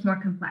it's much more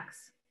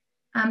complex.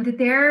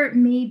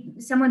 That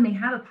someone may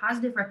have a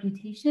positive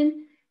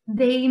reputation.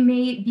 They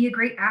may be a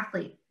great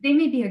athlete. They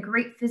may be a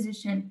great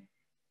physician.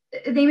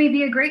 They may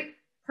be a great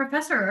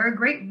professor or a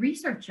great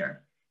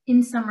researcher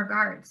in some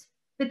regards,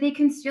 but they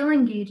can still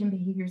engage in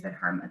behaviors that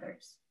harm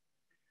others.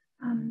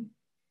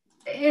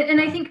 And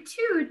I think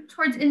too,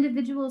 towards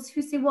individuals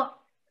who say, well,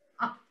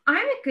 I'm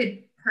a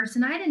good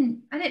person. I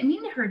didn't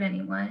mean to hurt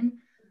anyone.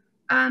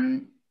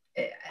 I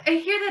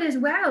hear that as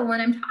well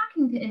when I'm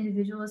talking to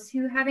individuals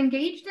who have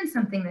engaged in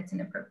something that's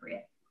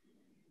inappropriate.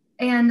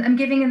 And I'm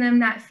giving them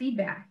that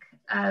feedback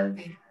of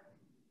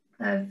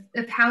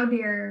how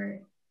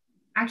their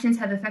actions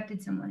have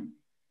affected someone.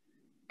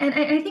 And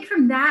I think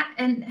from that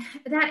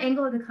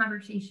angle of the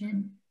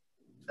conversation,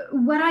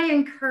 what I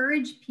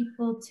encourage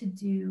people to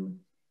do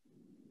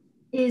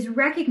is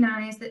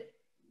recognize that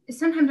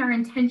sometimes our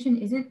intention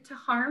isn't to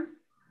harm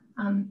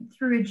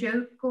through a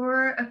joke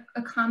or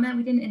a comment.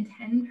 We didn't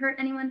intend to hurt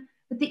anyone,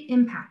 but the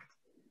impact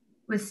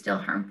was still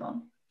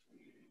harmful.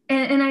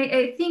 And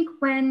I think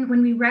when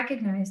we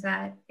recognize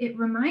that, it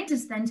reminds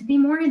us then to be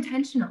more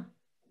intentional.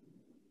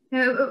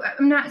 Now,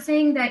 I'm not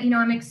saying that,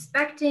 I'm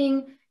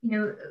expecting,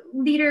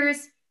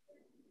 leaders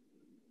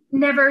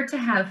never to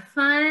have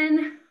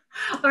fun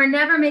or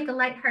never make a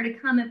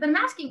lighthearted comment, but I'm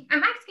asking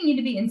you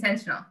to be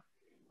intentional.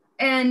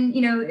 And,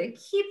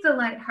 keep the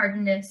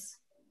lightheartedness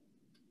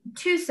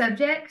to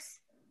subjects,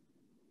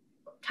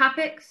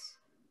 topics,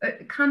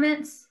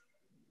 comments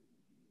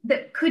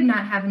that could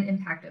not have an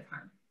impact of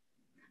harm.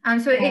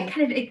 So right.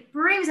 It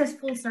brings us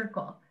full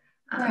circle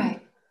right.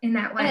 in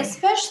that way. And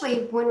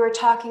especially when we're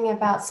talking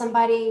about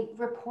somebody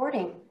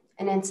reporting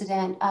an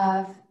incident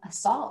of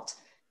assault.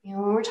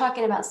 When we're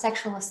talking about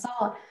sexual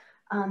assault,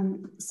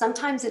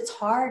 sometimes it's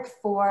hard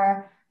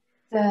for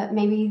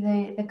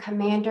the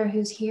commander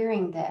who's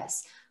hearing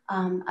this.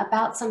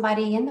 About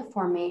somebody in the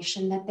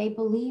formation that they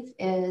believe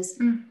is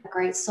a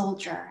great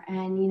soldier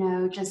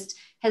and, just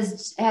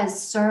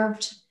has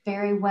served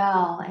very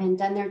well and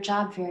done their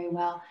job very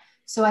well.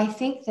 So I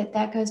think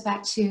that goes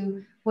back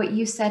to what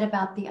you said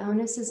about the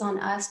onus is on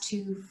us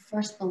to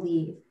first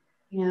believe,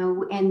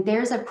 and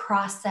there's a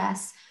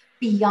process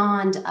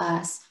beyond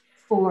us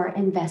for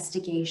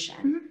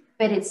investigation,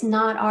 but it's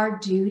not our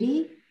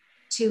duty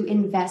to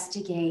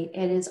investigate.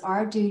 It is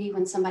our duty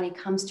when somebody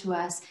comes to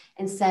us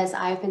and says,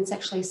 I've been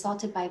sexually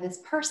assaulted by this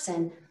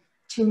person,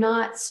 to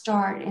not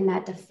start in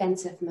that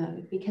defensive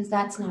mode, because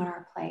that's not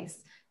our place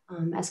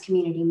as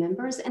community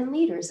members and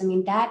leaders.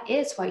 That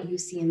is what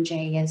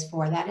UCMJ is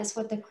for. That is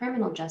what the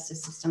criminal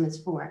justice system is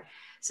for.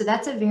 So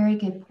that's a very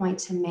good point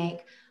to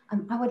make.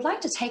 I would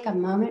like to take a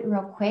moment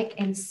real quick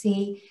and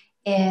see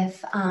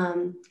if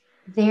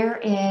there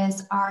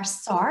is our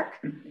SARC,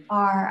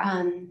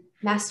 our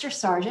Master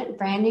Sergeant,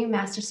 brand new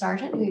Master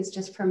Sergeant, who's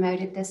just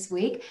promoted this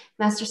week,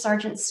 Master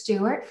Sergeant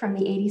Stewart from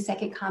the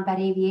 82nd Combat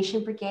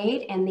Aviation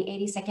Brigade and the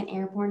 82nd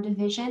Airborne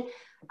Division.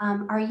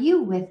 Are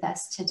you with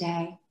us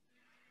today?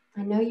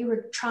 I know you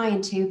were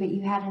trying to, but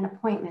you had an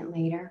appointment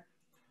later.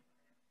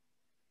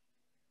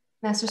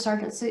 Master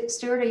Sergeant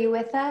Stewart, are you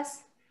with us?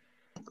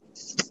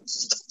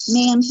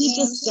 Ma'am, he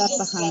just stepped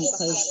behind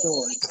closed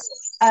doors.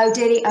 Oh,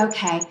 did he?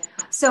 Okay.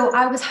 So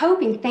I was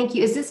hoping, thank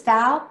you. Is this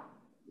Val?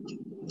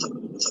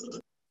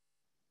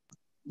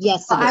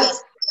 Yes, it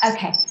is.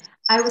 Okay.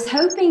 I was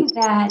hoping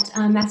that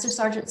Master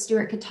Sergeant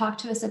Stewart could talk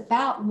to us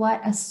about what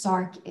a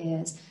SARC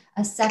is,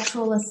 a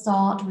sexual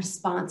assault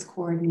response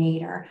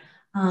coordinator,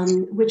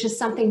 which is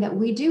something that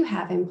we do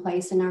have in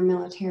place in our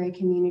military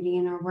community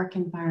and our work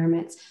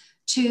environments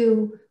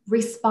to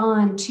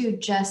respond to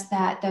just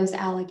those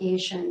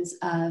allegations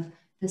of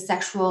the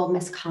sexual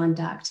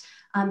misconduct.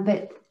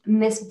 But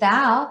Miss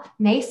Val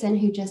Mason,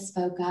 who just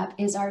spoke up,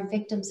 is our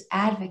victims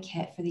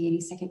advocate for the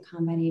 82nd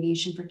Combat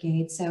Aviation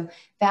Brigade. So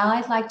Val,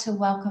 I'd like to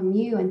welcome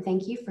you and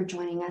thank you for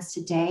joining us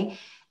today,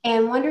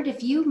 and wondered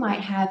if you might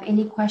have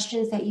any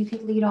questions that you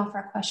could lead off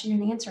our question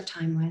and answer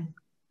time with.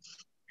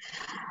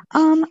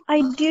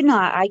 I do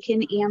not. I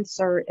can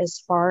answer as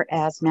far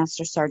as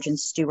Master Sergeant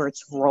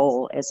Stewart's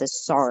role as a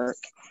SARC.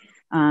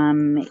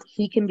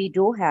 He can be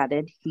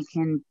dual-hatted. He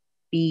can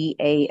be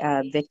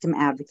a victim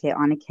advocate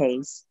on a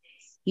case.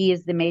 He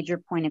is the major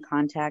point of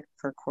contact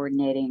for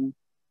coordinating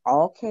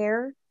all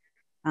care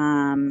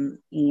and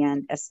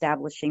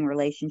establishing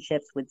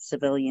relationships with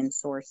civilian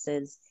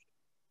sources,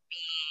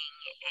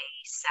 being a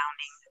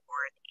sounding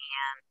board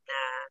and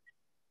the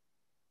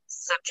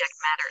subject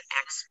matter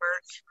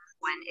expert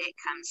when it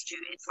comes to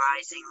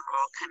advising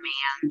all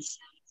commands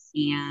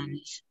and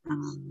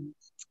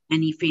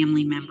any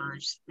family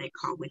members they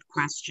call with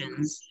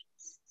questions.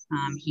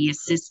 He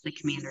assists the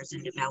commanders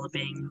in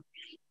developing,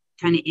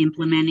 kind of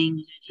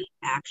implementing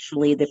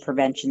actually the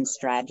prevention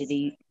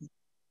strategy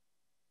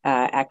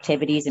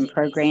activities and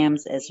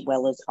programs, as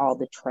well as all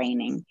the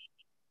training.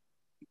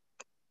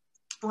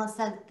 Well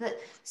said.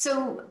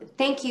 So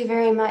thank you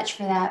very much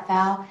for that,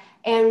 Val.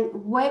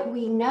 And what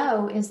we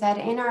know is that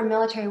in our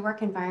military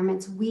work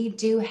environments, we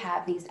do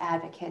have these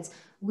advocates.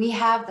 We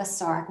have the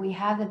SARC, we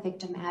have the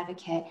victim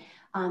advocate,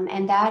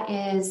 and that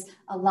is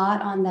a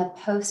lot on the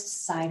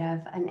post side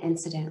of an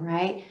incident,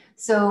 right?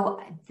 So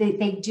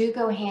they do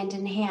go hand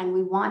in hand.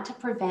 We want to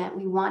prevent,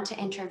 we want to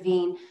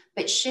intervene,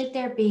 but should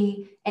there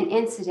be an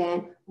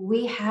incident,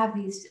 we have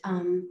these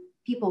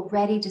people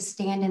ready to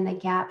stand in the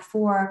gap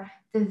for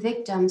the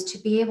victims to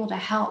be able to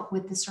help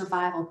with the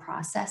survival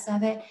process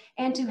of it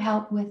and to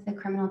help with the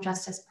criminal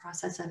justice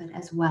process of it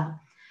as well.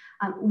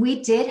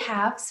 We did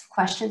have some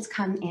questions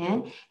come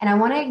in, and I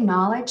want to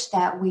acknowledge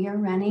that we are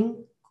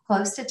running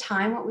close to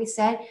time, what we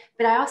said,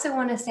 but I also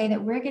want to say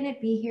that we're going to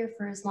be here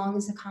for as long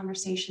as the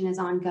conversation is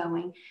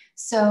ongoing.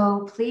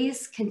 So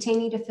please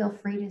continue to feel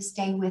free to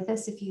stay with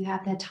us if you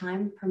have the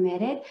time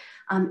permitted.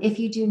 If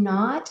you do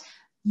not,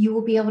 you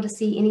will be able to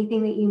see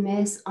anything that you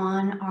miss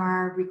on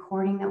our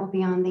recording that will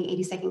be on the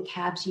 82nd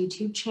CAB's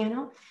YouTube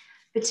channel.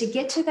 But to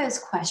get to those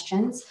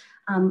questions,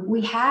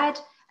 we had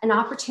an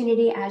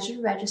opportunity as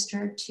you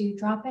registered to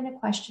drop in a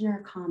question or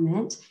a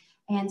comment.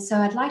 And so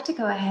I'd like to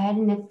go ahead,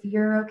 and if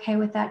you're okay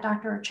with that,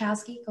 Dr.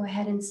 Orchowski, go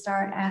ahead and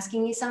start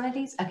asking you some of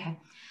these. Okay.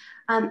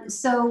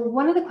 So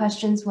one of the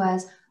questions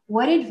was,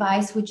 what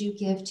advice would you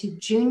give to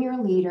junior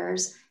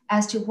leaders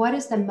as to what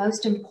is the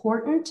most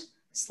important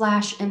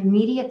 /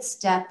 immediate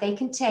step they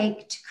can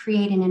take to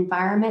create an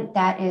environment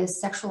that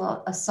is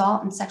sexual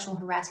assault and sexual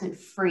harassment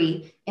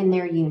free in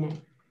their unit?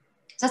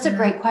 So that's a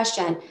great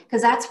question,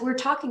 because we're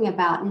talking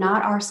about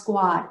not our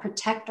squad,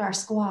 protect our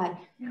squad.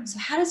 Yeah. So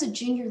how does a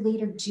junior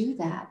leader do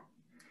that?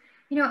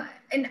 You know,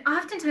 and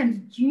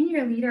oftentimes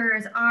junior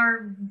leaders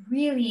are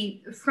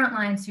really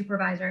frontline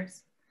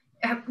supervisors,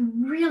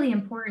 really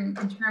important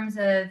in terms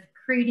of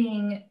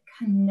creating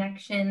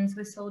connections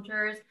with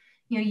soldiers.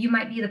 You know, you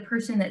might be the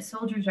person that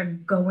soldiers are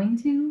going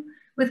to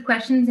with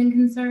questions and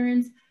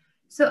concerns.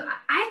 So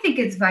I think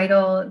it's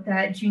vital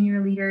that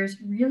junior leaders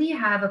really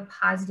have a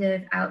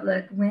positive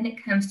outlook when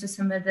it comes to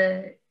some of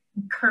the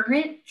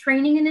current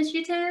training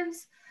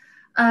initiatives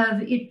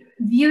of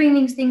viewing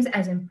these things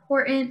as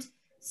important,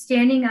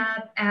 standing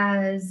up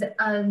as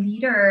a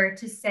leader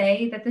to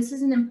say that this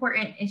is an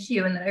important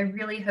issue and that I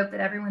really hope that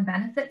everyone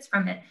benefits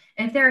from it.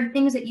 And if there are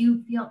things that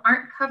you feel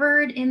aren't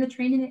covered in the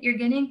training that you're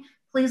getting,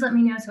 please let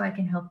me know so I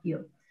can help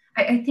you.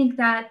 I think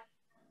that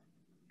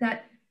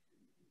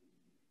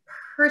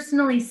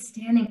personally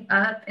standing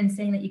up and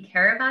saying that you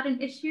care about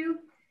an issue,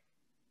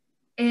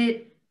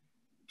 it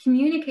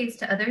communicates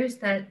to others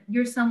that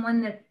you're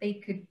someone that they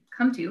could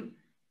come to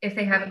if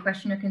they have a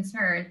question or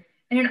concern.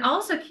 And it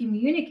also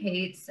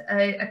communicates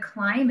a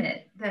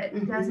climate that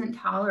doesn't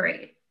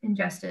tolerate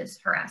injustice,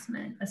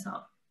 harassment,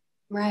 assault.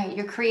 Right.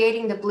 You're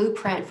creating the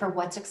blueprint for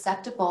what's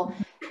acceptable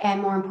and,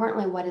 more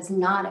importantly, what is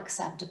not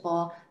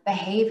acceptable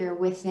behavior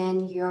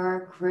within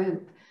your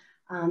group.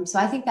 So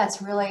I think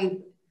that's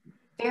really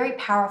very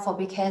powerful,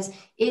 because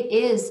it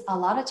is a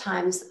lot of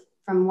times,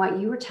 from what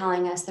you were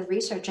telling us, the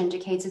research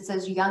indicates it's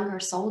those younger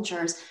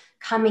soldiers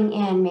coming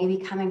in, maybe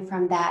coming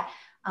from that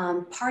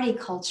party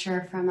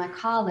culture from a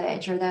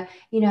college, or the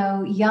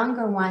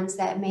younger ones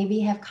that maybe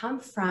have come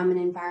from an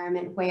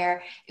environment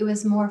where it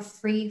was more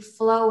free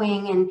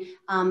flowing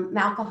and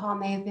alcohol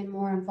may have been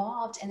more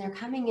involved, and they're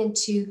coming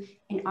into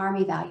an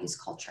Army values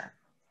culture,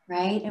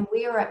 right? And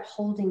we are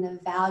upholding the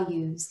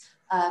values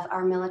of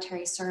our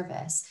military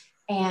service,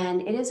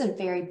 and it is a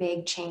very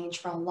big change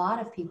for a lot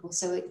of people.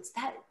 So it's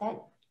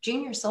that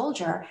junior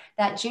soldier,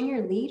 that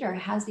junior leader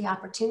has the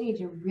opportunity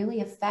to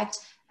really affect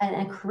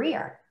a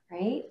career,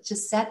 right?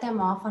 Just set them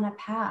off on a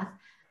path.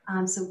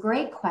 So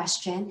great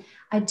question.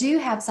 I do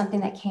have something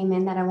that came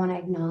in that I want to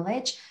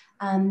acknowledge.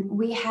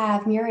 We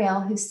have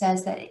Muriel, who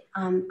says that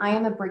I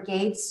am a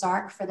brigade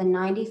SARC for the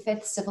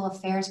 95th Civil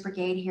Affairs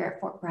Brigade here at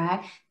Fort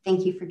Bragg.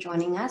 Thank you for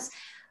joining us.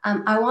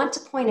 I want to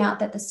point out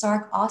that the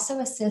SARC also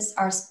assists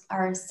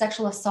our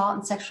sexual assault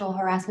and sexual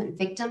harassment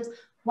victims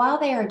while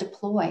they are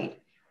deployed.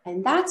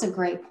 And that's a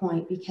great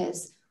point,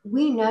 because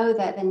we know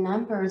that the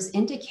numbers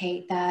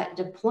indicate that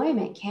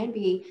deployment can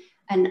be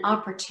an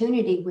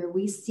opportunity where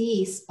we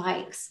see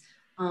spikes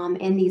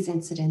in these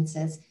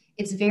incidences.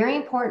 It's very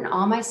important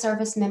all my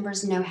service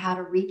members know how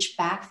to reach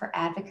back for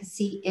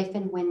advocacy if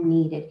and when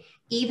needed,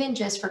 even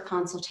just for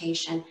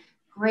consultation.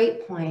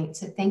 Great point.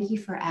 So thank you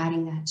for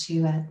adding that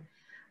to it.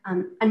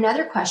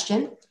 Another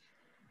question.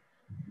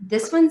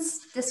 This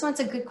one's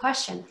a good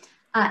question.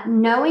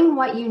 Knowing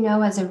what you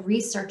know as a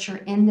researcher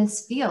in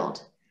this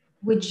field,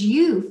 would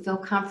you feel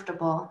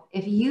comfortable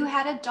if you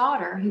had a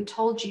daughter who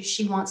told you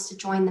she wants to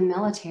join the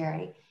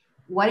military?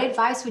 What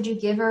advice would you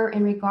give her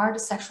in regard to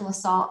sexual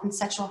assault and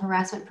sexual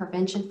harassment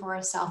prevention for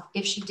herself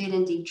if she did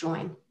indeed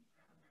join?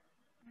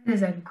 That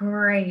is a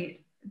great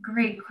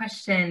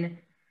question.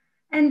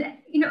 And,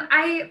 you know,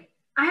 I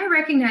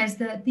recognize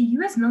that the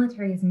US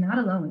military is not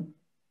alone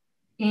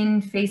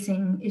in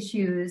facing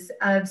issues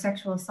of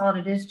sexual assault.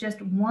 It is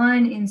just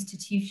one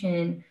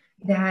institution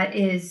that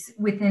is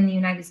within the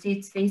United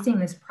States facing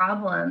this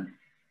problem.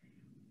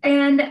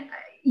 And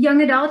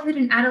young adulthood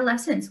and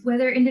adolescence,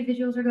 whether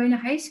individuals are going to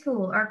high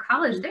school or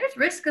college, there's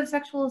risk of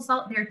sexual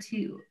assault there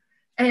too.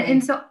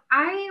 And so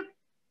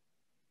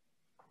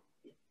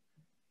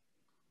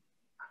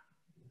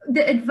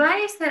the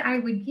advice that I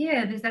would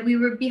give is that we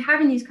would be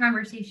having these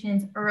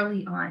conversations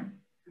early on.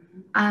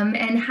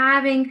 And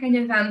having kind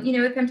of, you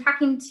know, if I'm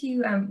talking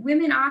to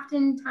women,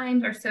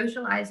 oftentimes are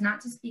socialized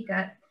not to speak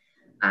up.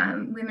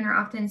 Women are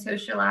often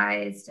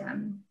socialized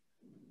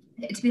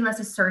to be less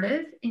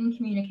assertive in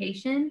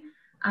communication,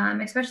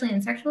 especially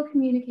in sexual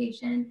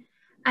communication.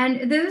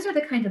 And those are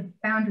the kind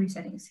of boundary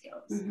setting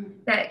skills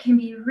that can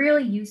be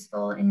really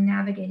useful in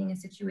navigating a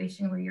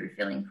situation where you're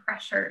feeling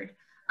pressured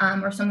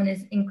or someone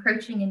is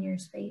encroaching in your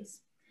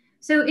space.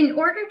 So in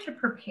order to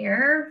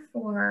prepare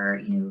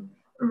for, you know,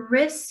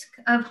 risk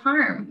of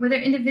harm, whether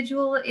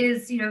individual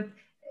is, you know,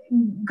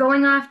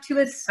 going off to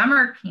a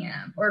summer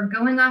camp or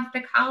going off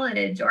to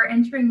college or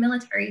entering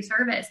military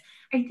service,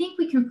 I think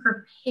we can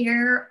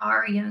prepare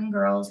our young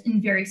girls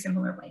in very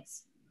similar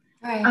ways.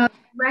 Right.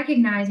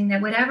 Recognizing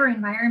that whatever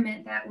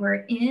environment that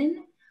we're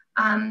in,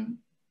 you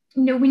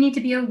know, we need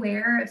to be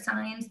aware of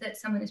signs that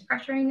someone is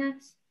pressuring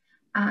us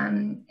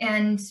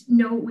and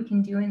know what we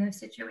can do in those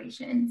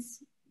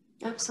situations.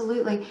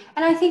 Absolutely.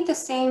 And I think the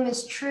same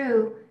is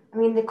true. I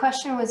mean, the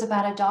question was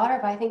about a daughter,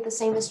 but I think the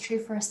same is true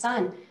for a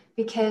son,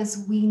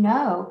 because we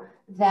know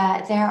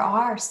that there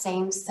are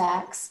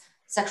same-sex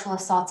sexual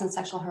assaults and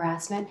sexual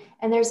harassment.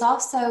 And there's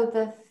also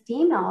the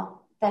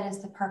female that is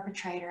the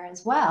perpetrator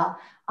as well,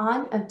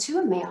 to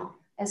a male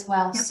as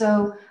well. Yep.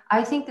 So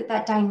I think that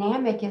that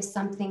dynamic is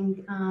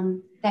something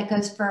that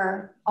goes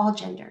for all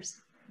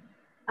genders.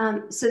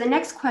 So the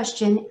next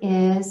question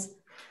is,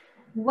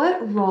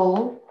 what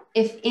role,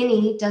 if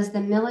any, does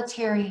the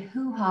military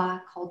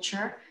hoo-ha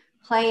culture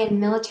play in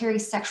military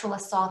sexual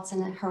assaults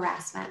and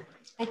harassment?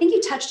 I think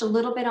you touched a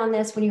little bit on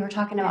this when you were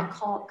talking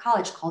about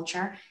college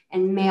culture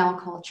and male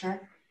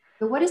culture,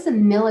 but what is the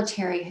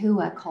military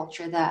hoo-ha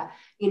culture? That,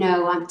 you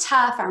know, I'm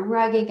tough, I'm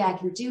rugged, I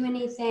can do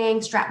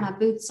anything, strap my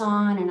boots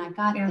on, and I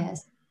got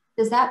this.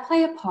 Does that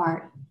play a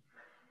part?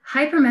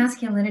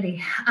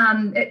 Hypermasculinity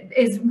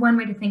is one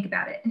way to think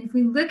about it. And if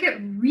we look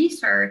at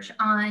research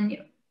on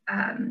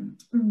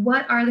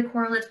what are the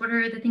correlates, what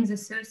are the things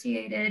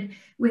associated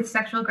with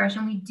sexual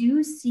aggression, we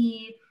do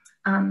see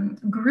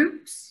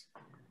groups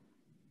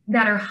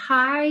that are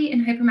high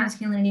in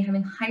hypermasculinity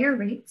having higher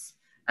rates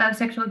of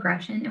sexual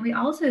aggression. And we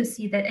also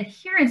see that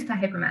adherence to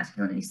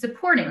hypermasculinity,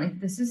 supporting, like,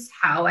 this is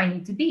how I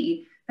need to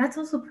be, that's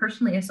also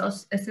personally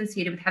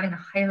associated with having a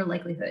higher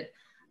likelihood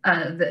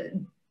of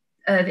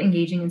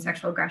engaging in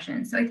sexual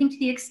aggression. So I think to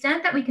the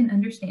extent that we can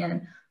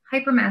understand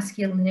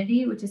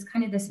hypermasculinity, which is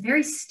kind of this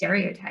very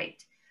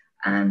stereotyped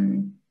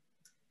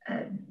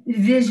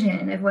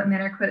vision of what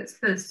men are, quote,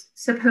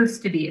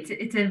 supposed to be.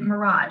 It's a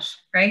mirage,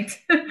 right?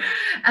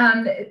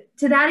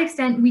 To that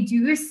extent, we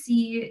do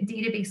see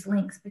database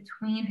links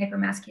between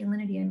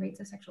hypermasculinity and rates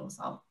of sexual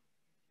assault.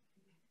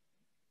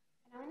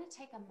 And I want to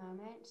take a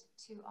moment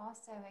to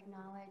also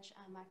acknowledge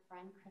my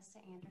friend, Krista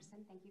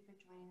Anderson. Thank you for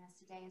joining us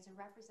today as a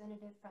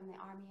representative from the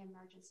Army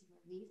Emergency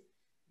Relief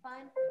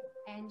Fund.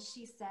 And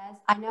she says,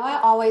 I know I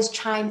always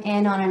chime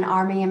in on an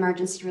Army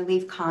Emergency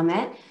Relief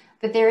comment,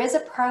 but there is a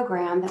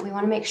program that we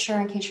want to make sure,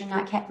 in case you're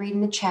not kept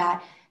reading the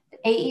chat,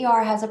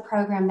 AER has a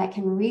program that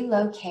can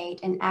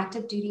relocate an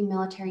active duty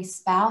military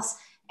spouse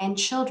and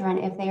children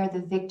if they are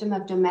the victim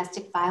of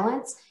domestic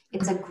violence.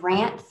 It's a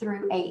grant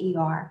through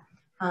AER.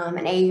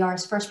 And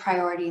AER's first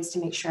priority is to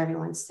make sure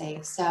everyone's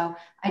safe. So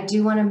I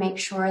do want to make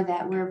sure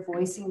that we're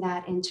voicing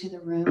that into the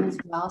room as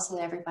well, so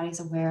that everybody's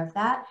aware of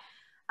that.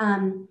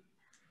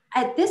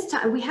 At this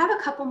time, we have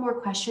a couple more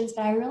questions,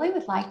 but I really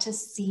would like to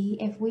see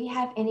if we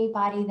have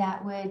anybody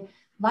that would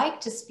like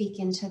to speak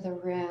into the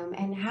room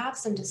and have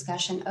some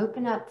discussion,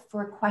 open up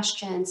for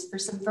questions, for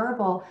some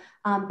verbal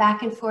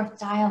back and forth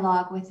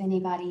dialogue with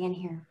anybody in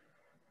here.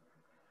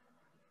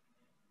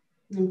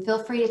 And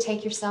feel free to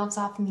take yourselves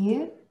off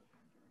mute.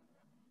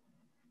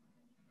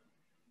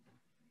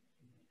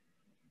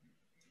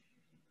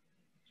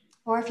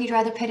 Or if you'd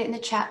rather put it in the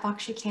chat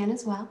box, you can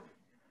as well.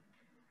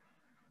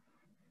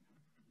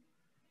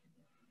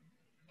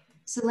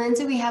 So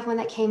Lindsay, we have one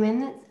that came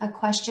in, a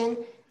question.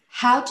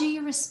 How do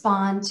you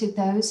respond to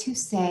those who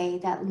say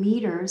that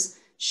leaders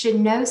should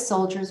know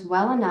soldiers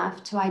well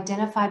enough to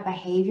identify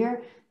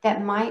behavior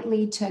that might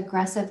lead to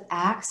aggressive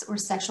acts or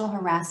sexual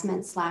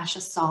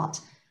harassment/assault?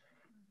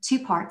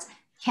 2 parts.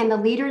 Can the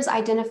leaders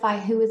identify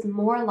who is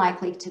more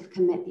likely to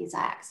commit these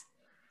acts?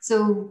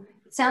 So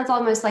it sounds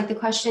almost like the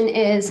question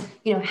is,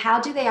 how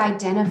do they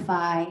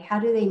identify, how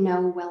do they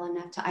know well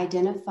enough to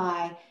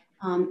identify,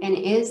 and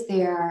is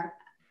there,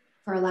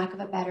 for lack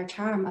of a better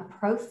term, a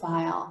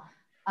profile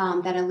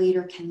that a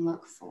leader can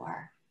look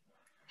for?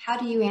 How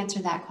do you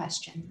answer that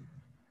question?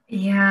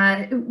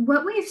 Yeah,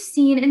 what we've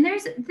seen, and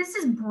this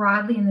is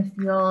broadly in the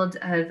field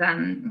of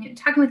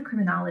talking with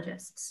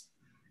criminologists,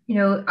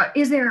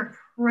 is there a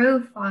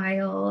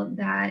profile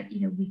that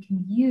we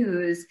can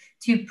use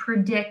to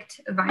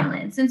predict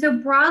violence? And so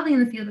broadly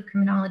in the field of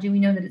criminology, we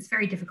know that it's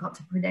very difficult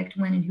to predict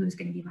when and who is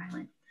going to be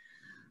violent.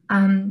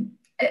 And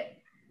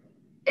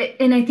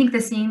I think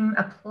the same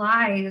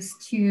applies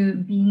to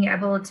being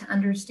able to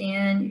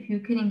understand who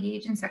can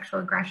engage in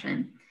sexual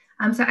aggression.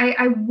 So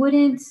I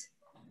wouldn't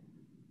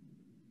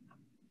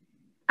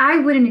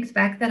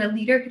expect that a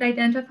leader could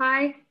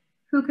identify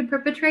who could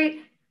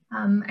perpetrate.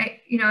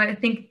 I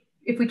think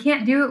if we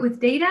can't do it with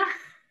data,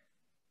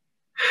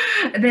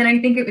 then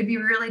I think it would be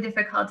really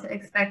difficult to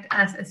expect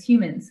us as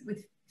humans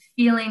with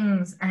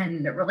feelings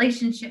and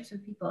relationships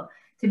with people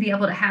to be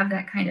able to have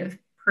that kind of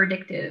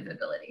predictive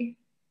ability.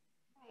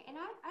 Right. And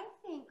I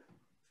think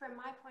from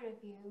my point of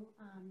view,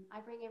 I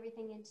bring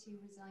everything into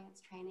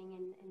resilience training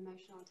and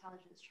emotional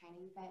intelligence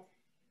training, but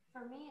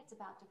for me, it's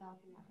about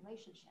developing that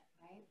relationship,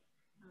 right?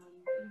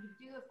 You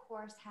do, of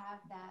course,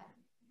 have that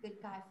good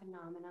guy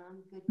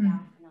phenomenon, good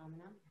gal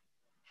phenomenon.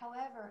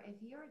 However, if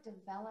you're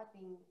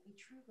developing a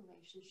true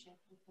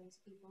relationship with those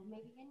people,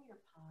 maybe in your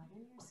pod,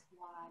 in your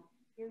squad,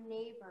 your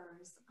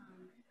neighbors,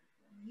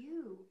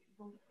 you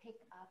will pick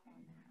up on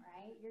that,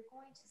 right? You're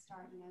going to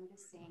start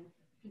noticing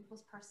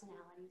people's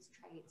personalities,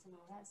 traits, and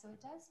all that. So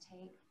it does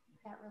take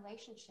that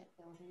relationship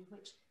building,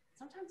 which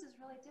sometimes is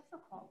really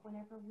difficult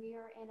whenever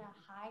we're in a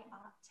high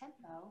op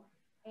tempo.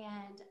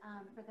 And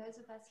for those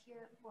of us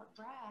here at Fort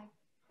Bragg,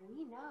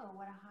 we know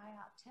what a high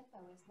op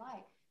tempo is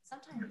like.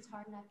 Sometimes it's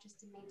hard enough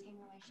just to maintain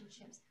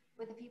relationships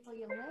with the people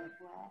you live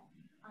with,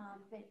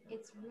 but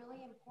it's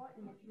really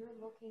important if you're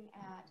looking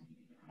at,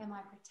 am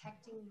I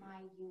protecting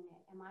my unit?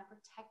 Am I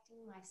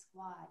protecting my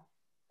squad?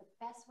 The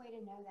best way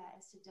to know that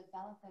is to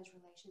develop those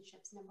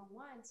relationships, number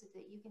one, so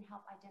that you can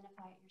help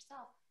identify it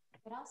yourself,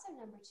 but also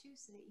number two,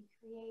 so that you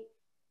create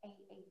a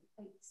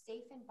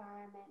safe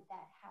environment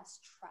that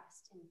has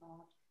trust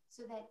involved.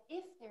 So that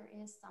if there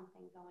is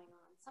something going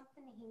on,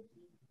 something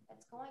hinky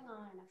that's going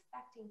on and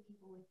affecting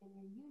people within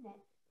your unit,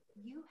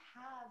 you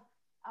have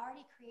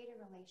already created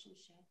a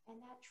relationship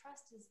and that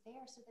trust is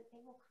there so that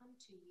they will come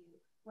to you,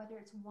 whether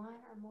it's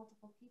one or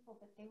multiple people,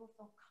 but they will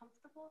feel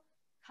comfortable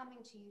coming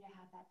to you to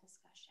have that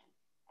discussion.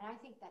 And I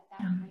think that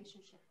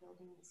relationship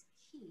building is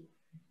key,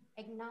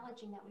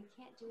 acknowledging that we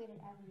can't do it at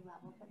every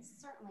level, but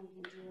certainly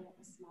we can do it at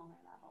the smaller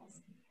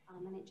levels.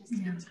 And it just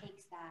it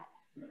takes that.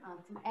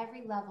 From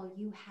every level,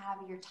 you have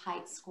your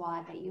tight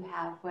squad that you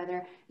have,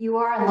 whether you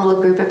are a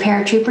little group of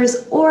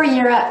paratroopers or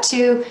you're up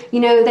to,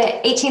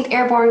 the 18th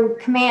Airborne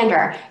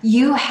Commander.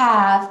 You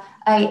have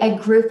a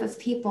group of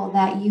people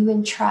that you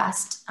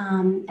entrust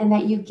and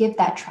that you give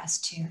that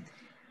trust to.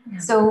 Yeah.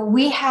 So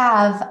we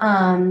have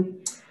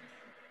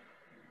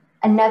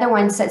another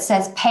one that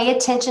says, pay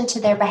attention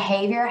to their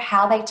behavior,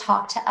 how they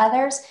talk to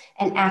others,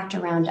 and act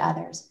around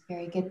others.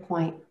 Very good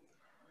point.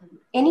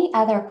 Any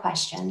other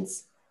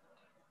questions?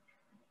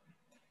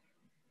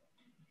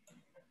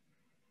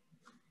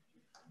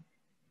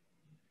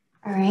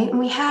 All right, and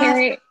we have,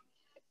 Carrie,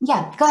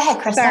 yeah, go ahead,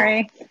 Krista.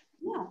 Sorry,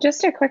 yeah.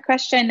 Just a quick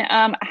question.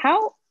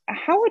 How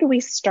would we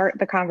start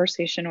the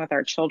conversation with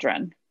our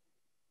children?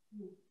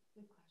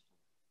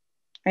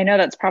 I know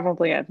that's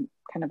probably a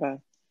kind of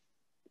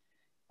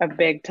a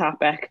big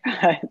topic,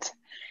 but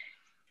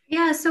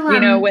yeah,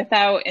 so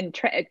without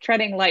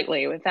treading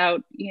lightly,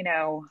 without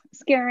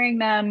scaring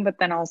them, but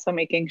then also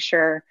making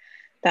sure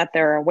that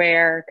they're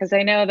aware. Because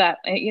I know that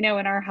in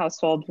our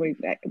household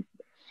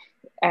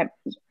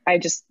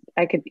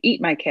I could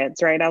eat my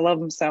kids, right? I love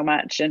them so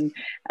much. And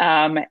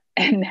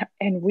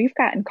we've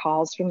gotten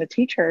calls from the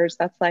teachers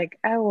that's like,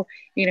 oh,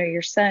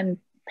 your son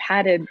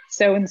patted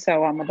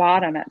so-and-so on the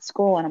bottom at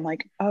school. And I'm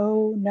like,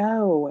 oh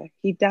no,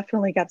 he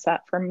definitely gets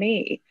that from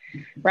me.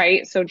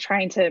 Right. So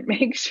trying to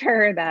make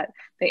sure that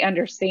they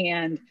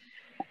understand.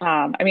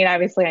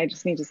 Obviously I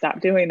just need to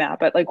stop doing that,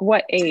 but like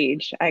what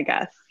age, I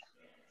guess.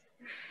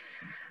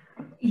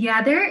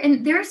 Yeah,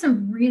 there are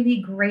some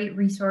really great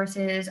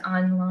resources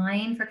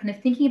online for kind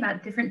of thinking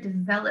about different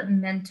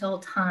developmental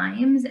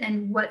times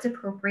and what's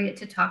appropriate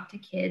to talk to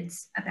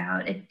kids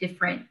about at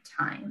different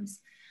times.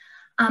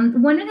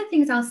 One of the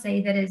things I'll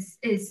say that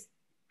is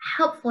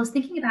helpful is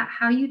thinking about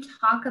how you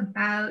talk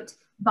about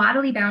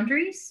bodily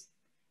boundaries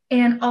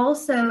and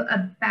also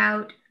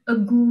about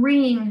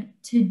agreeing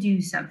to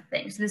do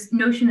something. So this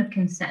notion of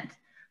consent.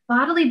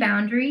 Bodily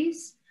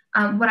boundaries,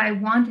 what I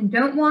want and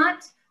don't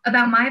want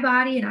about my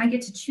body, and I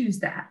get to choose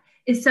that,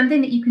 is something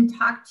that you can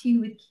talk to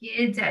with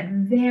kids at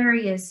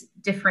various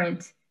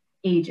different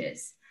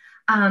ages.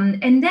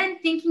 And then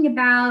thinking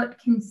about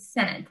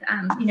consent.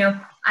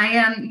 I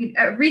am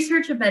a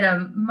researcher, but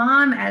a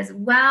mom as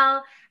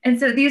well. And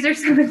so these are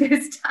some of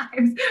those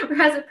times where,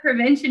 as a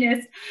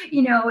preventionist,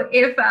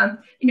 if,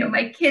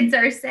 my kids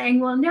are saying,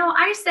 well, no,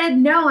 I said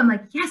no. I'm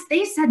like, yes,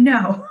 they said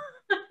no.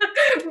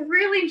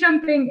 Really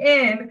jumping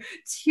in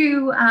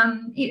to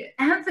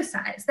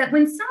emphasize that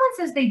when someone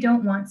says they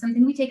don't want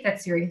something, we take that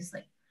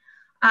seriously.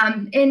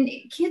 And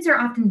kids are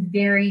often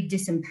very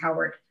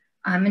disempowered.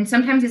 And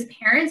sometimes as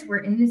parents, we're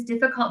in this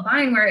difficult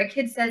bind where a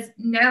kid says,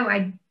 no,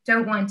 I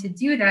don't want to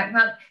do that.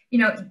 Well,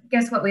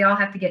 guess what? We all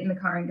have to get in the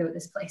car and go to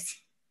this place.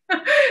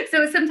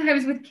 So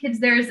sometimes with kids,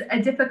 there's a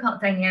difficult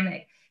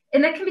dynamic,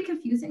 and that can be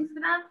confusing for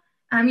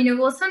them.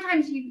 Well,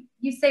 sometimes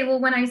you say, well,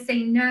 when I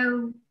say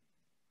no,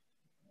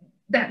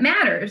 that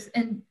matters.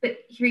 But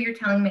here you're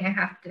telling me I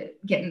have to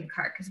get in the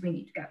car because we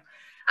need to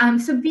go.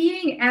 So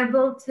being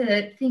able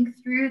to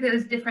think through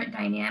those different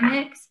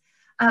dynamics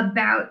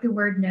about the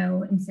word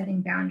no and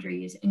setting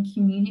boundaries and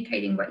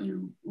communicating what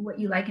you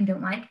like and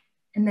don't like,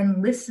 and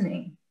then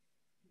listening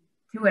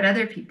to what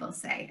other people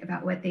say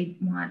about what they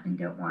want and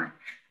don't want.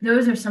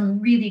 Those are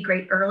some really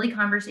great early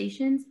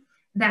conversations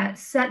that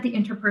set the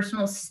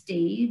interpersonal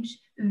stage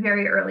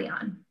very early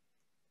on.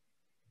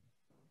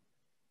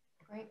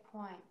 Great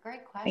point.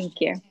 Great question.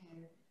 Thank you. Too.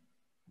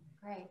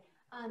 Great.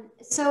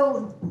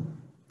 So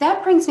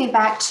that brings me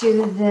back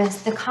to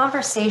the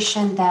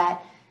conversation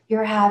that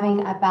you're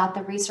having about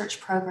the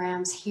research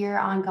programs here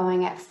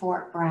ongoing at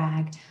Fort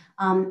Bragg.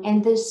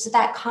 And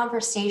that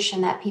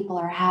conversation that people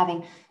are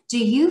having. Do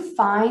you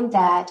find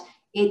that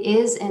it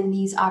is in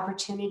these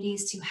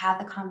opportunities to have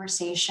the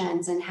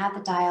conversations and have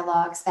the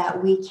dialogues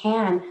that we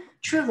can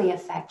truly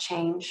affect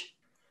change?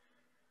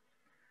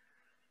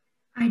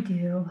 I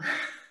do.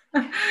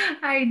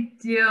 I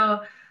do.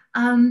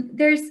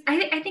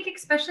 I think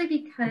especially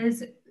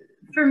because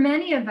for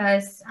many of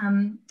us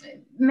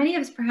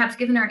perhaps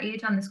given our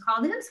age on this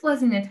call, this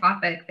wasn't a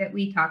topic that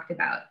we talked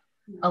about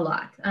a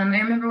lot. I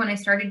remember when I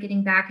started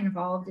getting back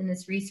involved in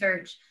this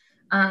research,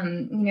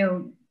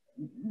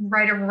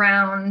 right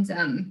around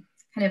kind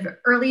of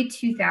early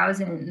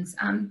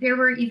 2000s, there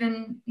were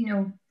even,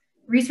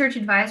 research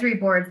advisory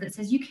boards that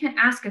says you can't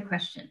ask a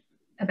question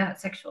about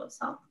sexual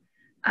assault.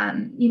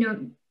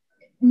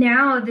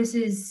 Now this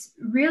is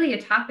really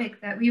a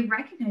topic that we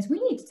recognize we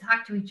need to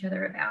talk to each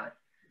other about,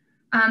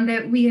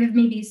 that we have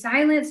maybe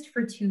silenced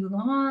for too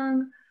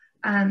long.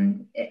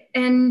 And,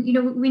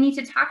 we need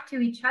to talk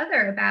to each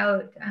other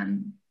about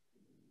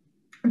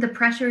the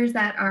pressures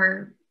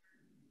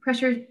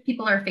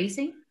people are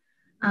facing,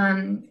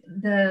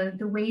 the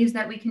ways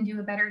that we can do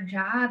a better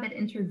job at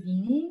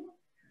intervening.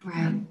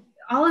 Right.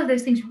 All of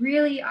those things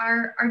really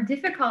are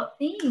difficult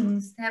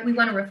things that we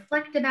want to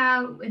reflect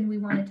about and we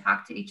want to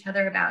talk to each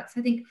other about. So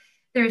I think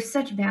there's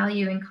such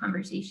value in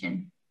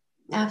conversation.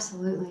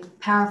 Absolutely.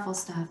 Powerful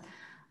stuff.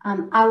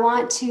 I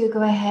want to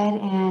go ahead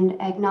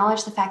and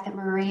acknowledge the fact that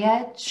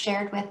Maria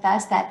shared with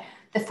us that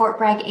the Fort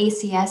Bragg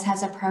ACS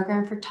has a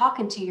program for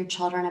talking to your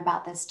children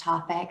about this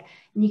topic,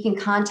 and you can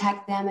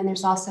contact them, and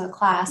there's also a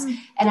class.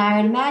 And I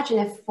would imagine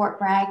if Fort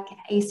Bragg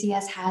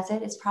ACS has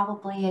it, it's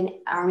probably an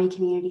Army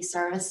Community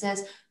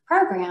Services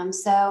program.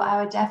 So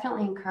I would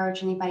definitely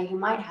encourage anybody who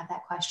might have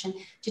that question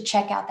to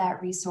check out that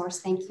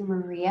resource. Thank you,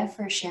 Maria,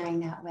 for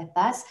sharing that with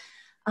us.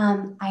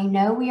 I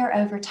know we are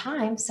over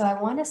time, so I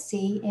want to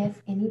see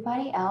if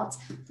anybody else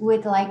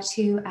would like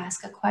to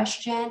ask a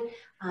question,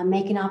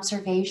 make an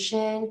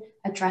observation,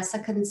 address a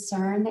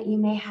concern that you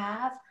may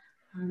have.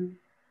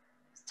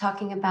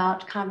 Talking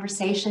about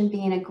conversation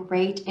being a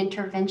great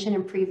intervention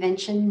and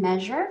prevention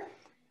measure.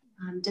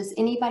 Does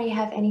anybody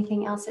have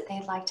anything else that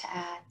they'd like to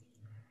add?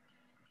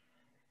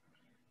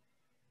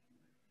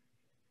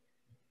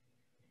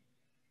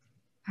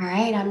 All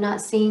right, I'm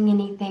not seeing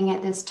anything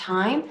at this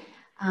time.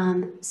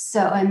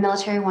 And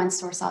Military One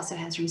Source also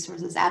has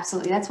resources.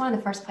 Absolutely. That's one of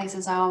the first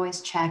places I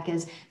always check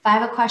is if I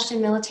have a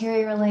question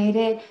military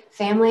related,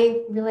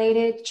 family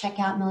related, check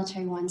out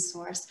Military One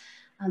Source.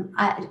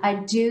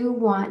 I do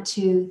want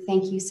to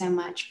thank you so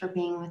much for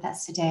being with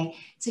us today.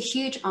 It's a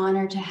huge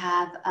honor to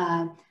have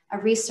a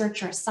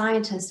researcher, a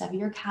scientist of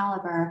your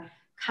caliber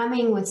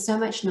coming with so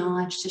much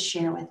knowledge to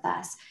share with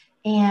us.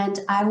 And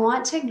I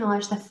want to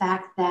acknowledge the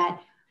fact that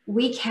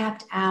we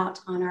capped out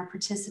on our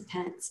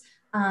participants.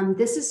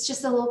 This is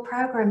just a little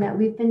program that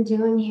we've been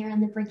doing here in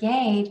the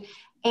brigade,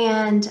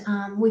 and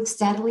we've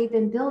steadily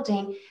been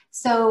building.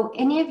 So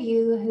any of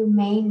you who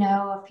may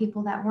know of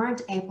people that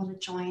weren't able to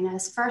join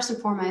us, first and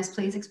foremost,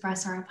 please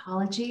express our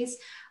apologies.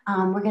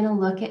 We're going to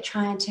look at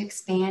trying to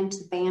expand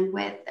the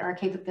bandwidth or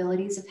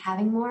capabilities of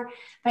having more.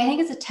 But I think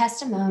it's a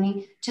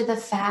testimony to the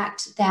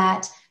fact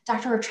that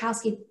Dr.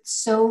 Orchowski,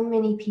 so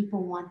many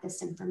people want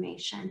this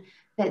information,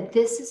 that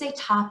this is a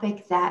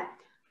topic that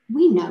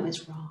we know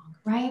is wrong,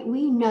 right?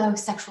 We know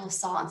sexual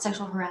assault and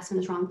sexual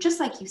harassment is wrong, just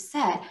like you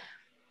said.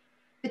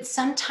 But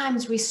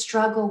sometimes we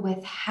struggle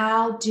with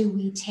how do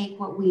we take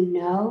what we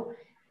know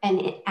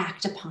and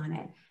act upon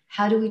it?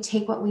 How do we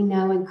take what we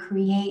know and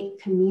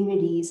create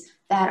communities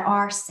that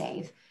are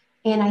safe?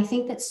 And I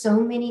think that so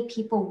many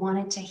people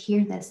wanted to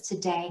hear this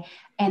today.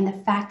 And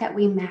the fact that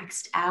we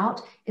maxed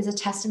out is a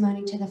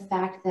testimony to the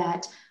fact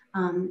that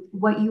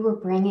what you were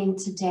bringing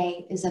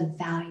today is a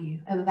value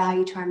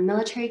to our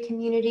military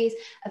communities,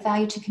 a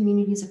value to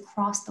communities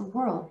across the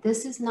world.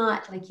 This is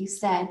not, like you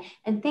said,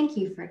 and thank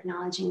you for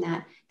acknowledging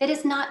that, that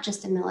is not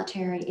just a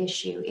military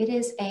issue. It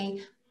is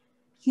a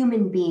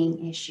human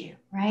being issue,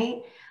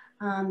 right?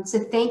 So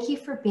thank you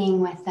for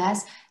being with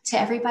us. To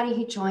everybody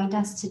who joined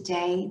us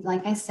today,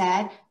 like I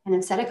said, and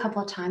I've said a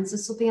couple of times,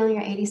 this will be on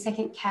your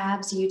 80-Second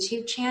Cabs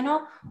YouTube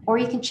channel, or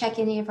you can check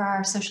any of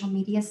our social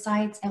media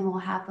sites and we'll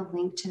have the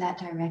link to that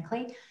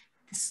directly.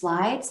 The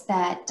slides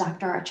that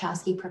Dr.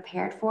 Orchowski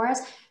prepared for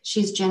us,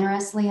 she's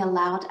generously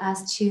allowed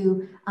us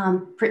to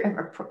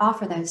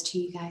offer those to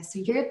you guys. So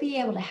you're gonna be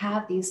able to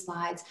have these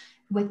slides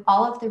with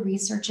all of the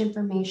research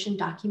information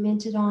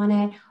documented on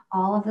it,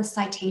 all of the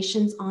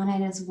citations on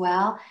it as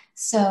well.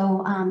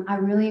 So I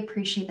really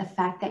appreciate the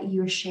fact that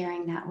you're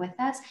sharing that with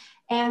us.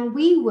 And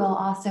we will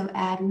also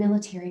add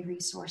military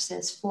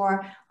resources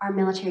for our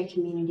military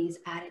communities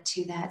added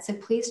to that. So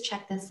please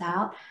check this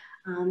out.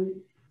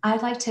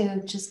 I'd like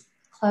to just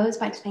close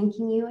by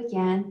thanking you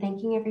again,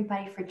 thanking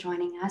everybody for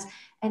joining us,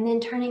 and then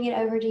turning it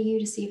over to you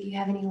to see if you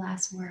have any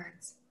last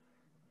words.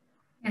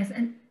 Yes,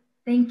 and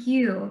thank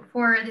you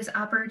for this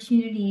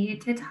opportunity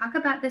to talk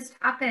about this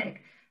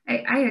topic.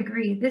 I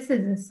agree. This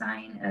is a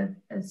sign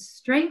of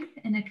strength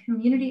and a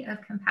community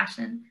of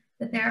compassion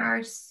that there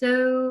are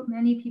so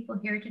many people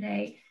here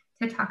today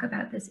to talk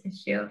about this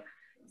issue.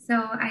 So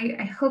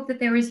I hope that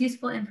there was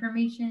useful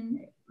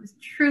information. It was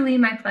truly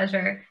my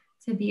pleasure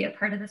to be a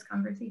part of this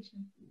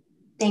conversation.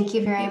 Thank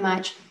you very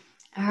much.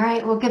 All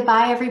right. Well,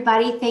 goodbye,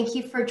 everybody. Thank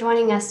you for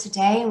joining us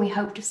today, and we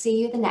hope to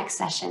see you the next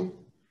session.